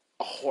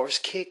 a horse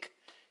kick,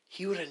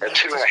 he would have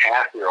knocked a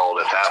 2.5-year-old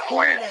at that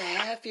point.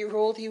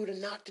 2.5-year-old, he would have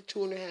knocked the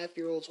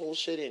 2.5-year-old's whole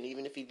shit in,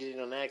 even if he did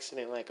it on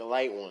accident, like a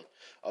light one.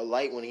 A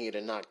light one, he would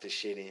have knocked the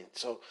shit in.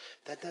 So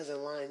that doesn't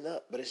line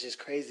up. But it's just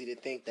crazy to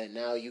think that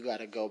now you got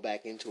to go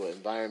back into an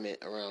environment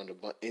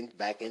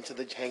back into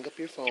the hang up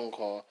your phone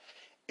call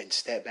and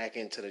step back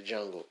into the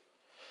jungle.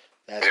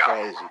 That's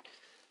crazy.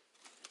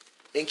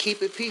 And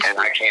keep it peaceful. And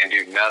I can't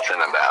do nothing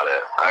about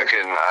it. I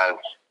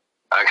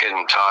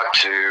couldn't talk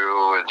to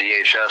a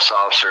DHS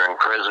officer in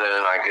prison.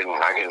 I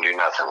couldn't do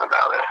nothing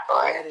about it.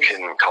 I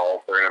couldn't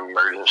call for an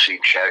emergency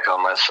check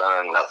on my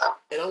son. Nothing.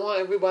 And I want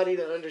everybody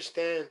to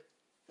understand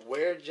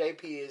where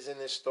JP is in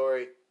this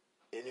story.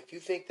 And if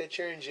you think that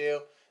you're in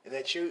jail and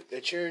that you're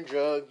in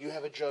you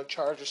have a drug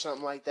charge or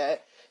something like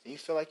that, and you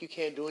feel like you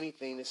can't do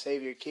anything to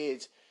save your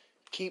kids,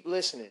 keep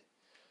listening.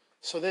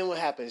 So then what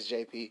happens,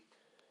 JP?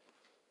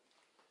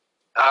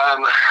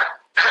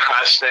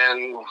 I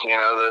spend,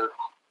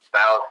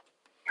 about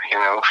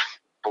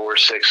 4 or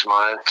 6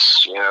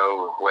 months,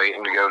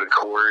 waiting to go to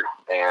court,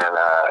 and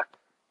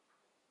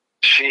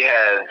she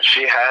had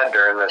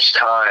during this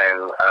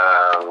time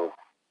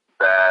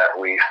that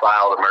we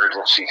filed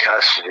emergency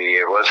custody.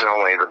 It wasn't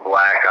only the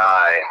black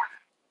eye.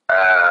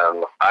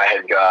 I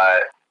had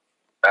got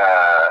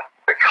a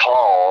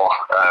call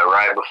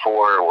right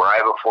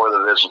before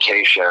the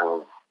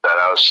visitation that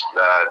I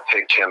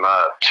picked him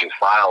up to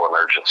file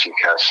emergency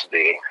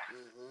custody.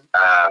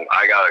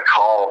 I got a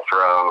call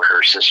from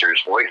her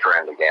sister's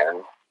boyfriend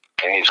again,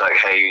 and he's like,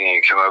 "Hey, you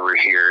need to come over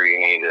here. You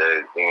need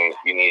to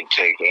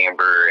take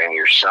Amber and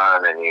your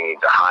son, and you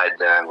need to hide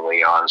them.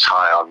 Leon's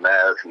high on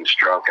meth. He's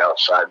drunk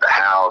outside the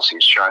house.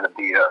 He's trying to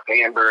beat up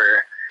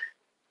Amber."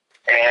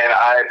 And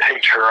I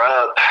picked her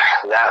up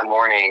that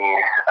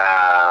morning,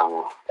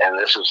 and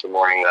this is the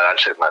morning that I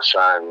took my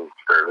son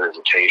for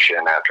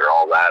visitation after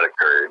all that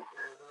occurred.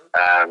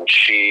 I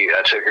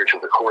took her to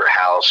the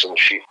courthouse, and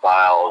she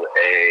filed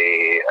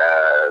a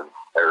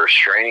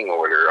restraining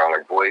order on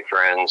her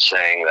boyfriend,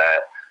 saying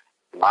that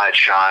my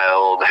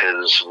child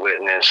has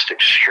witnessed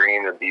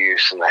extreme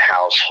abuse in the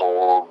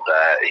household,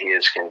 that he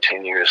has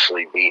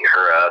continuously beat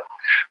her up,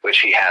 which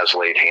he has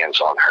laid hands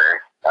on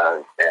her,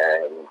 and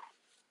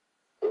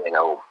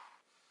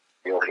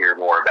you'll hear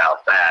more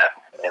about that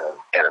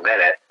in a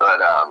minute.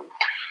 But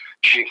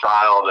she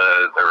filed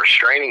a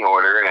restraining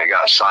order, and it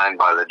got signed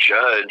by the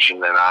judge.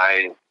 And then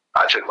I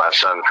took my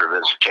son for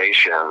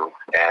visitation,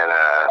 and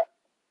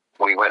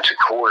we went to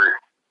court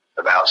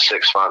about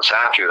 6 months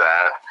after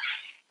that.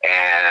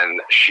 And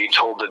she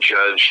told the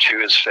judge to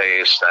his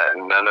face that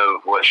none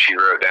of what she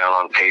wrote down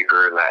on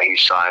paper and that he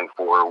signed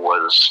for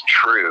was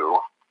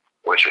true,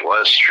 which it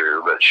was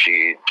true, but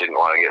she didn't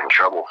want to get in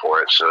trouble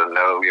for it. So,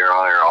 no, Your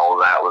Honor, all of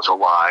that was a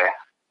lie.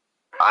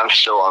 I'm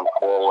still on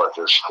parole at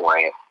this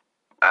point.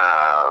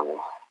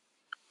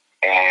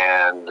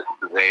 And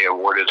they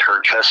awarded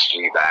her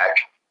custody back,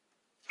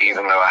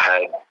 even though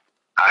I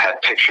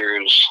had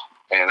pictures,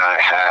 and I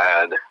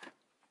had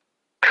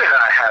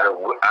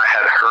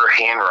her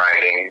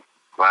handwriting.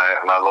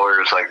 My lawyer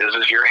was like, "This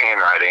is your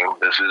handwriting.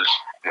 This is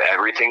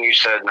everything you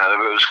said. None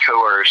of it was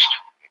coerced."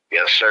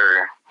 "Yes,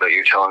 sir. But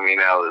you're telling me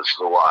now this is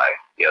a lie."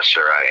 "Yes,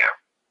 sir, I am."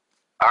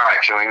 "All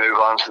right, can we move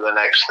on to the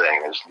next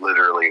thing?" Is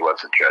literally what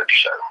the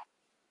judge said.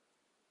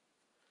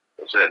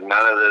 He said,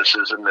 "None of this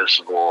is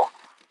admissible.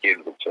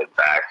 Give the kid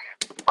back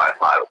by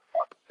 5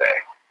 o'clock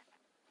today."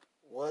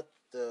 What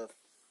the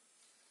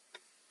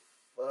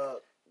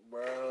fuck,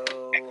 bro?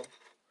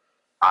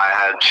 I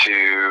had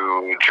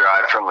to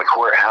drive from the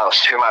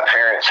courthouse to my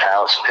parents'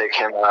 house, pick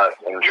him up,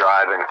 and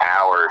drive an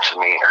hour to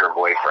meet her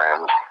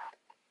boyfriend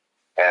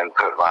and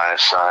put my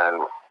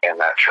son in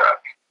that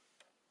truck.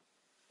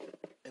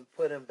 And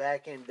put him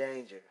back in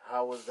danger.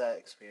 How was that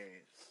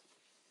experience?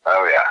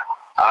 Oh, yeah.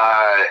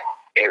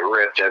 It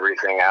ripped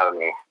everything out of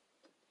me.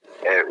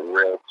 It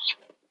ripped.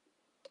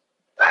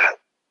 I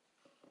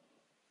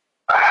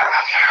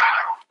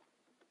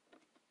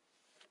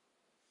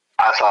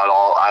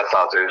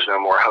thought there was no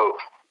more hope.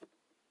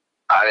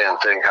 I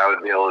didn't think I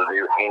would be able to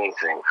do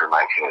anything for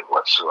my kid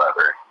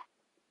whatsoever.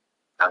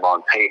 I'm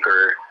on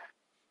paper.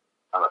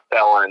 I'm a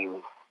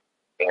felon.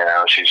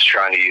 She's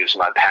trying to use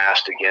my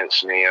past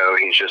against me. Oh,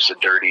 he's just a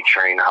dirty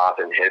train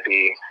hopping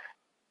hippie.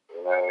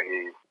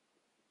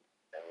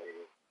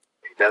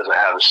 He doesn't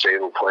have a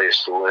stable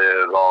place to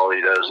live. All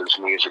he does is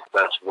music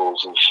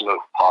festivals and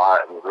smoke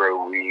pot and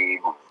grow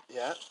weed.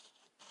 Yeah.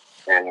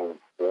 And,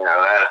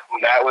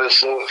 that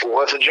was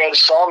what the judge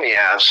saw me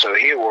as, so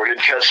he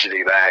awarded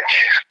custody back.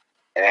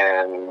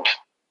 And,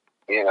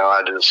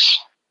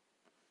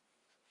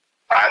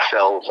 I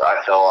fell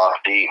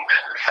off deep.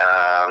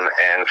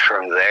 And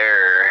from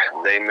there,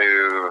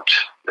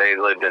 they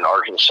lived in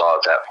Arkansas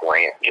at that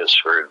point,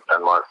 just for a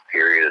 2-month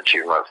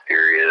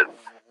period.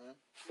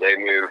 They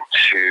moved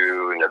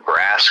to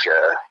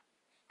Nebraska,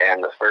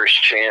 and the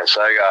first chance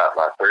I got,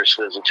 my first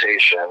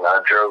visitation,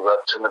 I drove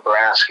up to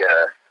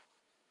Nebraska,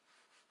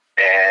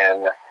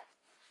 and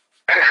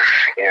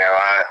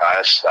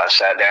I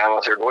sat down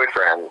with her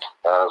boyfriend.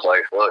 I was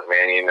like, "Look,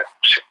 man,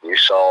 you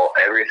saw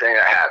everything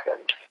that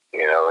happened.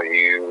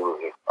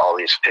 All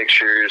these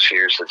pictures.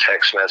 Here's the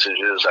text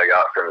messages I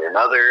got from your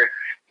mother.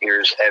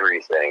 Here's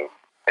everything.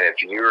 And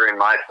if you were in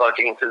my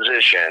fucking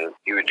position,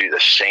 you would do the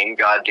same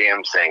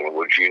goddamn thing,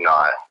 would you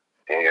not?"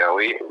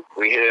 We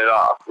hit it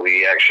off.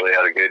 We actually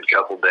had a good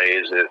couple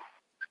days.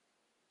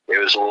 It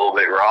was a little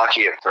bit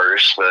rocky at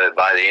first, but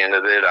by the end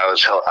of it, I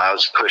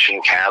was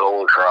pushing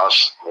cattle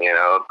across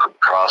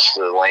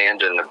the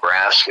land in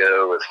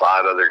Nebraska with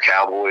 5 other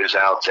cowboys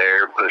out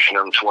there, pushing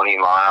them 20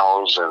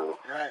 miles and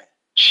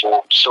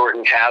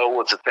sorting cattle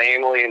with the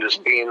family, and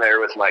just being there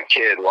with my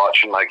kid,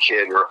 watching my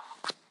kid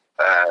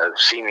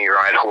see me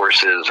ride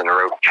horses and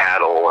rope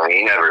cattle, and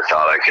he never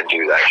thought I could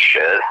do that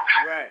shit.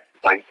 Right.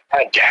 Like,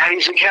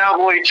 Daddy's a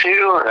cowboy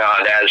too? No,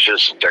 Dad's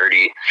just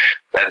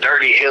that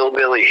dirty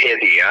hillbilly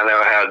hippie. I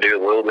know how to do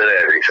a little bit of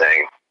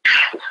everything.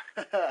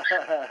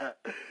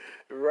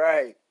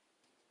 Right.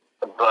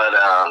 But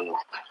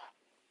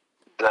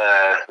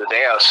the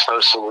day I was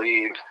supposed to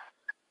leave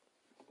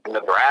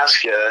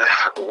Nebraska,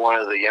 one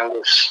of the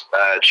youngest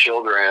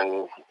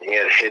children, he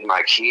had hid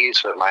my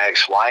keys, but my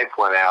ex-wife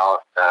went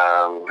out.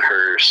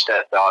 Her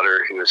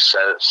stepdaughter, who was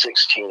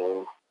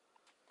 16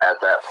 at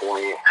that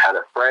point, had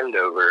a friend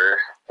over,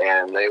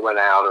 and they went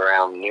out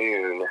around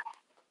noon,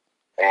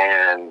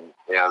 And,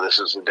 you know, this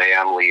is the day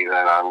I'm leaving.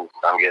 I'm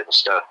getting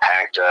stuff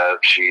packed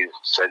up. She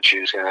said she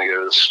was going to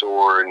go to the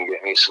store and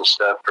get me some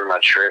stuff for my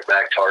trip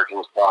back to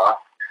Arkansas.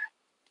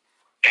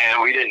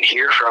 And we didn't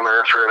hear from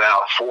her for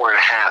about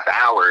 4.5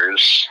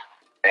 hours.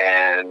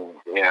 And,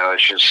 you know,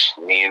 it's just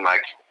me and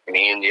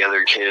the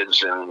other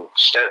kids and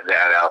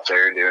stepdad out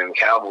there doing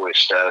cowboy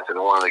stuff. And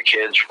one of the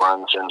kids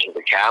runs into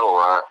the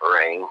cattle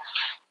ring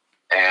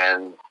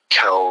and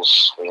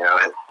tells, you know,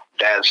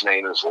 Dad's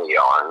name is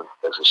Leon.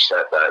 That's his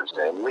stepdad's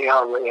name.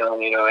 Leon,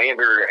 you know,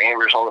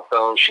 Amber's on the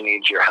phone. She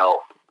needs your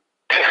help.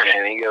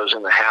 And he goes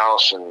in the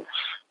house, and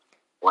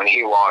when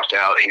he walked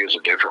out, he was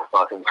a different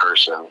fucking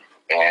person.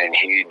 And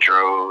he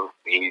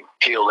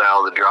peeled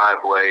out of the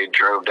driveway,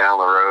 drove down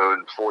the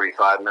road.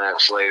 45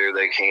 minutes later,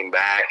 they came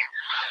back.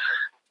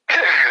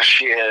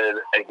 She had,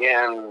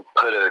 again,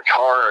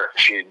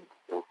 she'd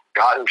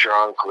gotten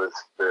drunk with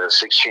the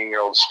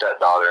 16-year-old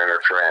stepdaughter and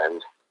her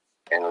friend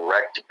and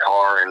wrecked the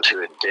car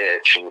into a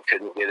ditch and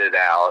couldn't get it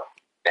out.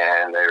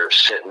 And they were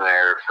sitting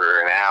there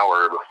for an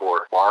hour before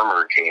a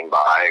farmer came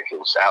by,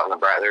 because out in the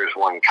there's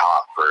one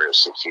cop for a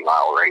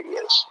 60-mile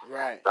radius.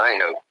 Right. I ain't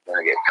no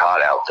gonna get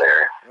caught out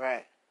there.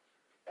 Right.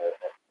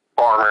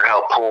 Farmer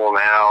helped pull him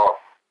out.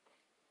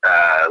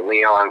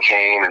 Leon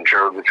came and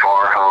drove the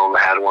car home.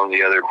 Had one of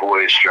the other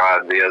boys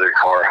drive the other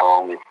car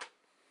home.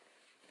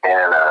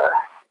 And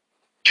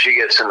she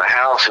gets in the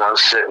house, and I'm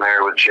sitting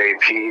there with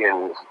JP,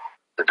 and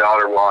the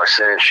daughter walks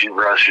in, she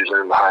rushes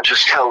in behind.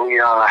 Just tell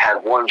Leon I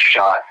had one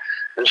shot.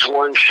 Just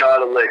one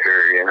shot of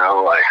liquor, you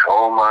know, like,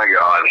 oh my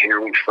God, here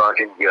we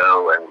fucking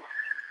go. And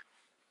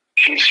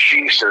she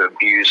used to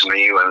abuse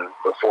me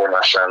before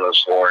my son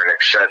was born,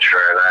 etc.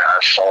 And I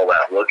saw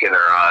that look in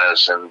her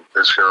eyes. And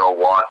this girl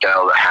walked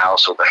out of the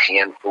house with a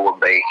handful of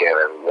bacon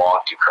and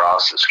walked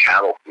across this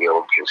cattle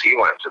field because he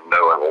went to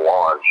mow the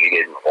lawn. He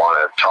didn't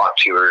want to talk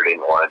to her,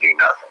 didn't want to do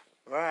nothing.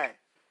 Right.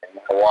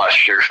 I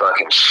watched her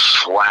fucking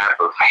slap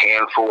a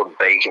handful of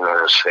bacon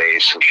in his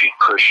face, and she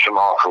pushed him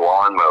off the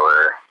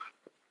lawnmower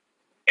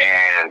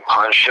and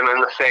punched him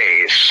in the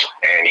face,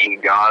 and he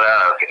got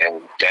up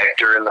and decked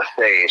her in the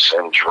face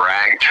and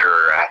dragged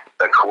her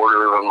a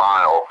quarter of a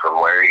mile from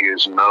where he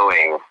was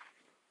mowing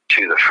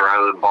to the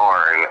front of the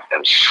barn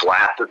and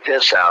slapped the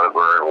piss out of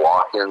her and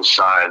walked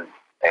inside.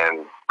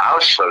 And I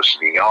was supposed to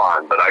be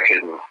gone, but I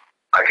couldn't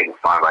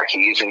find my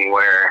keys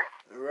anywhere.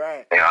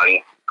 Right. You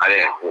know, I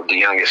didn't. The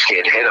youngest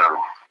kid hit him,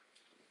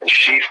 and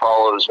she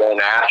follows in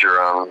after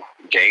him,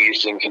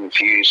 dazed and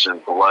confused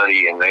and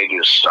bloody, and they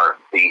just start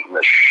beating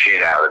the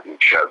shit out of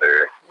each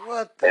other.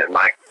 What the? And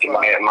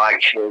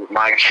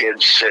my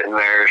kid's sitting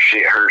there.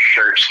 Her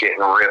shirt's getting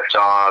ripped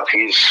off.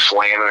 He's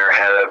slamming her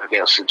head up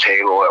against the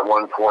table. At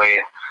one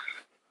point,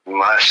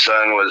 my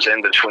son was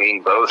in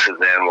between both of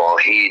them while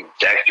he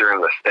decked her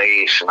in the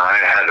face, and I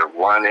had to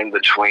run in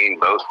between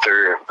both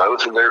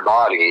of their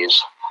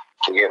bodies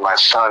to get my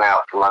son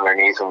out from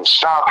underneath him.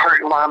 Stop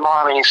hurting my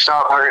mommy!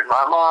 Stop hurting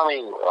my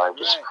mommy! I'm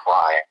just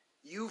crying.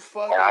 You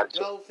fucking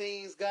dope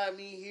things got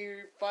me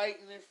here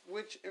fighting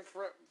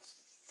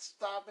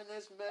stopping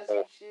this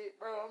messy shit,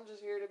 bro. I'm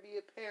just here to be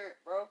a parent,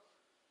 bro.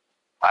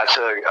 I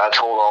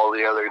told all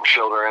the other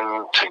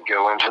children to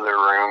go into their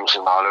rooms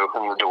and not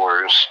open the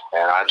doors,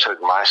 and I took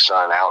my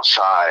son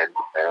outside,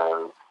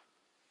 and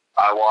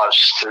I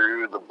watched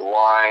through the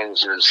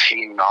blinds as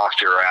he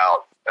knocked her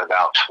out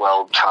about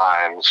 12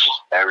 times.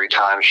 Every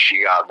time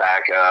she got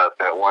back up.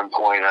 At one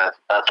point, I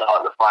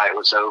thought the fight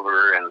was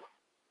over, and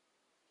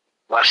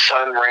my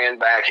son ran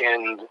back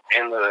in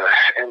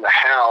the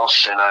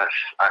house, and I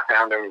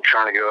found him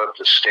trying to go up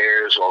the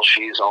stairs while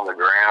she's on the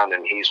ground,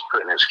 and he's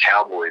putting his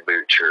cowboy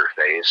boot to her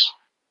face.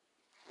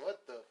 What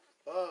the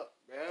fuck,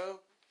 bro?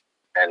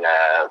 And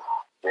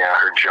you know,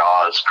 her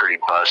jaw is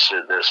pretty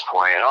busted at this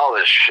point, and all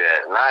this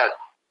shit. And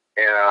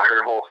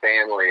her whole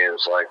family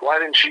is like, "Why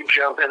didn't you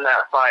jump in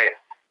that fight?"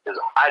 Because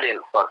I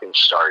didn't fucking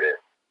start it.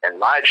 And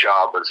my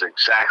job was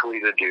exactly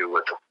to do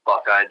what the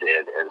fuck I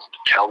did, is to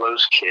tell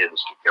those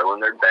kids to go in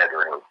their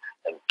bedroom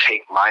and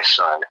take my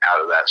son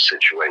out of that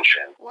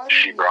situation. Why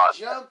didn't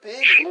you jump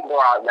in? She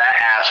brought that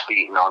ass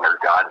beating on her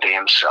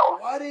goddamn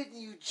self. Why didn't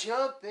you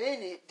jump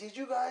in it? Did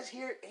you guys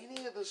hear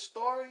any of the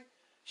story?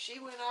 She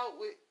went out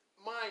with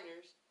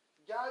minors,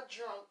 got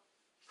drunk,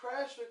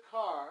 crashed her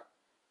car,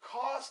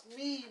 cost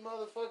me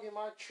motherfucking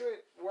my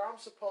trip where I'm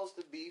supposed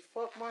to be,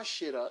 fuck my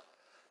shit up.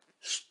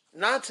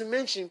 Not to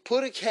mention,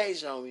 put a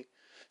cage on me.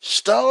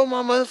 Stole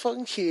my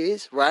motherfucking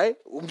kids, right?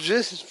 I'm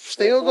just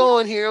still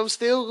going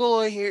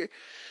here.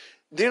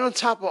 Then on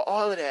top of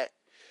all of that,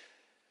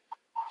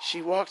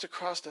 she walked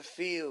across the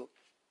field,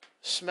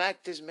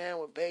 smacked this man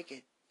with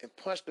bacon, and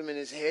punched him in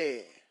his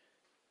head.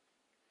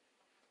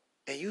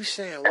 And you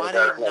saying, why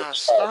they not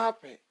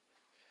stop it?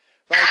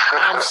 Like,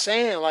 I'm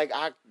saying,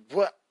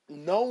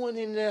 no one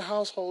in their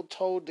household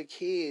told the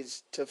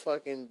kids to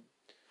fucking...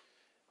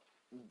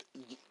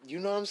 You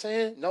know what I'm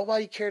saying?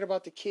 Nobody cared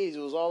about the kids. It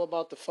was all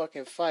about the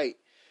fucking fight.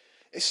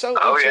 It's so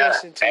Oh yeah.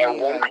 interesting to me.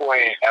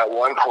 At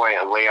one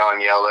point,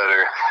 Leon yelled at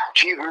her,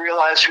 "Do you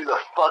realize who the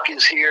fuck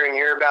is here and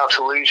you're about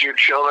to lose your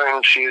children?"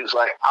 And she was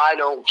like, "I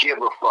don't give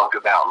a fuck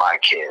about my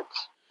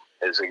kids."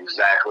 Is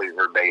exactly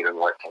verbatim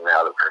what came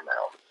out of her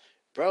mouth.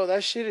 Bro,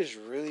 that shit is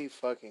really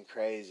fucking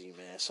crazy,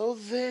 man. So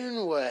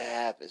then what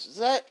happens?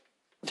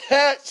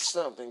 That's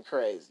something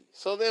crazy.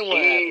 So then what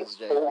happens,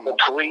 JP? The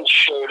police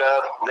showed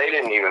up. They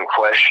didn't even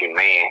question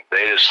me.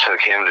 They just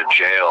took him to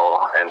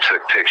jail and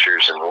took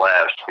pictures and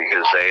left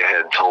because they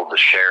had told the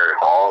sheriff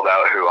all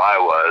about who I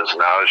was,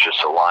 and I was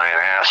just a lying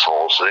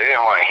asshole. So they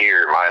didn't want to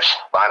hear my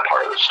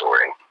part of the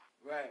story.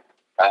 Right.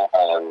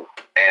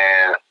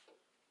 And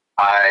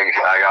I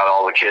got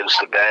all the kids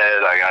to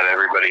bed. I got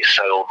everybody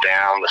settled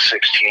down. The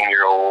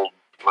 16-year-old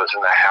was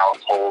in the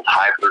household,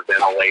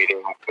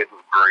 hyperventilating,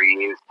 couldn't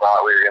breathe.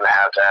 Thought we were going to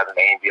have an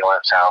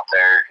ambulance out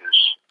there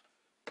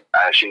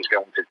because she's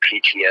going through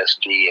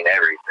PTSD and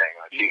everything.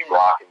 She's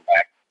rocking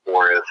back and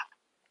forth.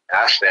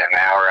 And I spent an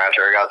hour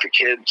after I got the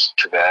kids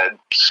to bed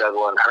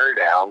settling her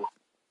down.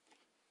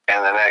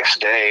 And the next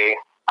day,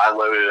 I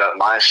loaded up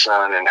my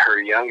son and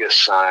her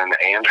youngest son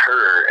and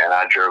her, and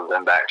I drove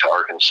them back to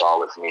Arkansas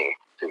with me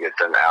to get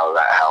them out of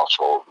that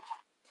household.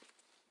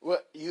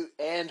 What, you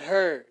and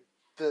her?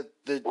 The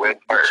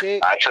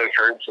chick? I took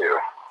her too.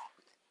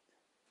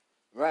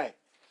 Right.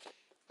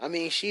 I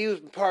mean, she was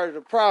part of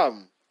the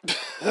problem.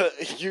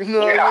 You know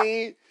what I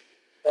mean?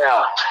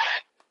 Yeah.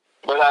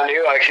 But I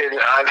knew I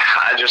couldn't.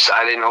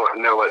 I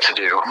didn't know what to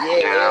do.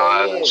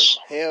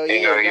 Hell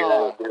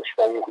yeah.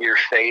 Your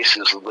face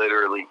is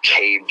literally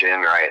caved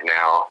in right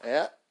now.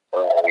 Yeah.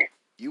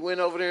 You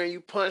went over there and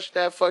you punched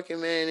that fucking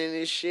man in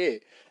his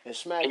shit and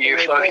smacked him. You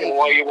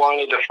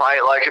wanted to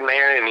fight like a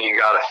man, and you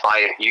got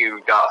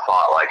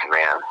fought like a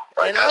man.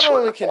 Like, and I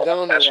don't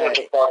condone that. That's what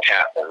the fuck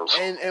happens.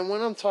 And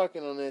when I'm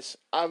talking on this,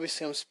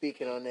 obviously I'm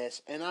speaking on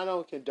this, and I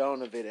don't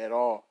condone of it at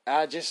all.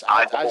 I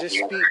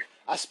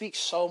speak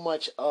so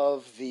much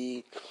of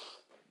the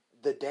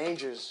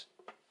dangers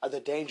of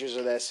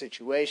that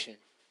situation.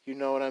 You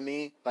know what I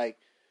mean? Like,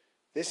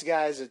 this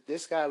guy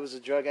was a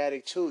drug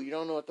addict too. You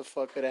don't know what the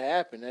fuck could have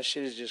happened. That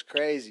shit is just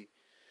crazy.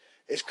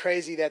 It's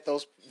crazy that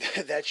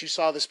that you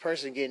saw this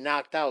person get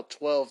knocked out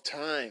 12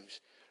 times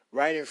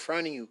right in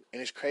front of you,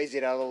 and it's crazy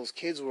that all those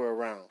kids were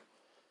around.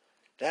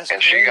 That's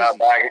crazy. She got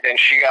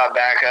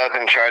back up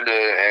and tried to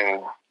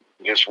and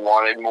just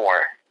wanted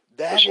more.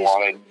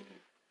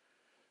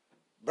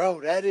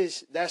 Bro,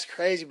 that's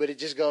crazy, but it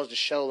just goes to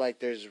show, like,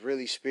 there's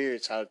really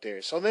spirits out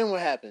there. So then what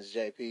happens,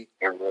 JP?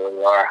 There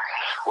really are.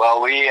 Well,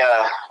 we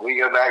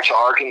go back to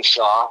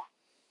Arkansas,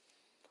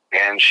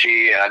 and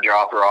I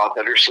drop her off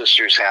at her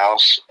sister's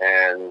house,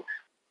 and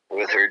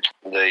with her,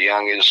 the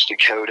youngest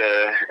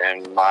Dakota,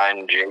 and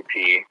mine,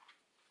 JP.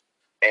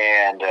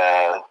 And,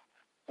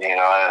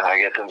 I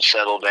get them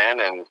settled in,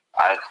 and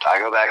I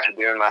go back to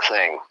doing my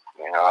thing.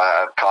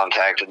 I've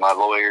contacted my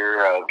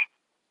lawyer.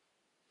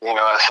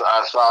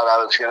 I thought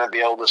I was going to be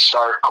able to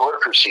start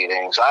court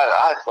proceedings.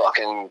 I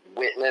fucking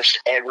witnessed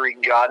every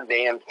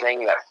goddamn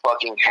thing that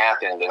fucking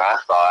happened, and I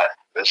thought,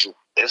 this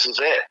is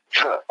it.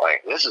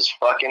 Like, this is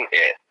fucking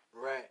it.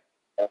 Right.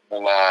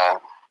 And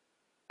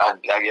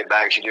I get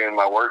back to doing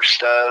my work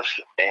stuff,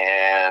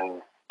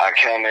 and I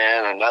come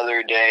in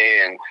another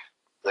day, and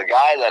the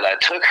guy that I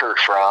took her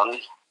from,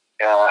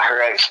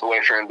 her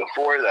ex-boyfriend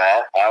before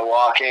that, I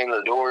walk in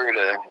the door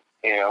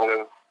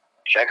to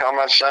check on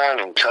my son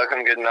and tuck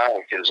him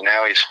goodnight, because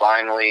now he's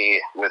finally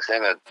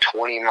within a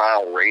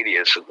 20-mile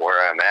radius of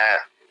where I'm at,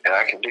 and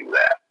I can do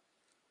that.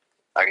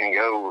 I can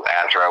go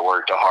after I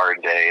worked a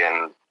hard day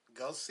and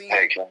go see him.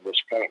 Hey, can I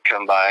just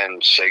come by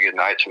and say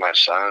goodnight to my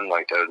son?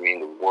 Like, that would mean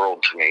the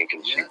world to me,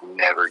 because you've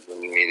never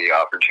given me the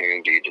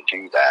opportunity to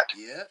do that.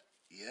 Yeah.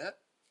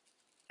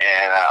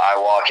 And I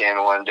walk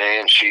in one day,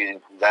 and she's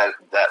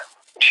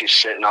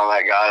sitting on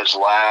that guy's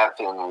lap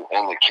in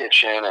the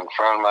kitchen in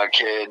front of my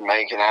kid,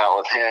 making out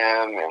with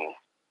him,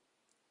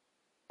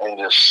 and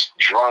just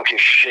drunk as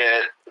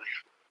shit.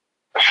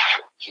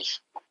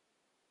 Just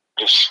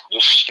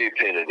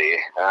stupidity.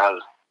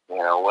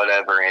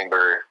 Whatever,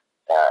 Amber.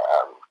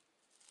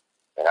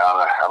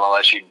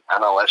 I'm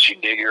gonna let you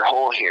dig your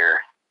hole here.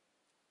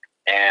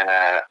 And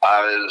I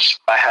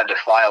had to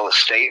file a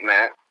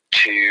statement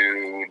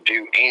to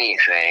do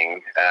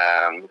anything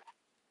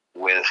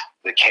with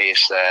the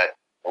case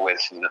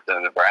with the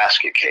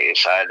Nebraska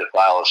case. I had to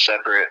file a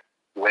separate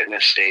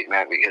witness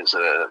statement because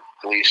the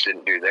police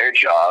didn't do their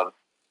job.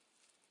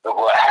 But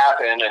what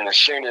happened, and as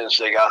soon as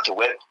they got the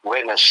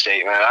witness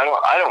statement,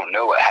 I don't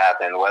know what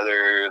happened,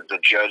 whether the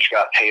judge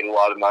got paid a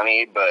lot of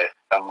money, but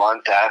a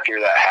month after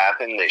that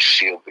happened, they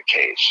sealed the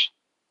case.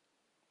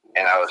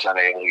 And I was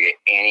unable to get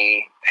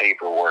any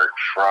paperwork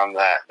from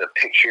that. The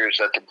pictures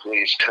that the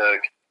police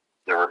took,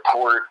 the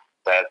report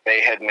that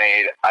they had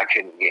made, I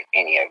couldn't get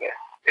any of it.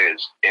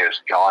 It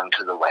was gone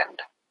to the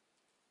wind.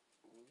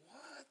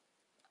 What?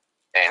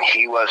 And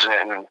he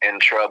wasn't in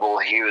trouble.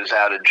 He was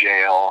out of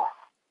jail.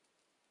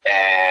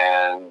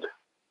 And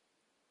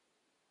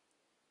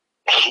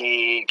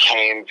he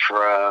came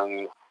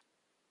from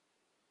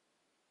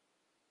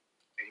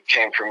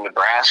came from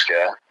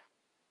Nebraska,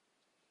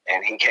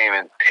 and he came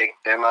and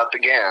picked them up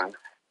again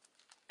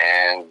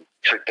and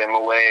took them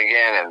away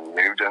again and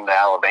moved them to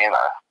Alabama.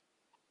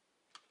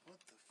 What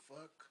the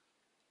fuck?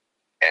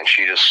 And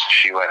she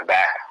went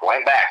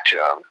back to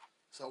him.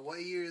 So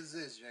what year is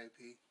this,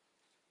 JP?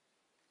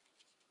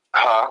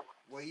 Huh?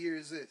 What year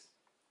is this?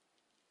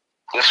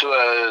 This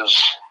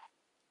was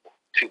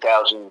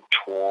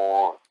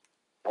 2020.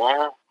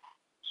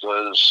 This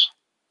was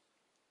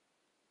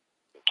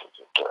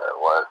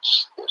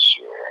what's this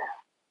year?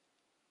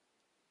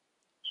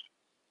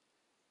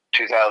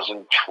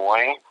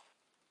 2020,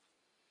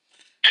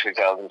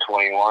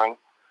 2021.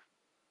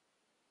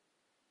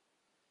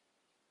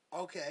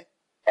 Okay.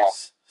 Yeah.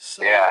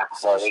 So, Yeah.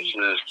 So So she,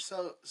 this is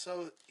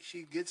so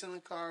she gets in the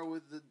car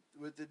with the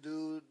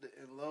dude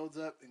and loads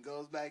up and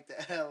goes back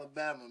to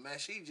Alabama. Man,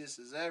 she just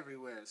is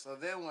everywhere. So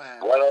then what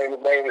happened? well,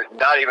 they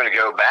not even to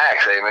go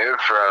back. They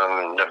moved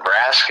from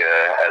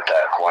Nebraska at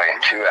that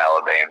point to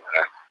Alabama.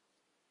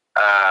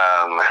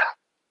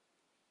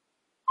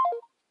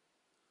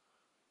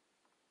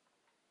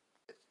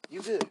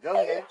 You good? Go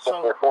ahead.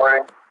 So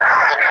Recording.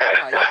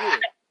 no, you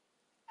good.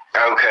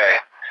 Okay.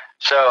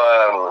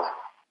 So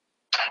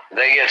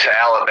they get to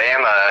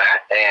Alabama,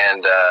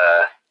 and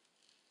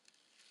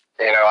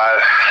you know,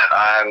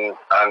 I'm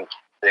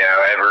you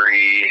know,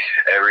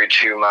 every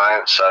 2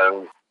 months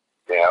I'm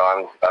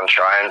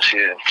trying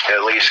to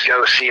at least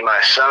go see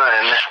my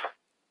son.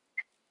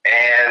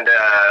 And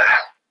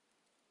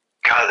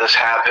God, this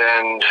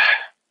happened.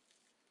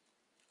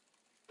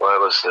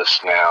 What was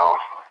this now?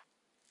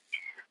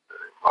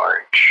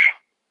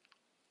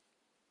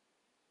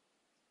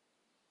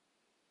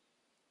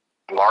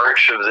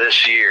 March of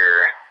this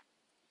year.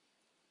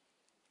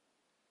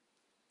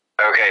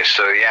 Okay,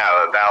 so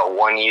yeah, about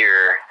 1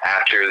 year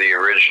after the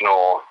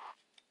original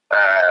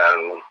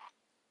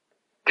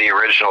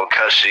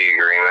custody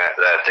agreement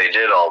that they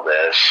did all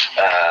this,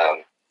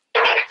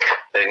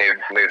 they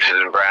moved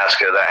to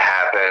Nebraska. That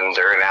happened.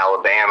 They're in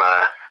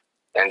Alabama,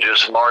 and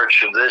just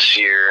March of this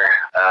year.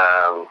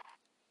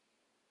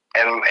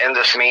 And in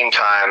this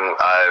meantime,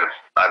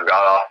 I've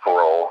got off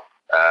parole.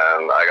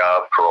 I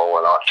got off parole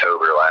in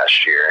October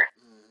last year.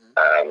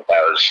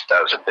 That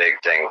was a big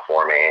thing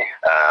for me.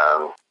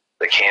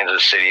 The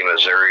Kansas City,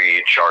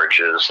 Missouri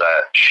charges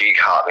that she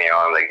caught me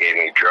on, they gave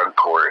me drug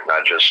court, and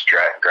I just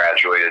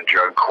graduated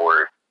drug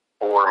court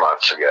 4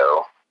 months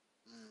ago,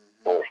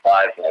 or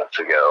 5 months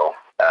ago.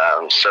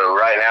 So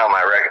right now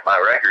my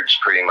record's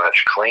pretty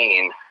much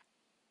clean,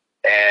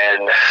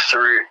 and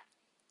through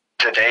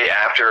today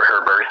after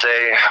her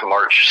birthday,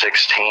 March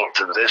 16th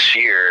of this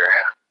year,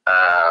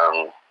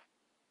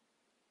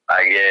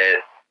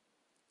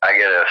 I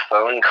get a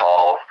phone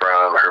call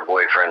from her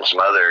boyfriend's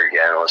mother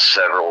again with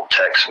several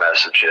text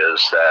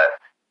messages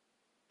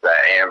that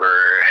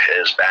Amber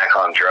is back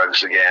on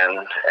drugs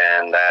again,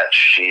 and that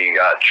she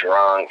got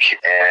drunk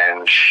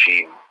and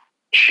she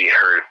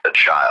hurt a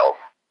child.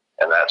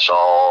 And that's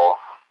all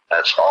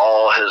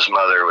his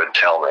mother would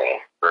tell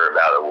me for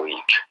about a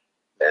week,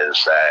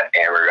 is that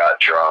Amber got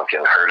drunk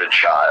and hurt a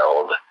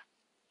child,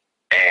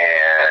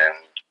 and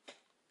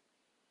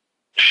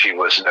she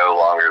was no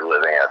longer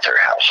living at their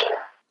household.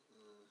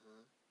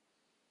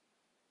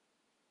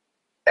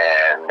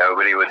 And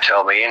nobody would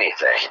tell me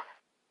anything.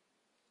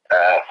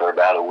 For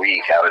about a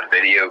week, I would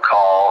video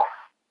call,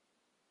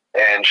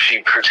 and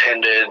she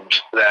pretended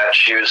that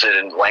she was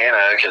in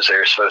Atlanta because they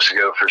were supposed to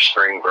go for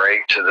spring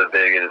break to the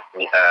big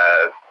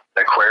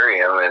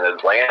aquarium in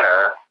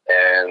Atlanta,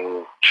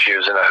 and she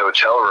was in a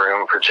hotel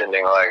room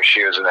pretending like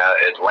she was in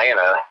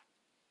Atlanta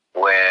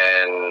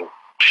when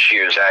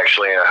she was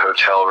actually in a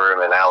hotel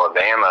room in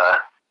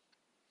Alabama.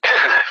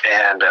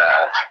 And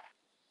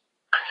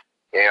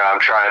you know, I'm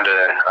trying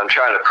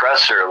to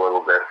press her a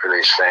little bit for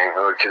these things,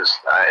 because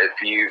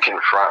if you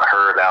confront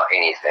her about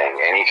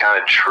anything, any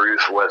kind of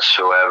truth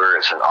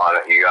whatsoever,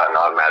 you got an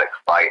automatic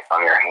fight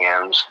on your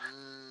hands,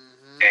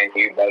 and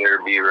you better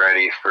be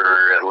ready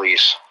for at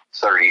least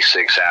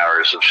 36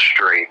 hours of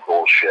straight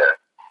bullshit.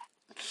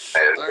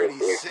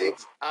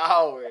 36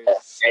 hours.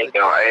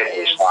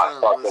 It's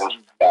not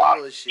fucking stop.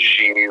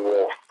 She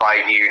will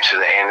fight you to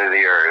the end of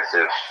the earth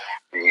if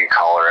you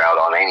call her out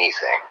on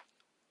anything.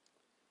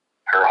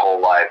 Her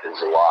whole life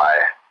is a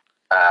lie.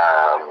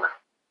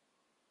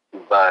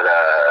 But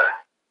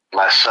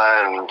my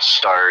son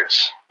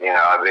starts, you know,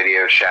 I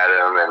video chat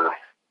him, and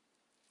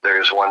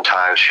there's one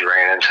time she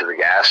ran into the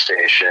gas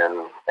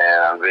station,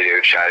 and I'm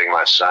video chatting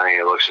my son, and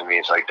he looks at me,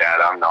 he's like, "Dad,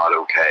 I'm not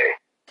okay."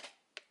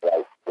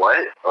 Like,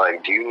 what?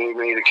 Like, do you need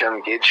me to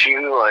come get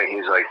you? Like,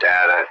 he's like,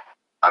 "Dad,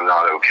 I'm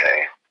not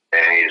okay."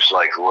 And he's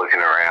like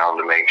looking around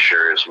to make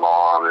sure his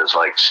mom is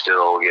like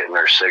still getting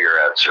her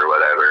cigarettes or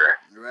whatever.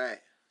 Right.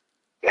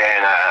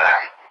 And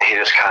he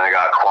just kind of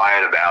got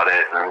quiet about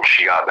it, and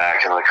she got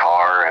back in the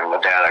car,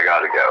 and "Dad, I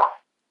gotta go."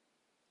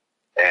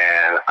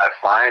 And I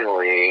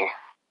finally,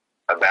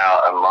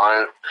 about a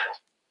month,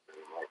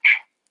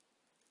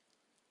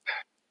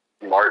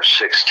 March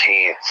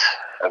 16th,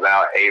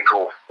 about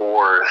April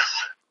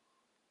 4th,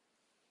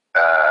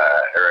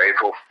 or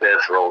April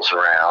 5th rolls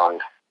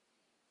around,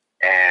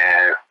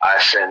 and I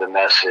send a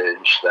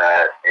message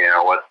that,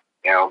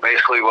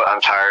 basically what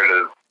I'm tired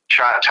of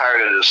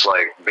just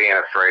like being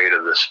afraid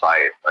of this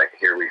fight. Like,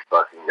 here we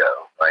fucking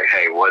go. Like,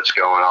 hey, what's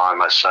going on?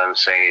 My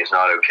son's saying he's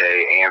not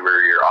okay.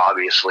 Amber, you're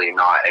obviously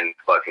not in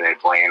fucking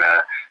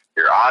Atlanta.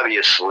 You're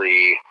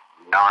obviously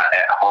not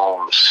at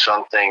home.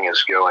 Something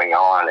is going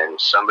on, and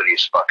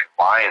somebody's fucking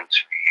lying to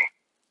me.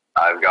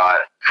 I've got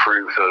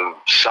proof of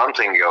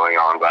something going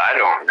on, but I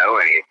don't know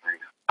anything.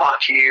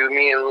 Fuck you,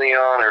 me and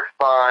Leon are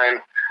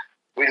fine.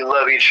 We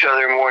love each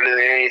other more than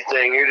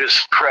anything. You're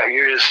just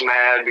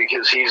mad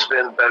because he's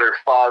been a better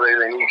father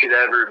than you could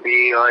ever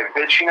be. Like,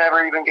 bitch, you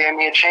never even gave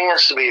me a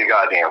chance to be a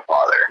goddamn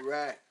father.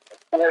 Right.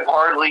 You've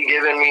hardly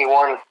given me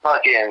one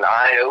fucking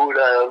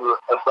iota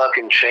of a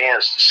fucking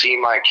chance to see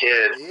my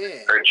kid.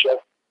 Yeah.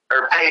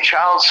 Or pay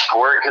child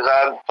support, because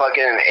I'm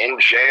fucking in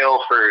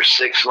jail for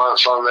 6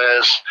 months on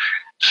this,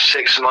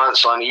 6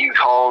 months on you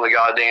calling the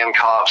goddamn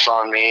cops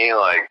on me.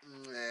 Like,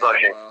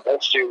 fucking,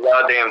 let's do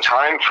goddamn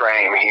time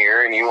frame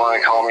here, and you want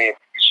to call me a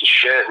piece of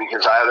shit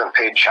because I haven't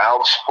paid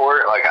child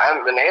support? Like, I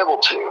haven't been able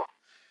to.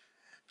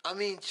 I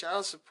mean,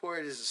 child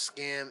support is a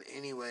scam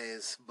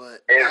anyways,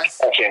 but it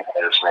fucking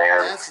is,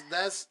 man.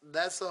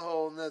 That's a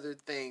whole nother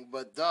thing.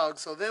 But dog,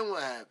 so then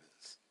what happens?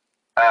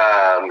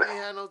 You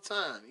ain't had no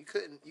time. You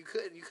couldn't.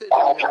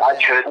 I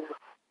couldn't.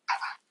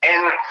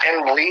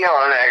 And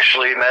Leon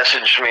actually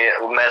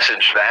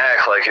messaged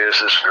back, like, it was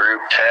this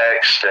group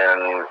text,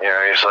 and,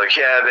 he's like,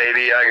 yeah,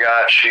 baby, I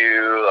got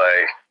you,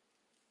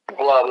 like,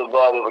 blah, blah,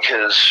 blah, blah,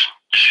 because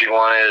she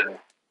wanted,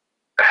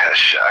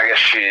 I guess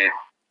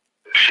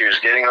she was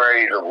getting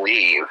ready to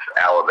leave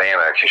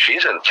Alabama, because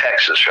she's in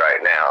Texas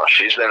right now.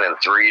 She's been in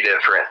 3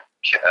 different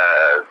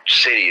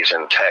cities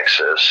in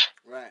Texas.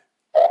 Right.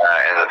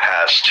 In the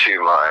past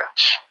 2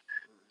 months.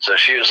 So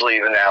she was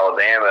leaving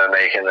Alabama,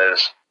 making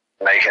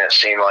it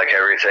seem like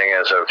everything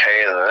is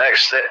okay. And the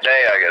next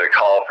day, I get a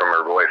call from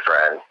her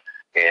boyfriend,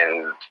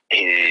 and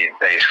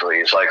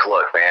he's like,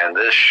 look, man,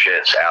 this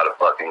shit's out of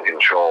fucking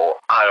control.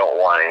 I don't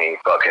want any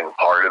fucking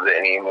part of it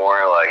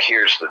anymore. Like,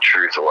 here's the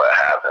truth of what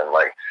happened.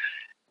 Like,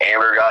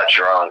 Amber got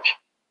drunk.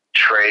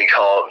 Trey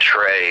called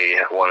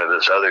one of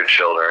his other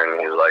children.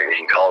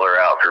 He called her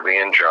out for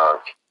being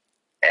drunk,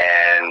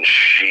 and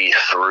she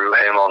threw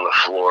him on the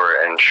floor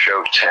and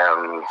choked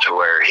him to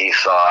where he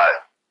thought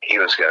he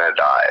was going to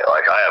die.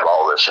 Like, I have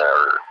all this in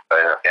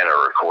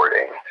a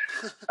recording.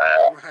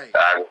 Right.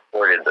 I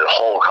recorded the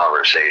whole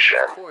conversation.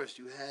 Of course,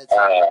 you had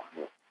to.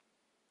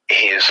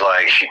 He's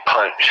like, she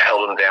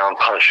held him down,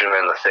 punched him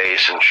in the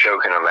face, and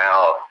choking him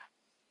out.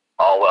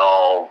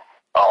 All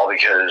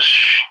because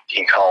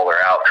he called her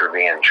out for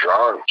being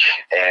drunk.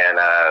 And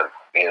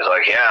he was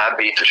like, yeah, I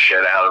beat the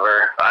shit out of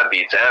her. I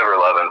beat the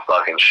ever-loving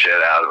fucking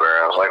shit out of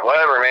her. I was like,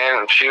 whatever,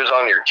 man. If she was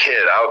on your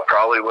kid, I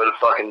probably would have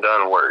fucking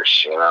done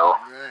worse,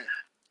 Right.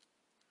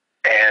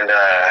 And,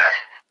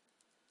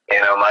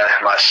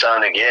 my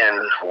son,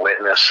 again,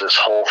 witnessed this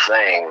whole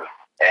thing.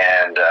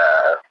 And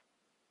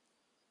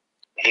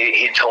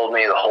he told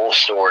me the whole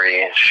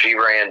story. She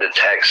ran to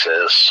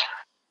Texas,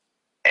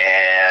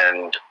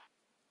 and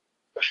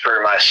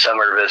for my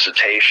summer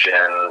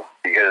visitation,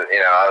 because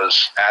I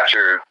was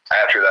after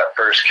that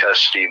first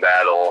custody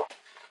battle,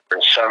 for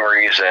some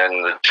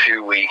reason the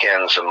 2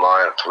 weekends a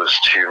month was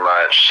too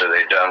much, so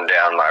they dumbed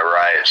down my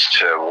rights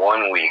to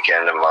 1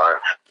 weekend a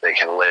month. They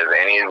can live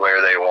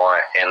anywhere they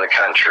want in the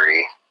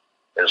country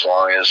as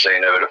long as they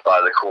notify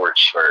the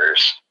courts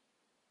first,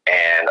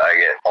 and I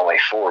get only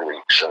 4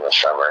 weeks in the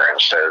summer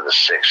instead of the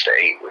 6 to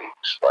 8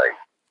 weeks.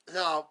 Like,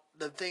 no.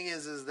 The thing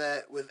is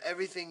that with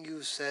everything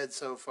you've said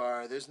so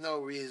far, there's no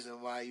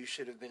reason why you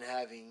should have been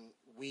having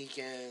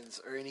weekends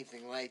or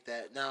anything like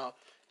that. Now,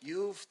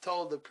 you've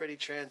told a pretty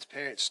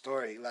transparent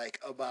story, like,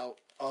 about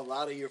a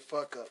lot of your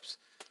fuck-ups.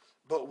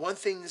 But one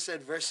thing this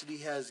adversity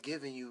has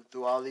given you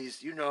through all these,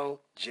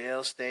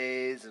 jail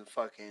stays and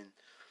fucking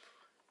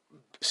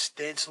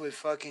stints with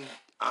fucking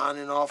on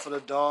and off of the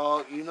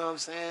dog, you know what I'm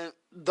saying?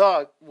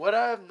 Dog, what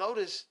I've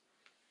noticed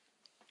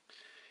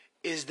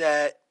is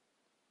that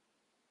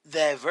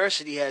the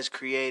adversity has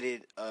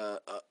created an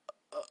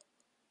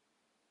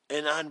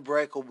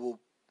unbreakable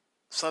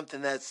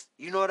something that's,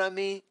 you know what I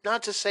mean?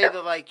 Not to say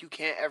that, like, you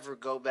can't ever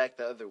go back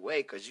the other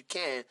way, because you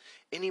can.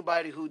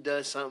 Anybody who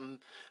does something,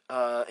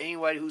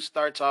 anybody who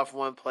starts off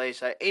one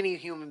place, any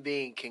human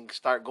being can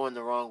start going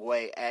the wrong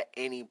way at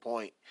any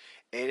point.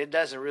 And it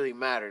doesn't really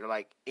matter.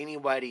 Like,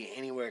 anybody,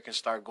 anywhere can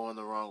start going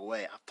the wrong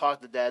way. I've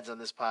talked to dads on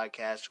this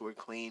podcast who are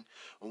clean.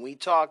 When we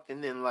talked,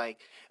 and then,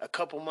 like, a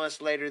couple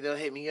months later, they'll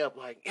hit me up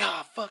like, yeah,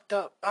 I fucked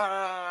up.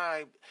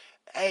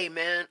 Hey,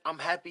 man, I'm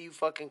happy you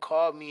fucking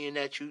called me and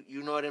that you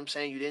know what I'm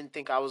saying? You didn't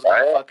think I was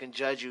going to fucking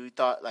judge you. You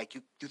thought, like,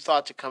 you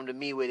thought to come to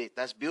me with it.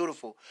 That's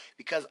beautiful.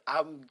 Because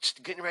I'm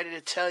just getting ready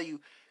to tell you,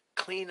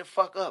 clean the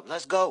fuck up.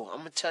 Let's go. I'm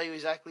going to tell you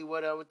exactly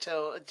what I would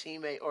tell a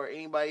teammate or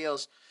anybody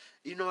else.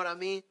 You know what I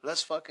mean?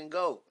 Let's fucking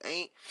go.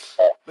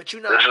 But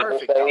you're not perfect.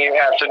 This is the thing you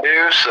have to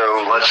do,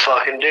 so let's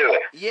fucking do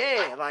it.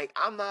 Yeah, like,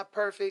 I'm not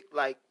perfect,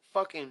 like,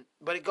 fucking,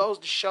 but it goes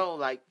to show,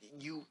 like,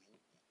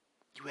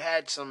 you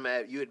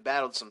had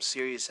battled some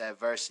serious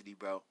adversity,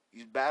 bro.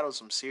 You battled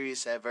some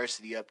serious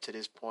adversity up to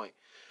this point.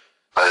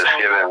 But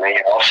it's given me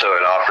also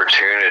an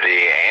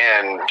opportunity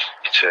and,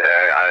 to,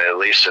 at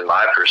least in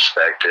my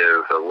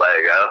perspective, a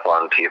leg up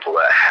on people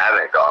that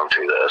haven't gone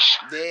through this.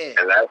 Yeah.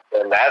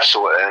 And that's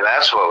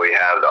what we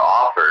have to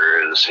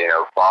offer is, you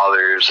know,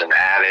 fathers and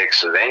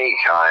addicts of any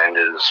kind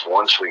is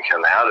once we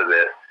come out of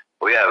it,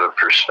 we have a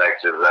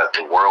perspective that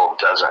the world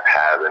doesn't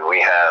have, and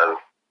we have,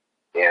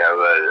 you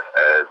know,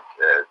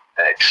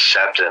 an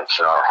acceptance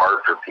in our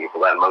heart for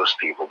people that most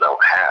people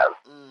don't have.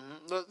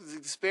 Look, the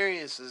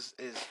experience is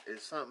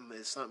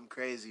something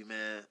crazy,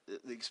 man.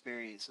 The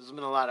experience. There's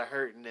been a lot of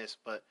hurt in this,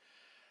 but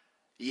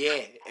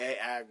yeah,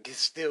 I'm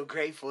still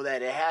grateful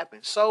that it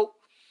happened. So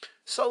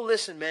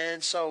listen,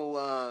 man.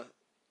 So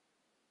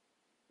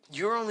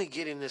you're only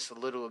getting this a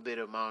little bit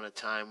amount of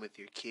time with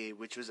your kid,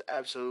 which was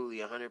absolutely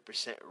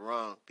 100%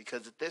 wrong.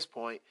 Because at this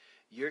point,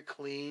 you're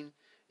clean.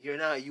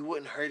 You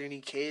wouldn't hurt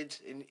any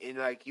kids, and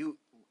like you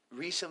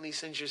recently,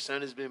 since your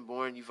son has been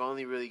born, you've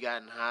only really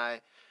gotten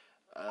high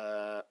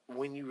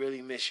when you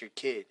really miss your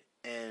kid,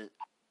 and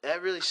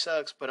that really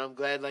sucks. But I'm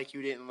glad like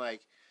you didn't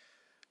like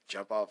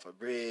jump off a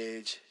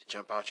bridge,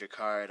 jump out your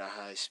car at a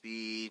high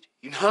speed.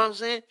 You know what I'm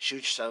saying? Shoot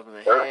yourself in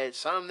the head.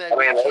 Something that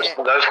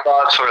those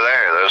thoughts were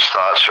there. Those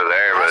thoughts were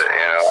there, that's but what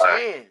you I'm know,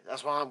 saying.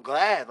 That's why I'm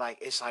glad. Like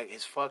it's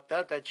fucked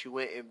up that you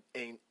went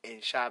and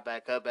shot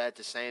back up at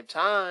the same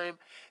time.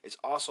 It's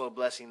also a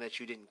blessing that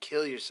you didn't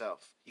kill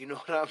yourself. You know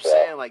what I'm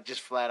saying? Like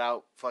just flat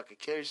out fucking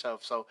kill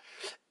yourself. So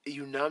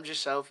you numbed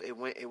yourself. It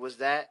was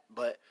that,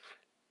 but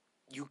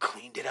you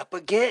cleaned it up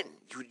again.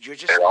 You're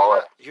just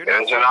you're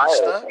not fucking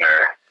stuck.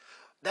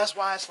 That's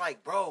why it's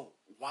like, bro,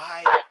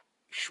 why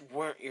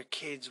weren't your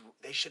kids?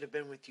 They should have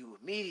been with you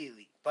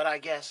immediately. But I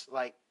guess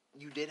like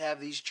you did have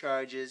these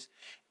charges,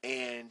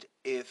 and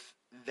if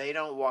they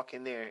don't walk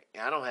in there,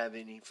 I don't have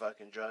any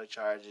fucking drug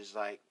charges.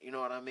 Like, you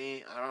know what I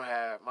mean? I don't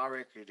have, my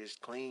record is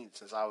clean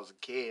since I was a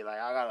kid. Like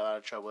I got a lot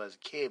of trouble as a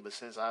kid, but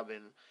since I've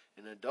been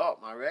an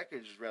adult, my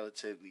record is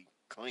relatively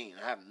clean.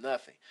 I have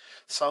nothing.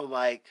 So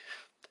like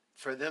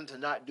for them to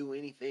not do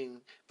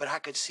anything, but I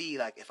could see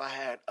like if I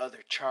had other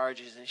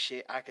charges and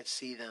shit, I could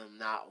see them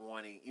not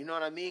wanting. You know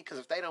what I mean? Because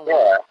if they don't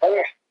want,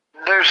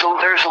 there's a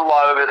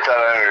lot of it that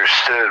I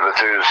understood, but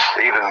there's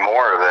even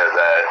more of it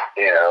that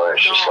you know.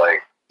 It's just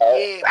like,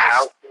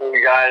 how can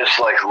you guys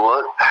like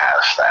look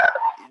past that?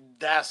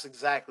 That's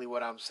exactly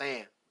what I'm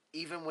saying.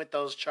 Even with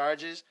those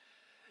charges,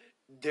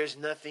 there's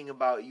nothing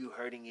about you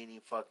hurting any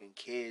fucking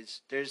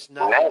kids. There's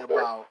nothing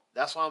about.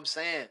 That's what I'm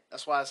saying.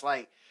 That's why it's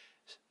like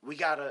we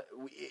gotta.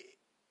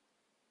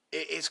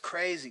 It's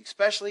crazy,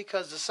 especially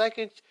because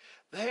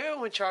the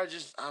heroin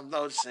charges. I'm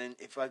noticing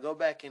if I go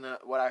back and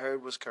what I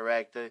heard was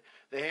correct. The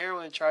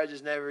heroin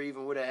charges never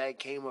even would have had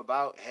came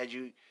about had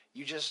you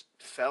just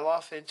fell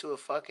off into a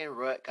fucking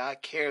rut,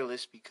 got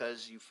careless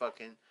because you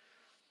fucking.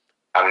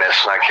 I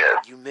missed my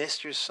kid. You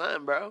missed your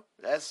son, bro.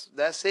 That's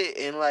it.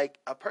 And like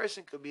a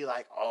person could be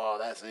like, "Oh,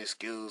 that's an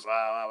excuse,"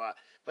 blah blah blah.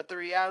 But the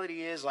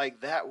reality is, like,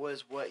 that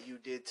was what you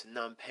did to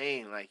numb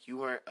pain. Like, you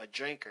weren't a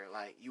drinker.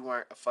 Like, you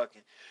weren't a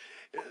fucking.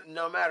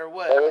 No matter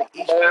what. Like,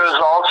 it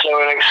was also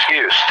an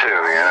excuse too,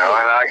 you know,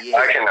 and I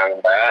can know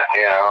that,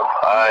 you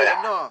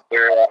know.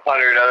 There are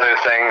 100 other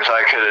things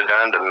I could have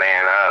done to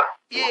man up.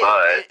 Yeah,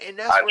 but and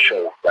that's I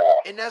chose that.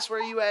 And that's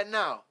where you at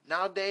now.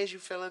 Nowadays, you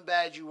feeling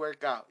bad, you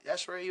work out.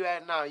 That's where you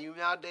at now.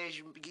 Nowadays,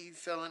 you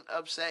feeling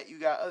upset, you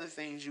got other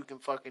things you can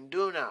fucking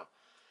do now.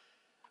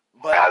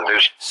 But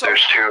there's so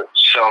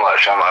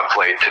much on my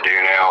plate to do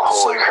now.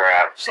 Holy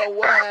crap! So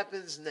what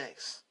happens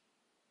next?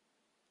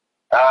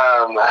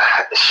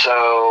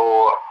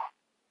 So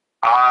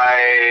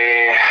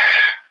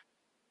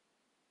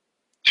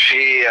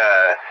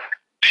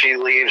she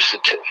leaves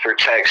for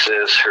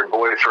Texas. Her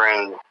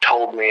boyfriend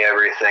told me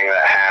everything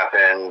that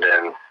happened,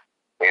 and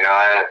you know,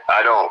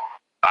 I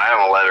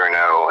don't let her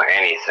know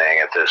anything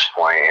at this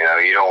point. You know,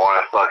 you don't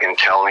want to fucking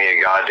tell me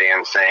a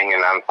goddamn thing,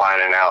 and I'm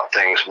finding out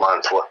things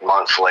months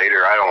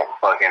later. I don't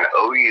fucking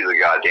owe you the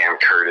goddamn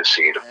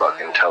courtesy to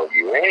fucking tell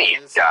you any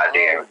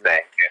goddamn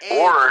thing. And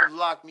or you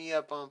lock me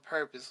up on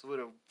purpose with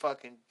a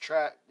fucking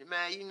trap.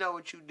 Man, you know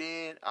what you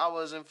did. I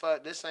wasn't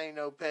this ain't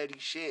no petty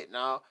shit,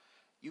 now.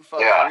 You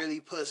fucking really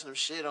put some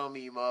shit on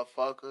me,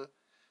 motherfucker.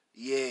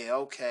 Yeah,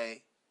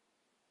 okay.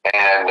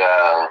 And,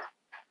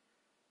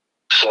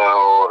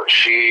 so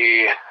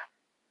she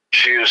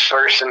was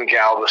first in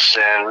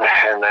Galveston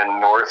and then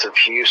north of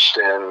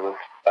Houston,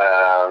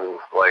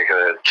 like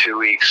 2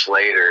 weeks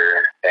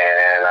later,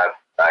 and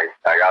I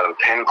got them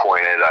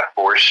pinpointed. I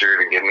forced her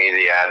to give me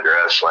the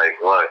address. Like,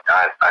 look,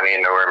 I need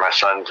to know where my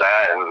son's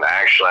at, and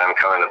actually I'm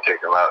coming to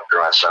pick him up for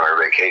my summer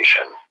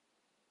vacation.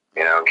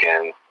 You know,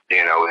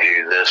 we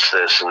do this,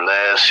 and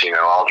this. You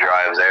know, I'll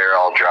drive there,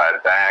 I'll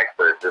drive back,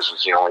 but this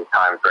is the only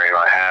time frame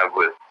I have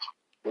with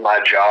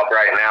my job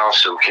right now,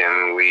 so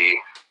can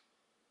we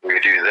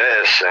do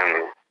this?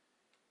 And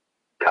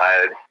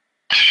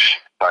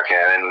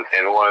fucking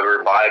in one of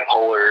her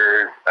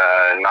bipolar,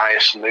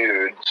 nice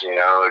moods, you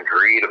know,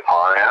 agreed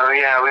upon, oh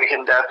yeah, we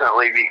can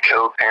definitely be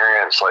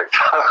co-parents. Like,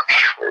 fuck,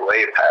 we're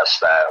way past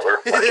that.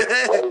 We're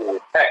fucking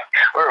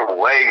we're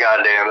way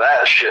goddamn,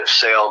 that shit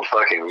sailed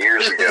fucking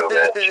years ago,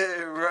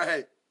 bitch.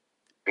 Right.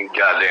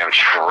 Goddamn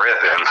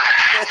tripping.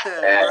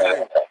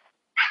 And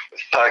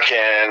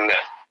fucking,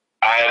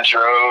 I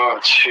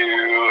drove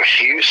to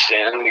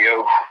Houston to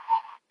go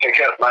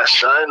pick up my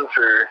son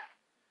for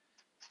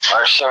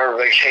our summer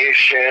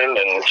vacation,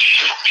 and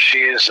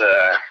she's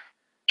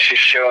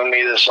showing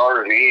me this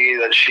RV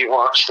that she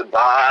wants to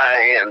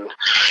buy, and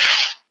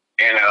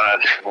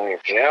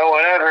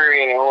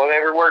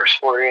whatever works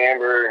for you,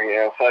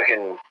 Amber,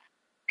 fucking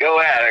go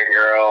at it,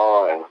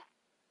 girl. And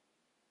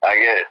I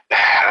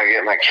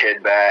get my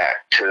kid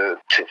back to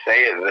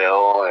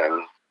Fayetteville,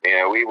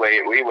 and we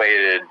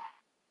waited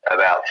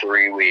about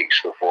 3 weeks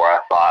before I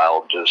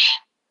filed, just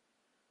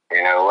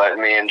let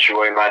me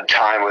enjoy my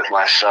time with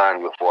my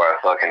son before I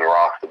fucking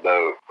rock the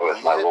boat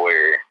with my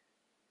lawyer.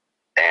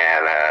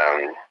 And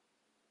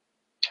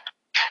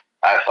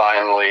I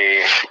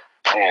finally,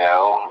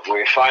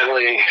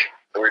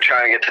 we were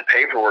trying to get the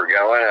paperwork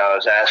going. I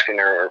was asking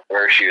her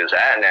where she was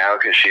at now,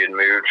 because she had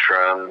moved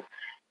from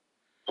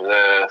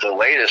the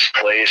latest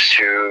place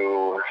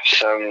to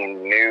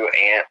some new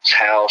aunt's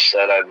house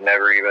that I've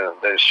never even,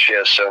 she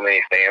has so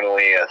many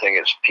family, I think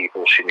it's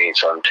people she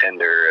meets on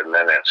Tinder, and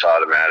then it's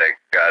automatic,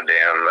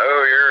 goddamn,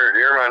 oh,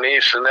 you're my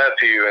niece and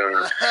nephew, and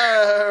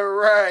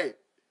right.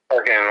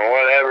 Fucking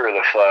whatever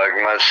the fuck.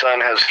 My son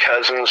has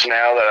cousins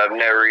now that I've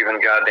never even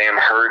goddamn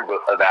heard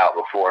about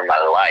before in my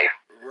life.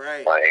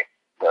 Right. Like,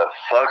 the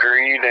fuck are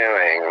you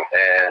doing?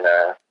 And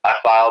I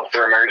filed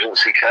for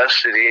emergency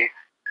custody.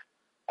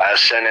 I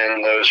sent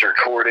in those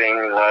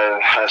recordings.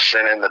 I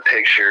sent in the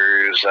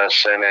pictures. I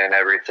sent in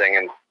everything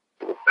in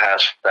the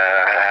past.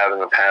 I have in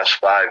the past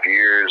 5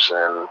 years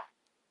or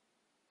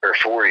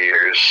 4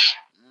 years.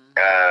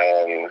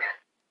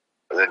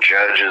 The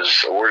judge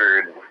has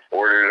ordered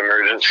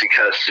emergency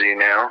custody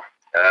now.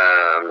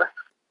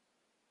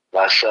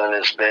 My son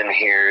has been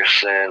here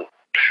since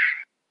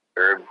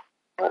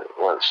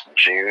what's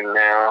June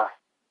now?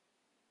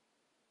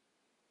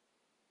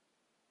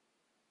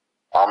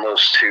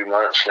 Almost 2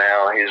 months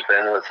now he's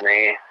been with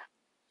me.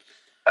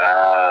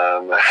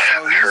 So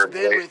he's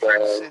been with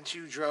you since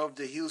you drove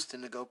to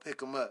Houston to go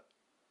pick him up?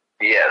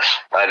 Yes,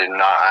 I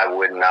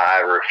would not. I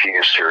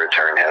refused to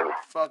return him.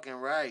 Fucking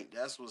right.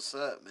 That's what's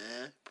up,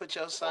 man. Put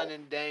your son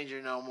in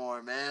danger no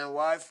more, man.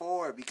 Why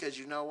for? Because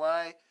you know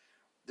why?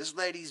 This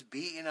lady's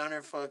beating on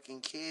her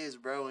fucking kids,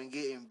 bro, and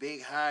getting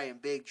big high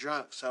and big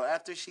drunk. So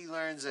after she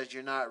learns that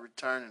you're not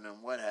returning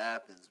them, what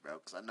happens, bro?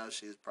 Because I know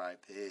she was probably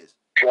pissed.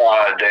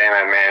 God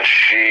damn it, man.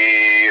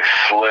 She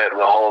flipped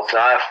the whole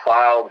time.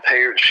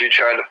 She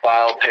tried to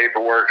file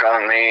paperwork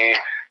on me.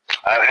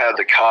 I've had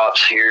the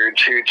cops here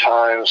 2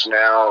 times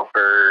now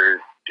for,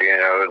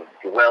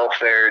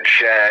 welfare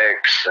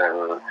checks,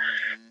 and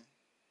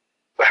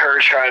her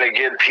trying to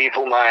give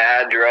people my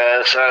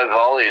address. I have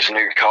all these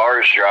new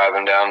cars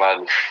driving down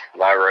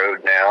my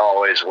road now,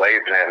 always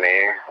waving at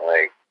me,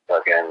 like,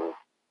 fucking,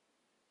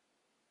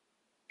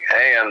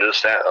 hey, I'm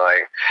just that,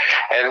 like,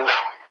 and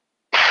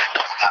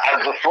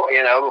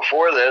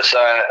before this,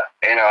 I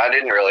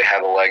didn't really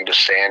have a leg to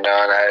stand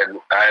on.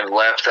 I had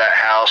left that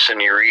house in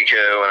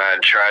Eureka when I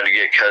had tried to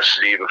get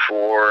custody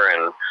before,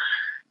 and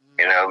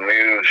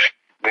moved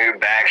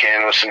back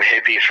in with some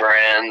hippie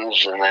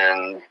friends, and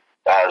then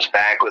I was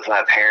back with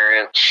my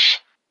parents,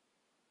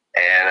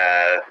 and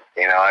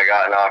I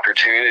got an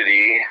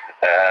opportunity,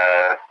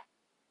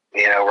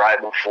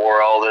 right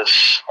before all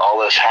this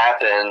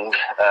happened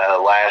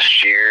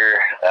last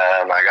year.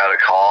 I got a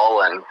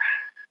call, and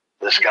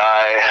this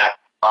guy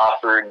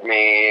offered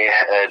me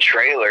a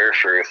trailer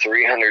for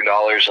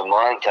 $300 a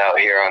month out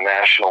here on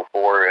National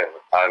Forest.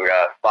 I've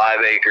got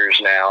 5 acres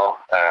now.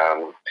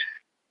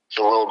 It's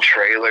a little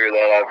trailer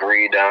that I've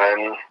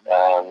redone.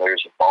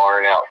 There's a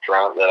barn out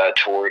front that I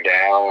tore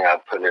down. I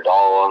put it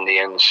all on the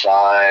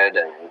inside,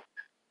 and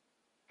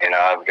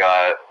I've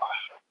got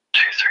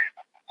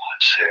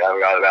I've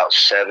got about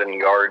 7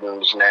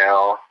 gardens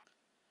now.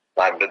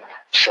 My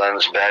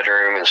son's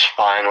bedroom is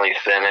finally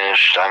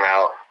finished.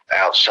 I'm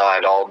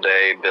outside all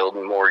day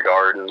building more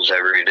gardens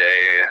every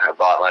day. I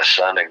bought my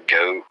son a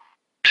goat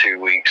 2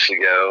 weeks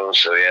ago,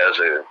 so he has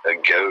a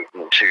goat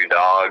and 2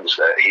 dogs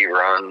that he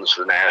runs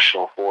the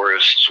national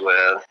forests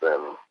with.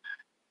 And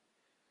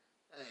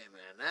hey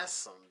man, that's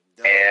some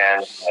dope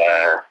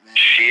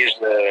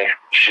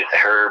shit,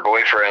 her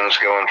boyfriend's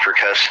going for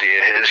custody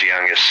of his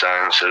youngest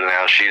son, so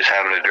now she's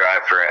having to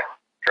drive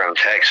from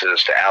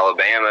Texas to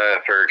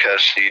Alabama for a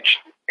custody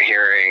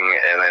hearing,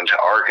 and then to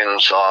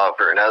Arkansas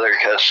for another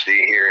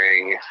custody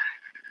hearing.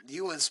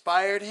 You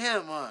inspired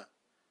him, huh?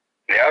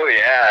 Oh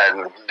yeah, and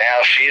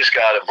now she's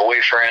got a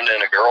boyfriend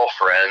and a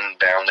girlfriend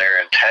down there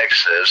in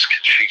Texas,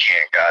 'cause she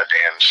can't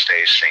goddamn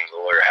stay single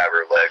or have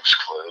her legs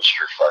closed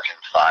for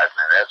fucking 5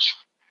 minutes.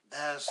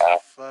 That's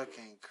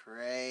fucking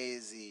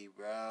crazy,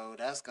 bro.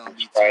 That's gonna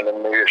be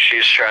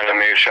she's trying to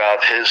mooch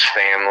off his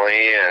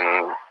family,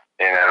 and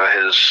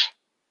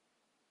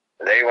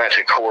they went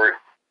to court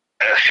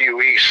a few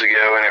weeks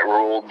ago, and it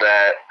ruled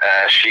that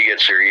she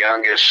gets her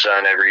youngest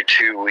son every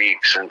 2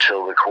 weeks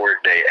until the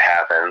court date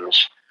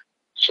happens.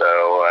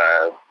 So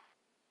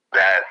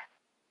that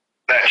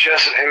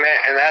just and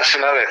that's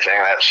another thing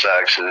that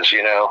sucks is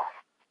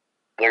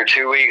their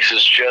 2 weeks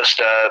is just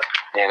up.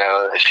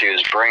 She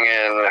was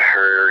bringing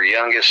her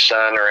youngest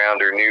son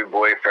around her new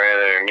boyfriend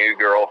and her new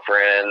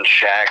girlfriend,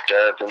 shacked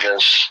up in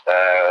this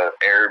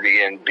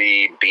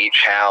Airbnb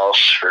beach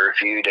house for a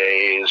few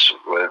days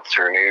with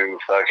her new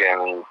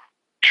fucking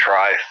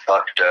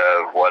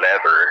trifecta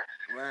whatever.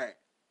 Right.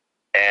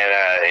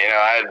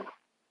 And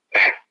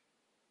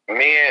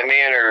me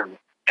and her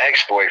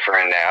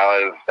ex-boyfriend now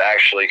have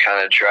actually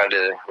kind of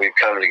we've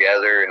come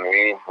together and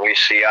we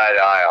see eye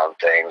to eye on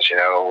things,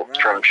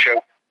 Right. From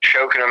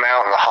choking him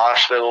out in the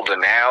hospital to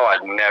now,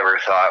 I'd never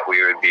thought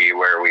we would be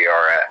where we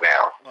are at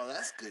now. Well,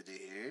 that's good to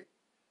hear.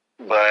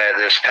 But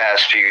this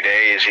past few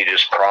days, he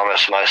just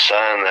promised my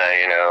son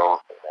that,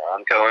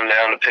 I'm going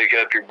down to pick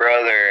up your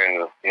brother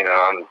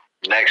and,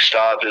 next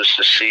stop is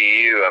to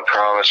see you. I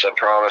promise.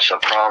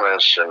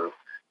 And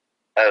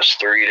that was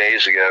 3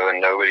 days ago,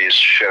 and nobody's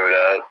showed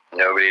up.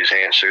 Nobody's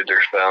answered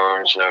their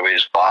phones.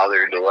 Nobody's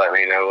bothered to let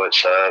me know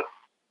what's up.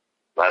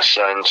 My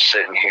son's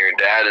sitting here,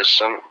 Dad,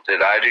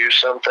 did I do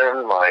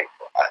something? Like,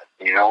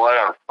 you know what?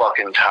 I'm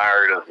fucking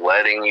tired of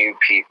letting you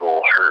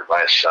people hurt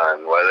my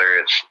son, whether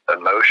it's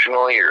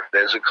emotionally or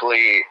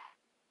physically.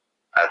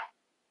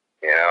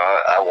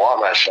 I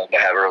want my son to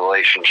have a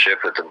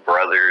relationship with the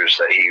brothers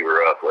that he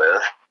grew up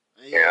with.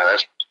 Yeah.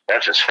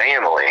 That's his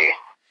family.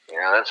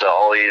 That's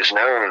all he's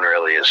known,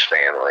 really, is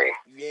family.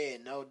 Yeah,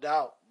 no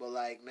doubt. But,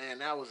 man,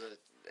 that was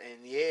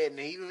and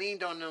he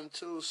leaned on them,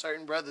 too.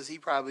 Certain brothers, he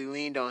probably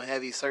leaned on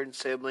heavy, certain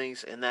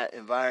siblings in that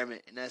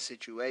environment, in that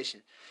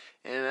situation.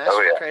 And that's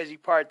the crazy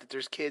part, that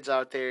there's kids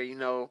out there,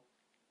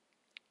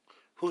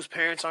 whose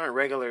parents aren't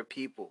regular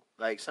people.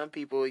 Like, some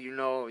people,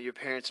 your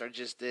parents are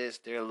just this,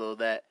 they're a little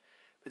that.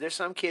 But there's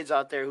some kids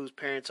out there whose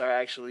parents are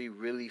actually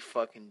really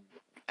fucking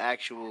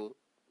actual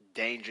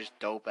dangerous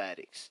dope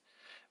addicts.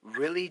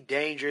 Really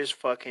dangerous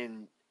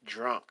fucking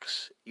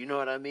drunks. You know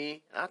what I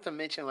mean? Not to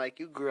mention,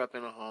 you grew up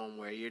in a home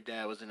where your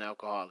dad was an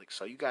alcoholic,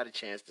 so you got a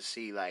chance to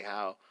see,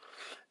 how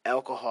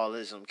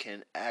alcoholism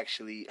can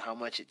actually, how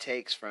much it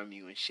takes from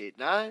you and shit.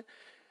 When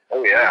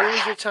it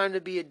was your time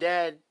to be a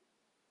dad,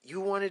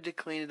 you wanted to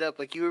clean it up.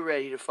 You were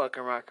ready to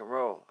fucking rock and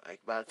roll.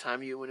 By the time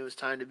when it was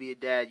time to be a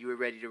dad, you were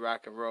ready to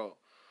rock and roll.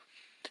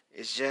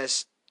 It's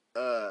just,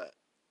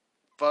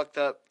 fucked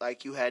up,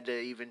 you had to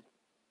even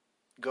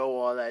go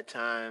all that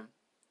time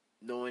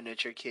knowing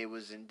that your kid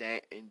was in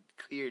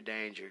clear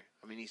danger.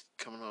 I mean, he's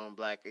coming home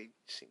black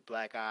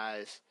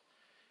eyes,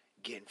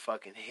 getting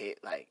fucking hit.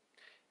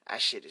 That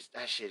shit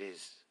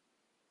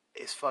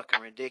is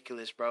fucking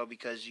ridiculous, bro.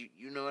 Because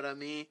you know what I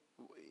mean.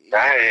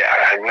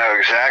 I know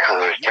exactly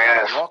what you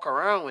gotta walk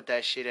around with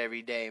that shit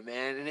every day,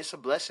 man, and it's a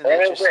blessing that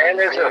your son and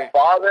is there. If a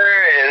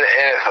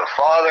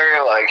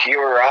father like you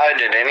or I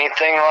did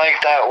anything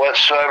like that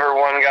whatsoever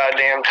one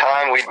goddamn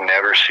time, we'd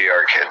never see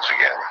our kids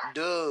again.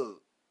 Dude.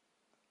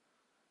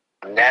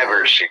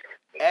 Never see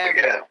ever.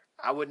 Again.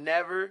 I would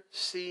never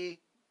see.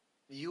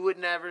 You would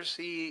never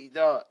see,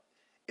 dog.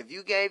 If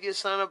you gave your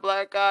son a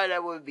black eye,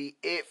 that would be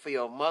it for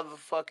your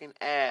motherfucking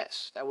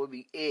ass. That would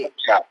be it.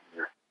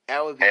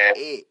 That would be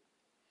it.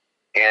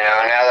 Now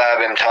that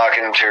I've been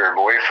talking to her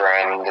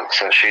boyfriend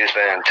since she's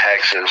been in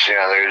Texas,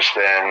 there's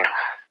been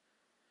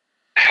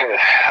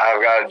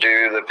I've got to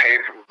do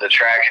the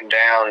tracking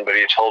down, but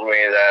he told me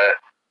that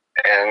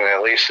in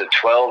at least the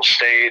 12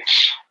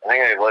 states, I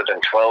think they've lived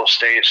in 12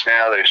 states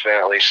now, there's been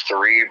at least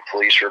 3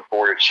 police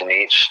reports in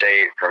each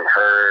state from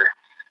her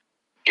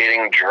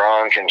getting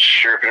drunk and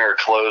stripping her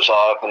clothes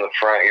off in the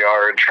front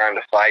yard trying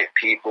to fight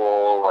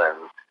people,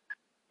 and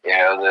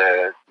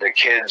the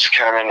kids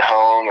coming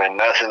home and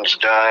nothing's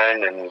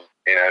done, and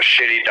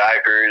shitty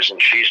diapers, and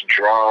she's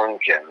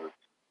drunk, and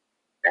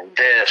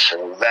this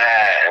and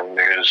that, and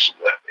there's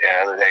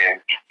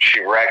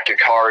she wrecked a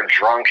car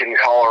drunk in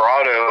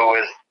Colorado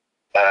with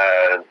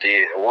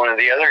one of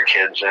the other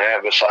kids in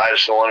it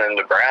besides the one in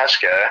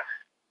Nebraska,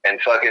 and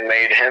fucking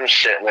made him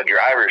sit in the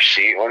driver's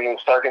seat when the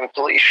fucking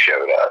police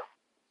showed up.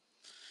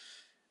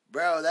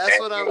 Bro, that's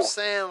what I'm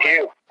saying. He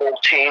was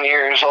 14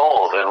 years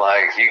old, and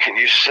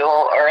you still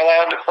are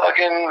allowed to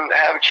fucking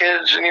have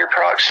kids in your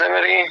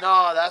proximity?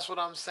 No, that's what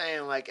I'm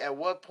saying. At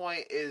what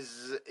point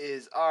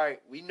is all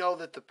right? We know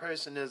that the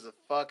person is a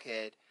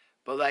fuckhead,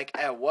 but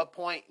at what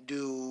point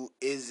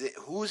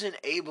who's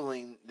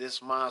enabling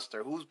this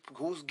monster?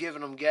 Who's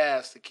giving them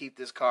gas to keep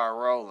this car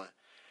rolling?